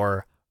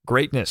for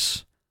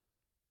greatness.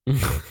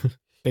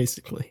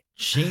 Basically.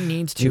 She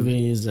needs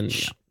to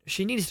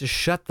she needs to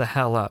shut the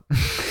hell up.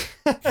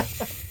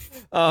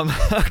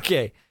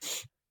 Okay.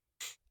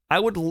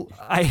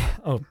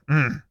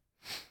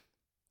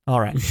 All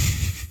right.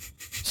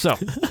 So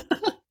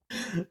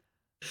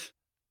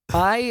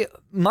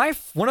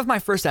one of my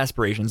first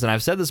aspirations, and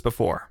I've said this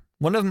before,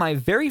 one of my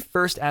very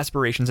first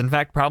aspirations, in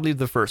fact, probably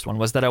the first one,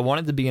 was that I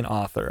wanted to be an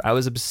author. I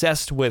was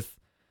obsessed with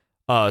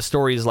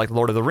stories like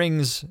Lord of the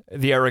Rings,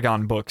 the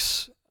Aragon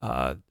books,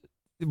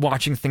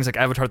 watching things like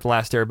Avatar: The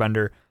Last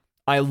Airbender.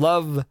 I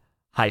love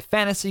high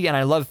fantasy, and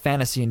I love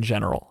fantasy in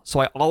general. So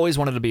I always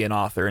wanted to be an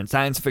author, and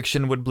science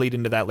fiction would bleed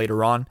into that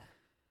later on.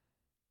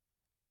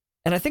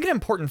 And I think an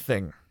important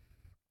thing,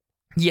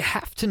 you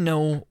have to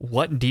know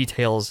what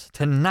details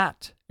to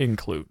not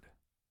include.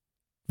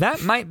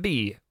 That might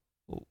be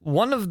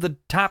one of the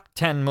top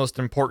 10 most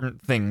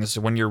important things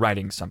when you're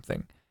writing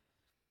something.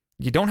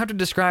 You don't have to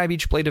describe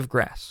each blade of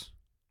grass,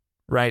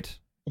 right?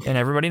 And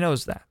everybody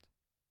knows that.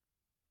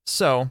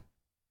 So,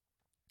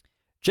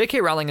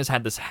 J.K. Rowling has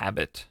had this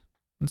habit.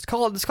 Let's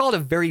call it a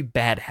very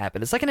bad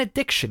habit. It's like an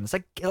addiction. It's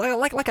like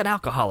an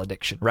alcohol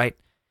addiction, right?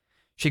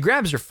 she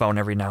grabs her phone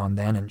every now and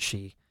then, and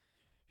she's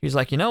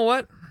like, you know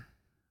what?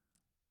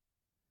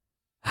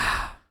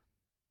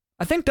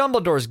 I think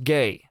Dumbledore's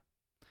gay.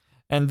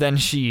 And then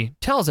she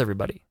tells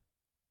everybody,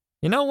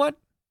 you know what?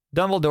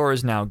 Dumbledore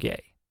is now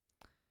gay.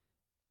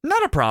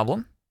 Not a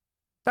problem.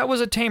 That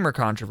was a tamer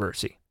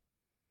controversy.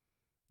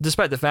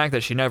 Despite the fact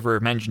that she never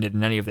mentioned it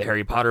in any of the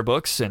Harry Potter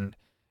books, and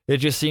it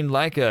just seemed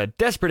like a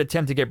desperate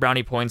attempt to get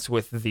brownie points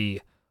with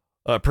the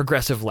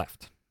progressive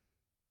left.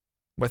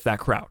 With that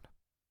crowd.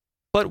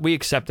 But we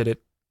accepted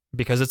it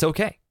because it's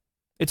okay.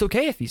 It's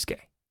okay if he's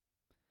gay.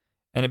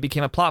 And it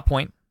became a plot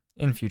point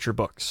in future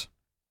books.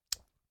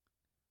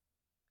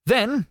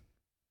 Then,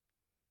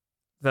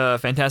 the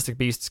Fantastic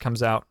Beasts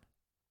comes out.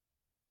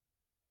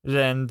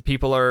 Then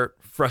people are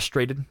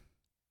frustrated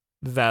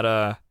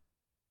that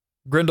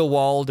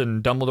Grindelwald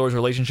and Dumbledore's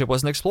relationship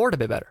wasn't explored a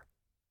bit better,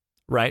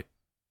 right?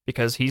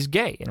 Because he's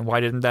gay, and why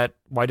didn't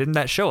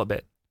that show a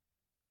bit?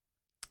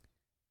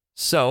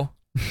 So,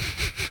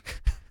 it's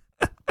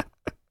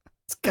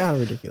kind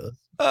of ridiculous.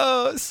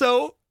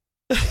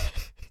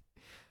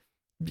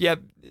 Yeah,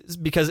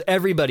 because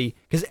everybody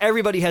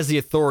has the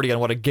authority on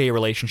what a gay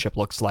relationship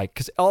looks like.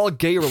 Because all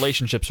gay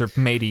relationships are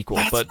made equal.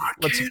 But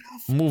let's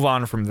move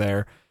on from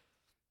there.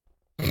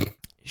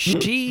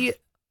 She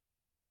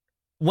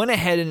went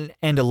ahead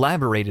and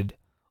elaborated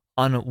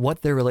on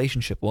what their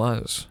relationship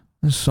was.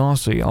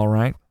 Saucy, all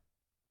right.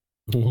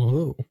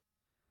 Whoa.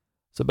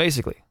 So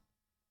basically,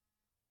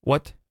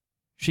 what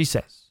she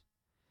says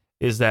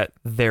is that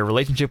their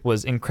relationship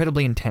was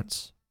incredibly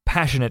intense,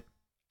 passionate,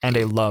 and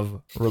a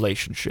love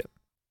relationship.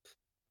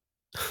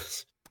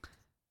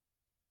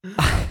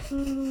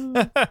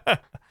 Oh,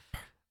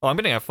 I'm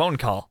getting a phone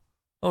call.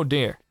 Oh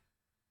dear.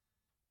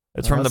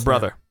 It's from the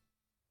brother.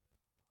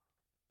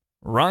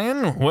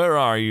 Ryan, where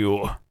are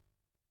you?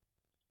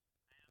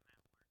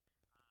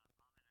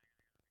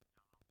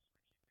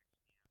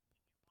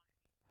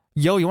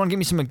 Yo, you want to get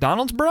me some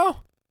McDonald's, bro?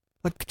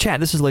 Like, chat,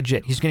 this is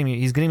legit. He's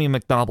getting me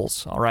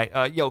McDonald's. All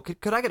right. Yo,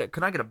 could I get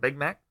a Big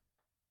Mac?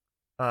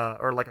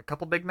 Or like a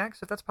couple Big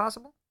Macs if that's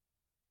possible?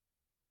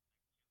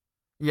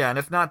 Yeah, and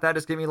if not that,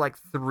 just give me like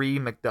 3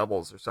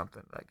 McDoubles or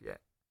something. Like, yeah.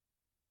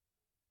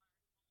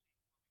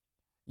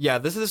 Yeah,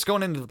 this is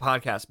going into the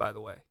podcast, by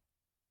the way.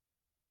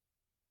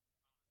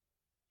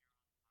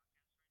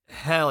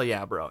 Hell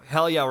yeah, bro.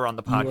 Hell yeah, we're on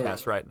the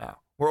podcast right now.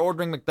 We're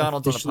ordering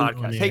McDonald's on the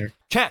podcast. Hey,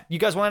 chat, you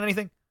guys want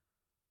anything?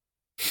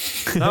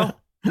 No?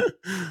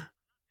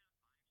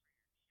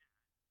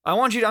 I'm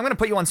going to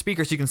put you on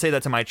speaker so you can say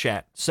that to my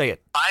chat. Say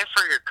it. Buy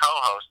for your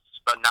co-hosts,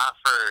 but not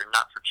for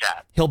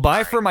chat. He'll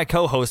buy for my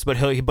co-host, but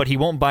he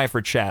won't buy for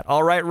chat.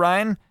 All right,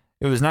 Ryan?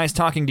 It was nice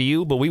talking to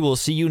you, but we will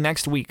see you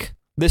next week.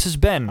 This has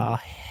been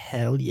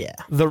hell yeah.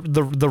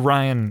 The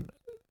Ryan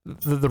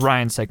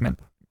segment.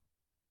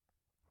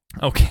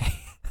 Okay.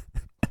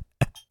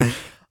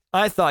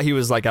 I thought he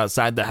was like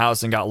outside the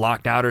house and got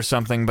locked out or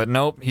something, but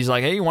nope. He's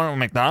like, hey, you want a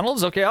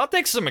McDonald's? Okay, I'll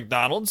take some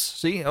McDonald's.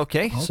 See?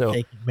 Okay, I'll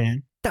take it,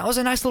 man. That was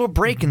a nice little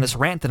break in this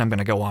rant that I'm going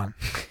to go on.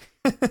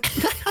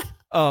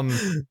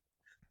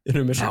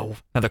 Intermission.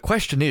 Now the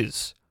question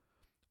is,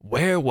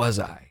 where was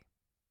I?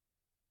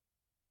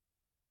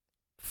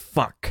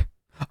 Fuck.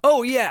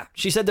 Oh, yeah.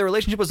 She said their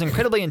relationship was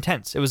incredibly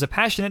intense. It was a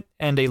passionate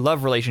and a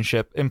love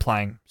relationship,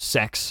 implying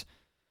sex.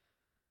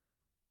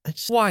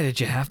 Why did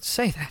you have to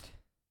say that?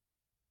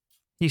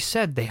 He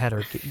said they had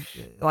her,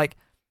 like...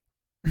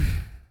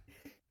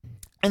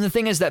 And the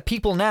thing is that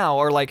people now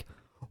are like,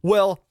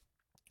 well,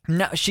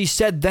 now she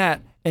said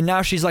that, and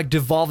now she's like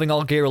devolving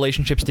all gay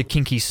relationships to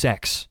kinky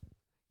sex.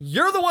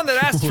 You're the one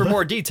that asked for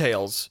more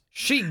details.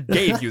 She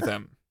gave you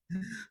them.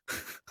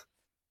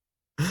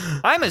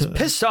 I'm as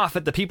pissed off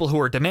at the people who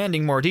are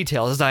demanding more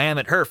details as I am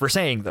at her for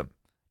saying them.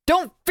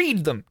 Don't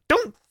feed them.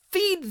 Don't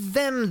feed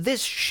them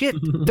this shit.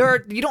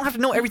 You don't have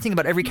to know everything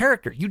about every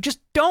character. You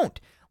just don't.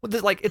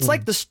 Like it's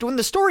like when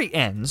the story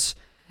ends,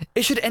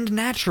 it should end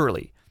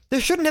naturally. There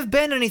shouldn't have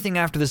been anything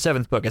after the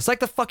 7th book. It's like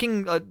the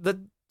fucking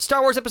the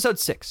Star Wars Episode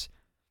 6.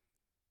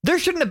 There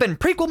shouldn't have been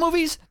prequel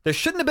movies. There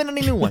shouldn't have been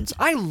any new ones.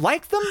 I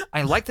like them.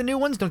 I like the new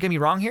ones. Don't get me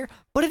wrong here.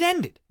 But it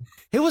ended.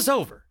 It was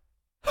over.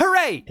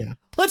 Hooray! Yeah.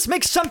 Let's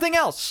make something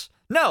else.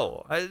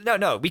 No,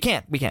 no, we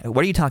can't.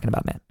 What are you talking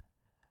about, man?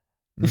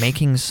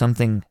 Making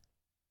something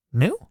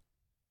new?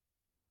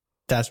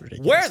 That's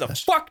ridiculous. Where the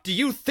fuck do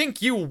you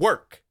think you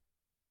work?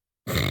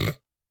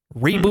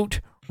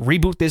 Reboot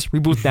this,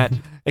 reboot that.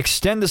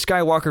 Extend the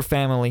Skywalker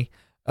family.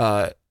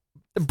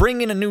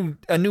 Bring in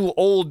a new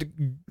old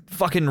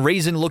fucking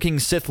raisin-looking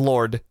Sith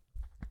Lord.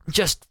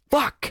 Just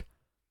fuck.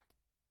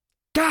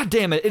 God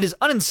damn it! It is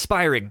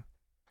uninspiring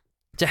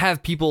to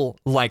have people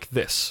like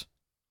this.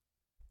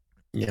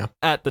 Yeah.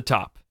 At the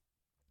top.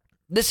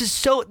 This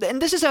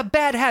is a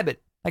bad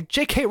habit. Like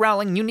J.K.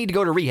 Rowling, you need to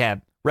go to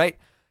rehab, right?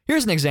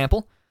 Here's an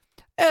example.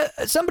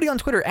 Somebody on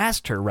Twitter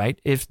asked her, right,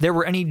 if there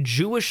were any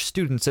Jewish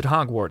students at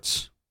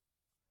Hogwarts.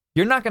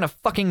 You're not going to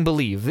fucking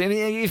believe. I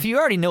mean, if you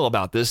already know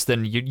about this,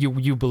 then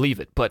you believe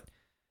it. But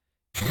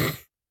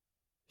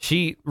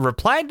she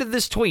replied to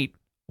this tweet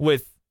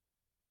with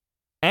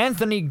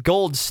Anthony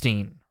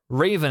Goldstein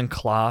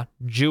Ravenclaw,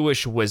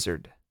 Jewish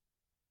wizard.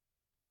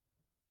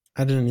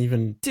 I didn't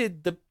even...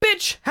 Did the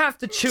bitch have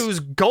to choose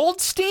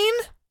Goldstein?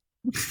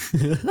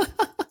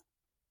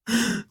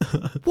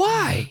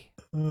 Why?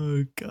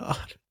 Oh,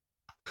 God.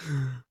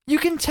 You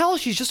can tell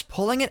she's just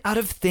pulling it out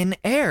of thin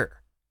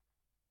air.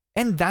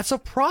 And that's a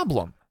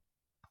problem.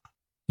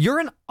 You're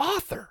an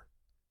author.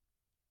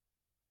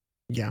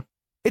 Yeah.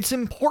 It's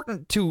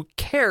important to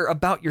care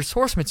about your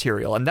source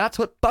material, and that's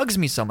what bugs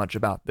me so much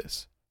about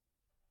this.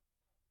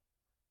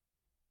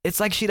 It's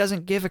like she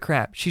doesn't give a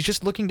crap. She's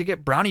just looking to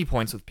get brownie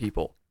points with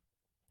people.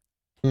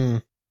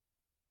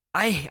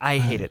 I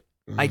hate it.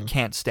 I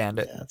can't stand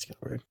it. Yeah, that's kind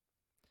of weird.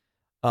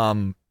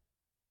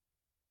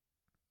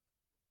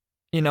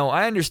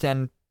 I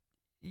understand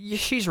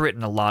she's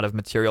written a lot of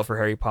material for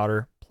Harry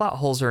Potter. Plot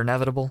holes are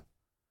inevitable.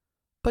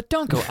 But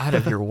don't go out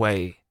of your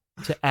way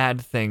to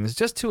add things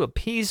just to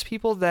appease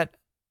people that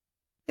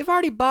they've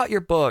already bought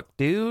your book,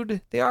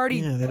 dude. They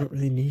don't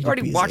really need. They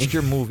already watched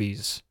your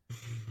movies.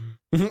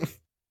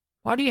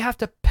 Why do you have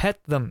to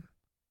pet them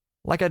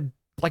like a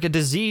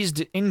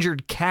diseased,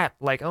 injured cat?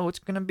 Like, oh, it's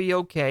gonna be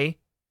okay.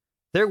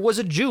 There was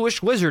a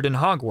Jewish wizard in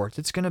Hogwarts.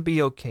 It's gonna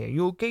be okay.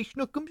 You okay,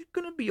 Snookum? It's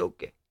gonna be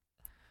okay.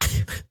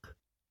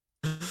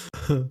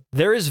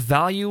 There is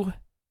value.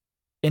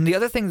 And the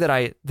other thing that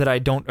I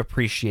don't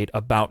appreciate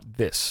about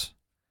this,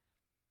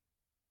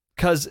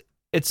 because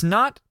it's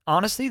not,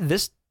 honestly,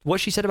 what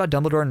she said about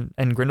Dumbledore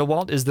and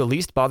Grindelwald is the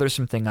least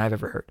bothersome thing I've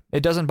ever heard.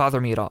 It doesn't bother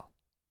me at all.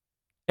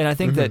 And I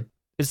think that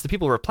it's the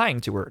people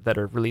replying to her that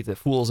are really the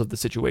fools of the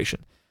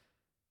situation.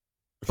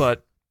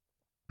 But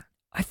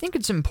I think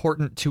it's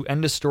important to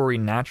end a story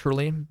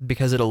naturally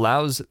because it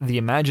allows the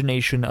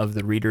imagination of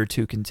the reader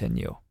to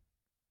continue.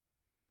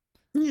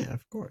 Yeah,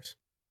 of course.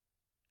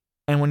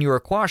 And when you are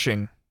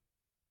quashing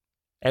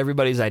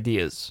everybody's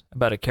ideas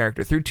about a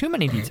character through too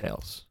many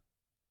details,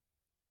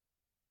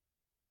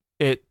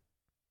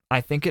 I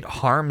think it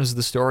harms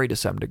the story to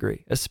some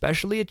degree,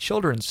 especially a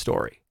children's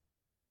story.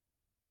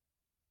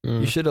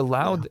 You should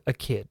allow a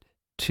kid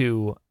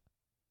to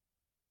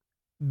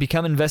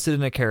become invested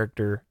in a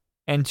character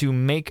and to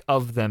make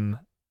of them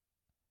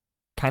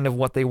kind of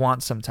what they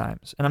want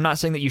sometimes. And I'm not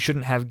saying that you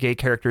shouldn't have gay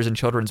characters in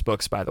children's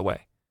books, by the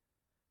way.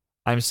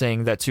 I'm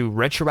saying that to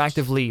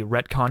retroactively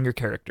retcon your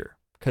character,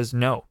 because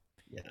no,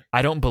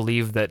 I don't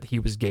believe that he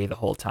was gay the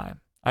whole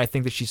time. I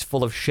think that she's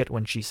full of shit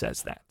when she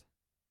says that.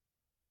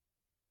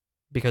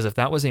 Because if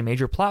that was a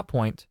major plot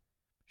point,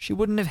 she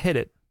wouldn't have hit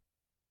it.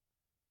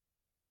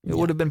 It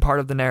would have been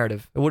part of the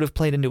narrative. It would have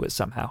played into it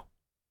somehow.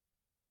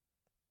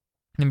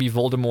 Maybe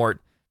Voldemort,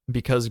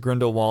 because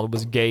Grindelwald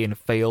was gay and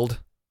failed,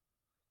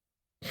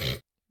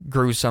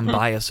 grew some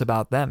bias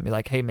about them. Be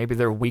like, hey, maybe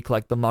they're weak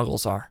like the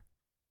Muggles are.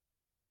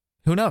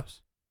 Who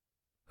knows?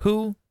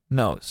 Who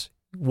knows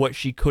what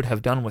she could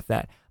have done with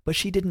that? But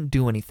she didn't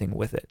do anything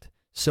with it.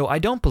 So I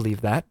don't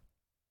believe that.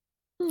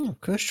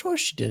 Of course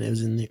she did. It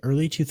was in the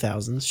early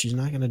 2000s. She's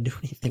not going to do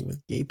anything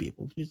with gay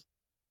people.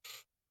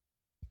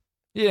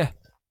 Yeah.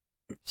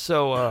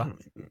 So,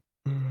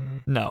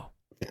 no.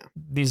 Yeah.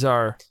 These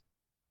are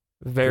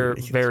very,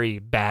 very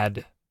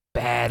bad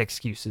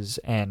excuses.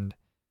 And,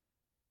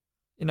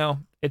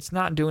 it's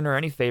not doing her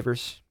any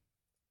favors.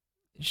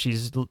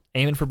 She's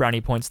aiming for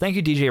brownie points. Thank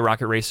you, DJ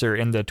Rocket Racer,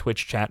 in the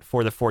Twitch chat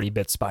for the 40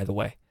 bits, by the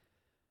way.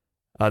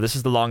 This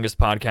is the longest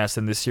podcast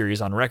in this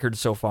series on record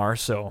so far,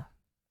 so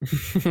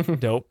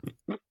dope.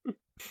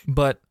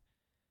 But,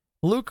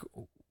 Luke,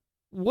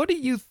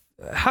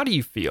 how do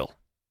you feel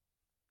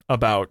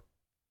about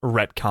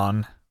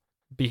retcon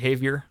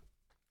behavior?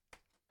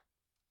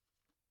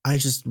 I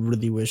just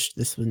really wish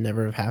this would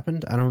never have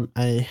happened.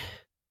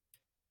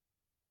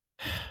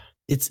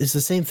 It's the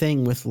same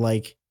thing with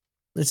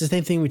it's the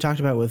same thing we talked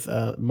about with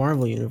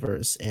Marvel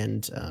Universe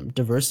and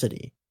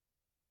diversity.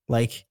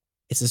 Like,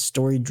 it's a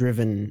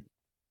story-driven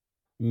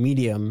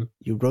medium.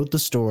 You wrote the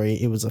story.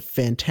 It was a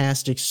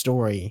fantastic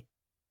story.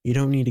 You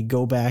don't need to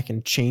go back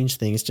and change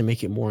things to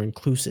make it more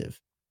inclusive.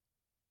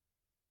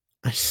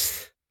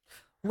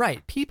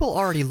 Right. People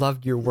already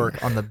loved your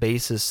work on the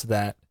basis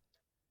that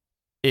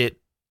it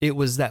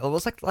was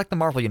like the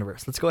Marvel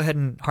Universe. Let's go ahead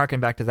and harken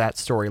back to that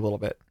story a little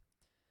bit.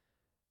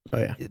 Oh,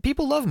 yeah.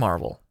 People love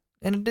Marvel.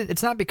 And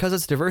it's not because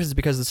it's diverse, it's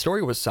because the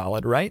story was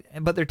solid, right?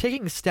 But they're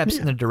taking steps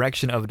in the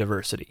direction of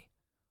diversity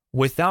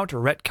without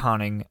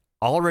retconning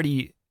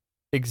already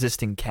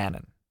existing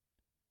canon.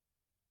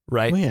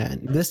 Right? Well, yeah,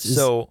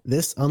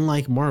 this,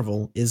 unlike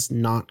Marvel, is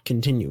not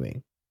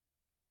continuing.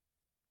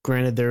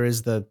 Granted, there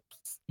is the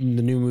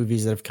new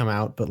movies that have come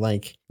out, but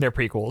they're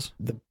prequels.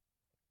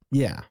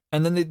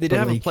 And then they did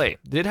have a play.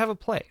 They did have a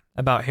play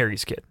about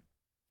Harry's kid.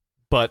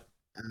 But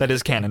that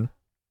is canon.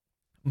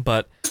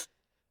 But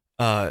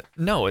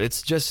no,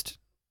 it's just,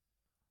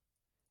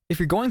 if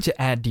you're going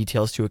to add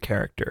details to a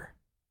character,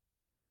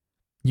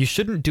 you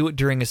shouldn't do it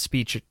during a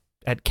speech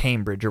at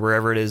Cambridge or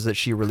wherever it is that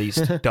she released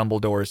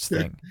Dumbledore's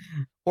thing,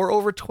 or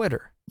over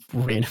Twitter.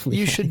 Randomly.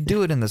 You should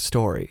do it in the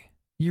story.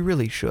 You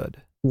really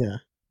should. Yeah.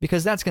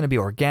 Because that's going to be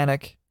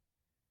organic.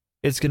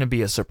 It's going to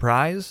be a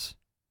surprise.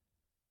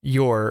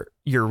 your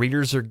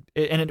readers are,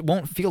 and it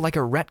won't feel like a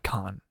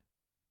retcon.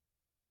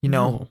 You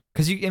know,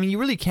 because you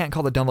really can't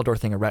call the Dumbledore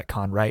thing a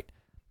retcon, right?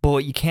 But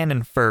what you can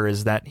infer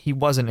is that he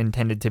wasn't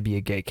intended to be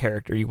a gay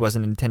character. He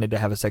wasn't intended to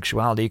have a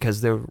sexuality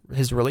because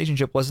his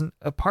relationship wasn't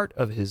a part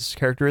of his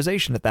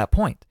characterization at that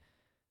point.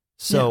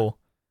 So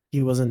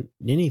he wasn't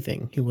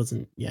anything. He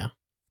wasn't. Yeah.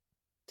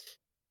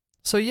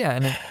 So yeah,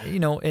 and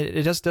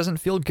it just doesn't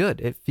feel good.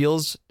 It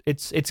feels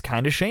it's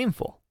kind of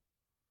shameful.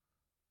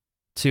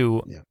 I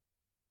don't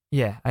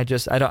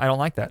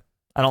like that.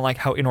 I don't like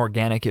how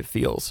inorganic it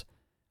feels.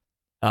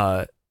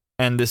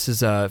 And this is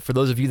for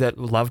those of you that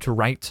love to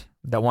write,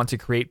 that want to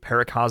create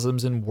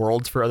paracosms and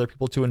worlds for other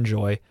people to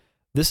enjoy.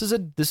 This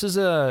is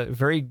a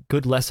very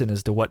good lesson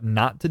as to what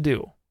not to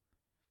do.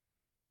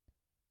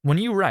 When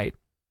you write,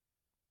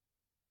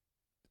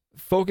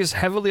 focus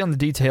heavily on the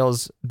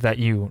details that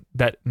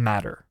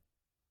matter,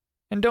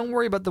 and don't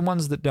worry about the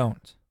ones that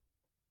don't.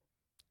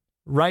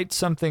 Write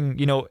something,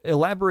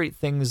 elaborate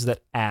things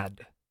that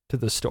add to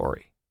the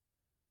story.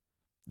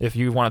 If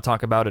you want to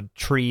talk about a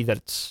tree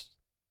that's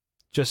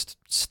just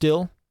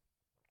still,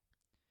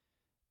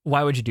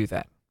 why would you do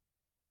that?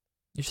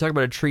 You should talk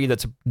about a tree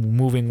that's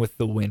moving with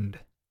the wind.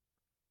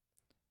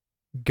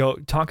 Go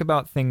talk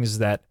about things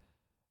that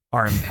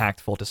are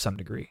impactful to some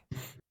degree.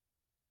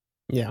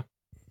 Yeah.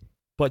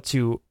 But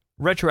to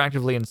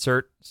retroactively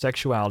insert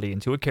sexuality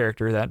into a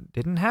character that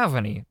didn't have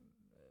any,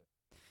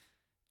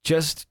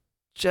 just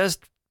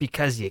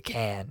because you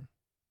can,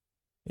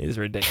 is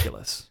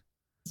ridiculous.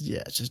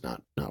 Yeah, it's just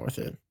not worth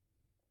it.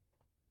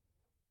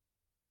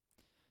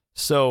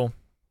 So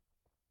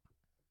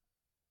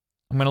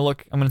I'm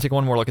gonna take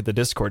one more look at the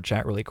Discord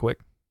chat really quick.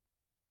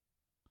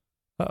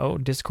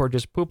 Discord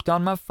just pooped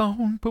on my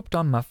phone.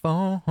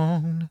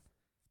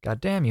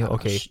 God damn you.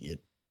 Okay. Shit.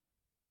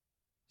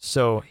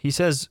 So he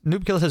says,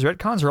 Noobkiller says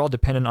retcons are all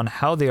dependent on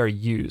how they are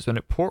used. When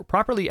it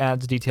properly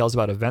adds details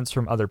about events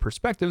from other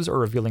perspectives or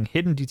revealing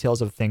hidden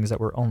details of things that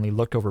were only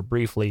looked over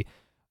briefly,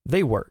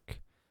 they work.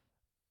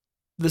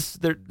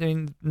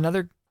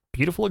 Another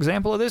beautiful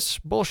example of this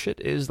bullshit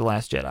is The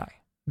Last Jedi,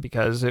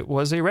 because it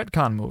was a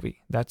retcon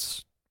movie.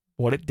 That's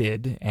what it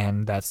did,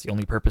 and that's the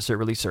only purpose it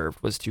really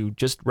served, was to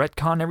just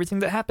retcon everything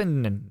that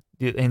happened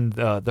in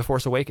The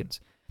Force Awakens.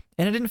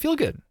 And it didn't feel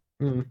good.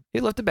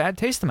 It left a bad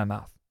taste in my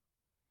mouth.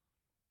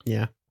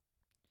 Yeah.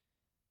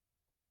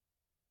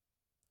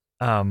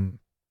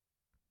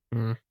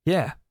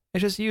 Yeah,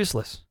 it's just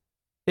useless.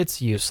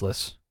 It's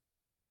useless.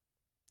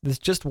 It's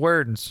just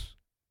words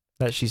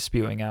that she's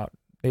spewing out.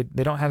 They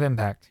don't have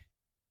impact.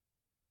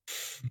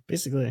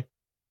 Basically.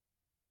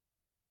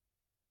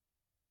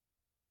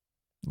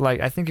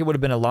 Like, I think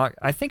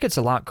it's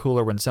a lot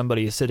cooler when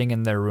somebody is sitting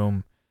in their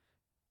room.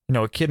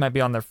 A kid might be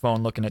on their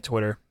phone looking at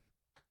Twitter,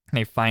 and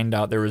they find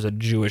out there was a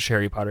Jewish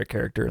Harry Potter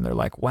character, and they're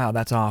like, wow,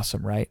 that's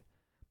awesome, right?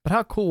 But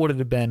how cool would it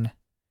have been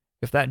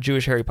if that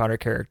Jewish Harry Potter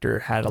character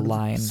had a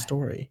line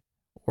story,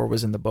 or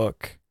was in the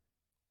book,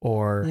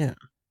 or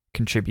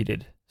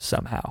contributed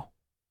somehow?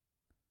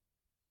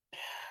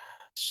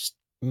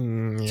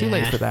 Too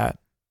late for that.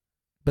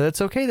 But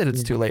it's okay that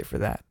it's too late for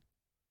that,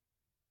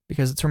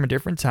 because it's from a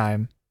different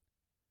time,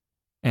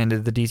 and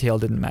the detail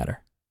didn't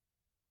matter.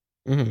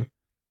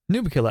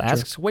 Noobkilla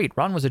asks, wait,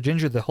 Ron was a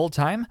ginger the whole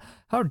time?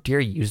 How dare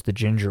you use the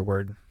ginger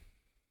word?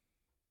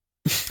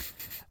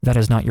 That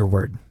is not your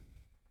word.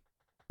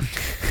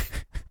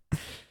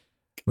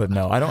 But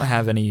no, I don't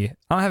have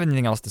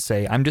anything else to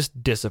say. I'm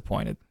just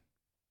disappointed,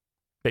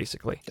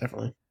 basically.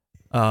 Definitely.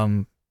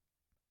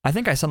 I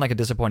think I sound like a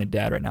disappointed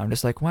dad right now. I'm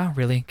just like, wow,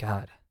 really?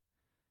 God.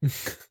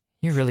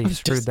 You really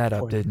screwed that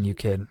up, didn't you,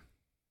 kid?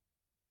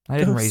 I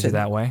didn't raise you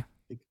that way.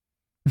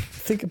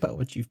 Think about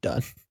what you've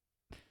done.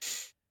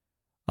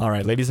 All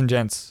right, ladies and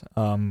gents.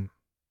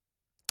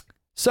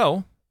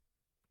 So,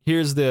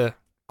 here's the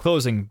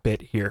closing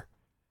bit here,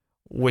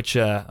 which,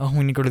 we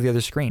need to go to the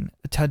other screen.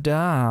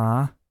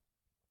 Ta-da!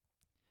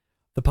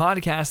 The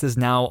podcast is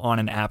now on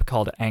an app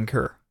called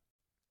Anchor.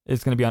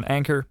 It's going to be on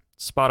Anchor,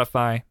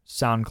 Spotify,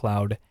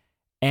 SoundCloud,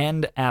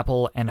 and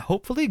Apple, and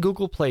hopefully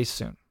Google Play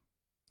soon.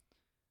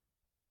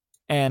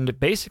 And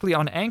basically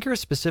on Anchor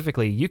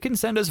specifically, you can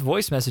send us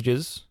voice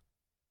messages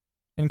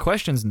and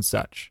questions and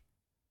such.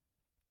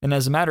 And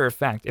as a matter of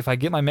fact, if I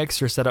get my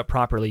mixer set up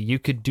properly, you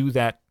could do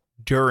that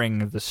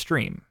during the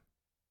stream.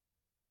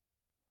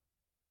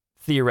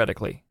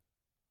 Theoretically.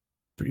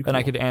 Pretty cool. And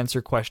I could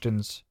answer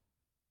questions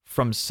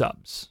from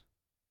subs.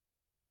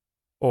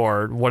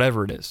 Or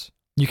whatever it is.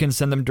 You can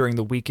send them during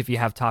the week if you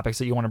have topics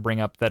that you want to bring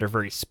up that are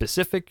very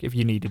specific. If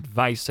you need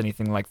advice,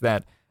 anything like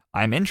that.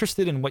 I'm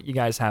interested in what you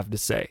guys have to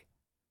say.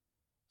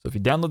 So if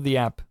you download the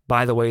app,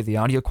 by the way, the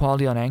audio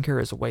quality on Anchor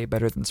is way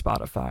better than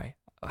Spotify.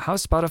 How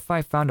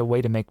Spotify found a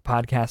way to make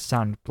podcasts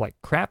sound like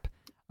crap,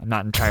 I'm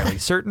not entirely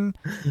certain,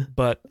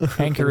 but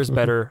Anchor is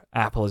better,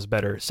 Apple is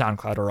better,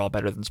 SoundCloud are all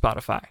better than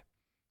Spotify.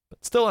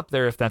 But still up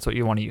there if that's what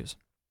you want to use.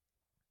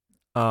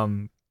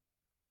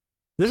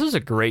 This is a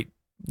great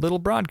little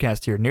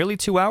broadcast here. Nearly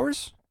 2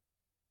 hours.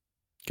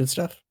 Good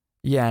stuff.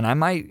 Yeah, and I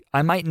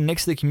might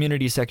nix the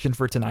community section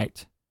for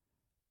tonight.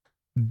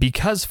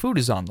 because food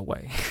is on the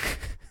way.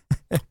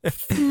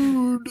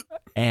 Food.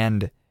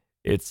 And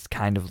it's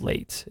kind of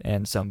late,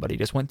 and somebody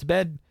just went to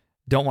bed.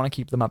 Don't want to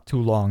keep them up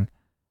too long.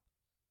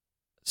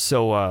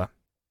 So,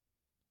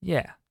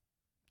 yeah.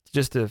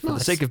 Just for the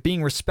sake of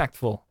being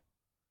respectful,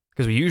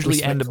 because we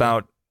usually end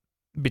about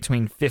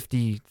between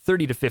 30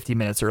 to 50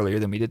 minutes earlier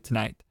than we did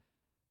tonight.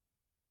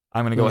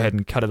 I'm going to go ahead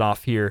and cut it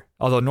off here.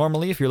 Although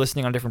normally, if you're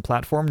listening on a different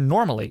platform,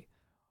 normally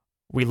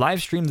we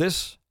live stream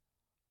this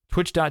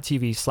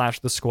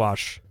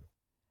twitch.tv/thesquash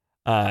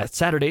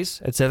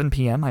Saturdays at 7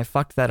 p.m. I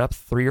fucked that up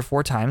 3 or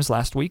 4 times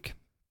last week.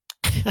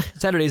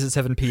 Saturdays at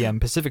 7 p.m.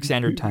 Pacific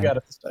Standard Time. You got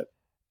it this time.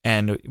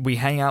 And we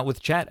hang out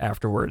with chat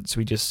afterwards.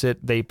 We just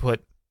sit, they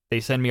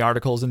send me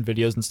articles and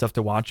videos and stuff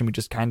to watch, and we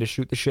just kind of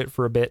shoot the shit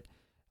for a bit.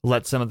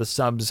 Let some of the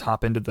subs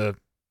hop into the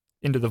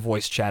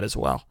voice chat as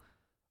well.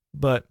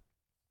 But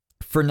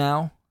for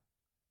now,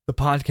 the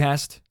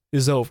podcast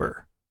is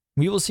over.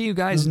 We will see you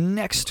guys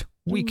next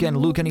weekend.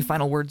 Luke, any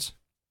final words?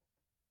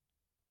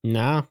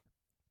 Nah.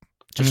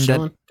 Just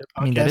chilling.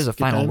 That is a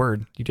final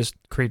word. You just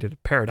created a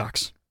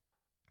paradox.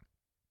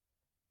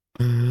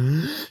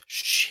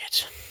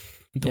 Shit.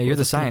 Yeah, you're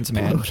the science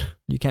man.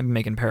 You can't be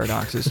making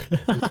paradoxes.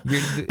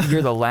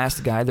 You're the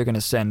last guy they're going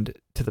to send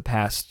to the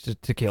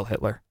past to kill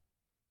Hitler.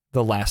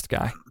 The last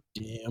guy.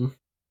 Damn.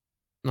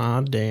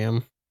 Aw,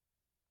 damn.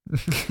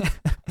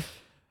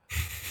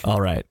 All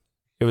right.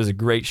 It was a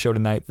great show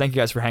tonight. Thank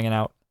you guys for hanging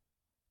out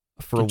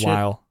for a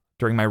while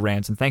during my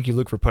rants, and thank you,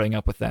 Luke, for putting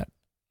up with that.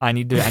 I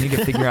need to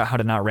figure out how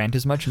to not rant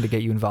as much and to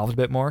get you involved a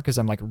bit more, because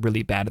I'm like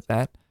really bad at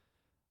that.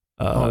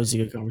 Always a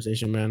good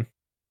conversation, man.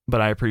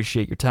 But I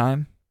appreciate your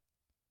time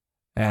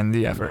and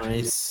the effort.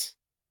 Nice.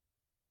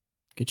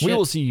 Good shit. We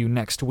will see you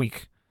next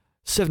week,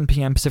 7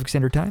 p.m. Pacific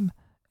Standard Time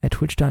at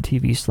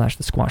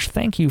twitch.tv/thesquash.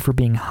 Thank you for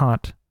being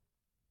hot.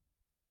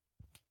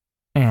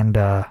 And,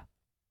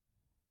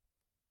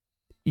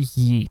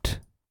 yeet.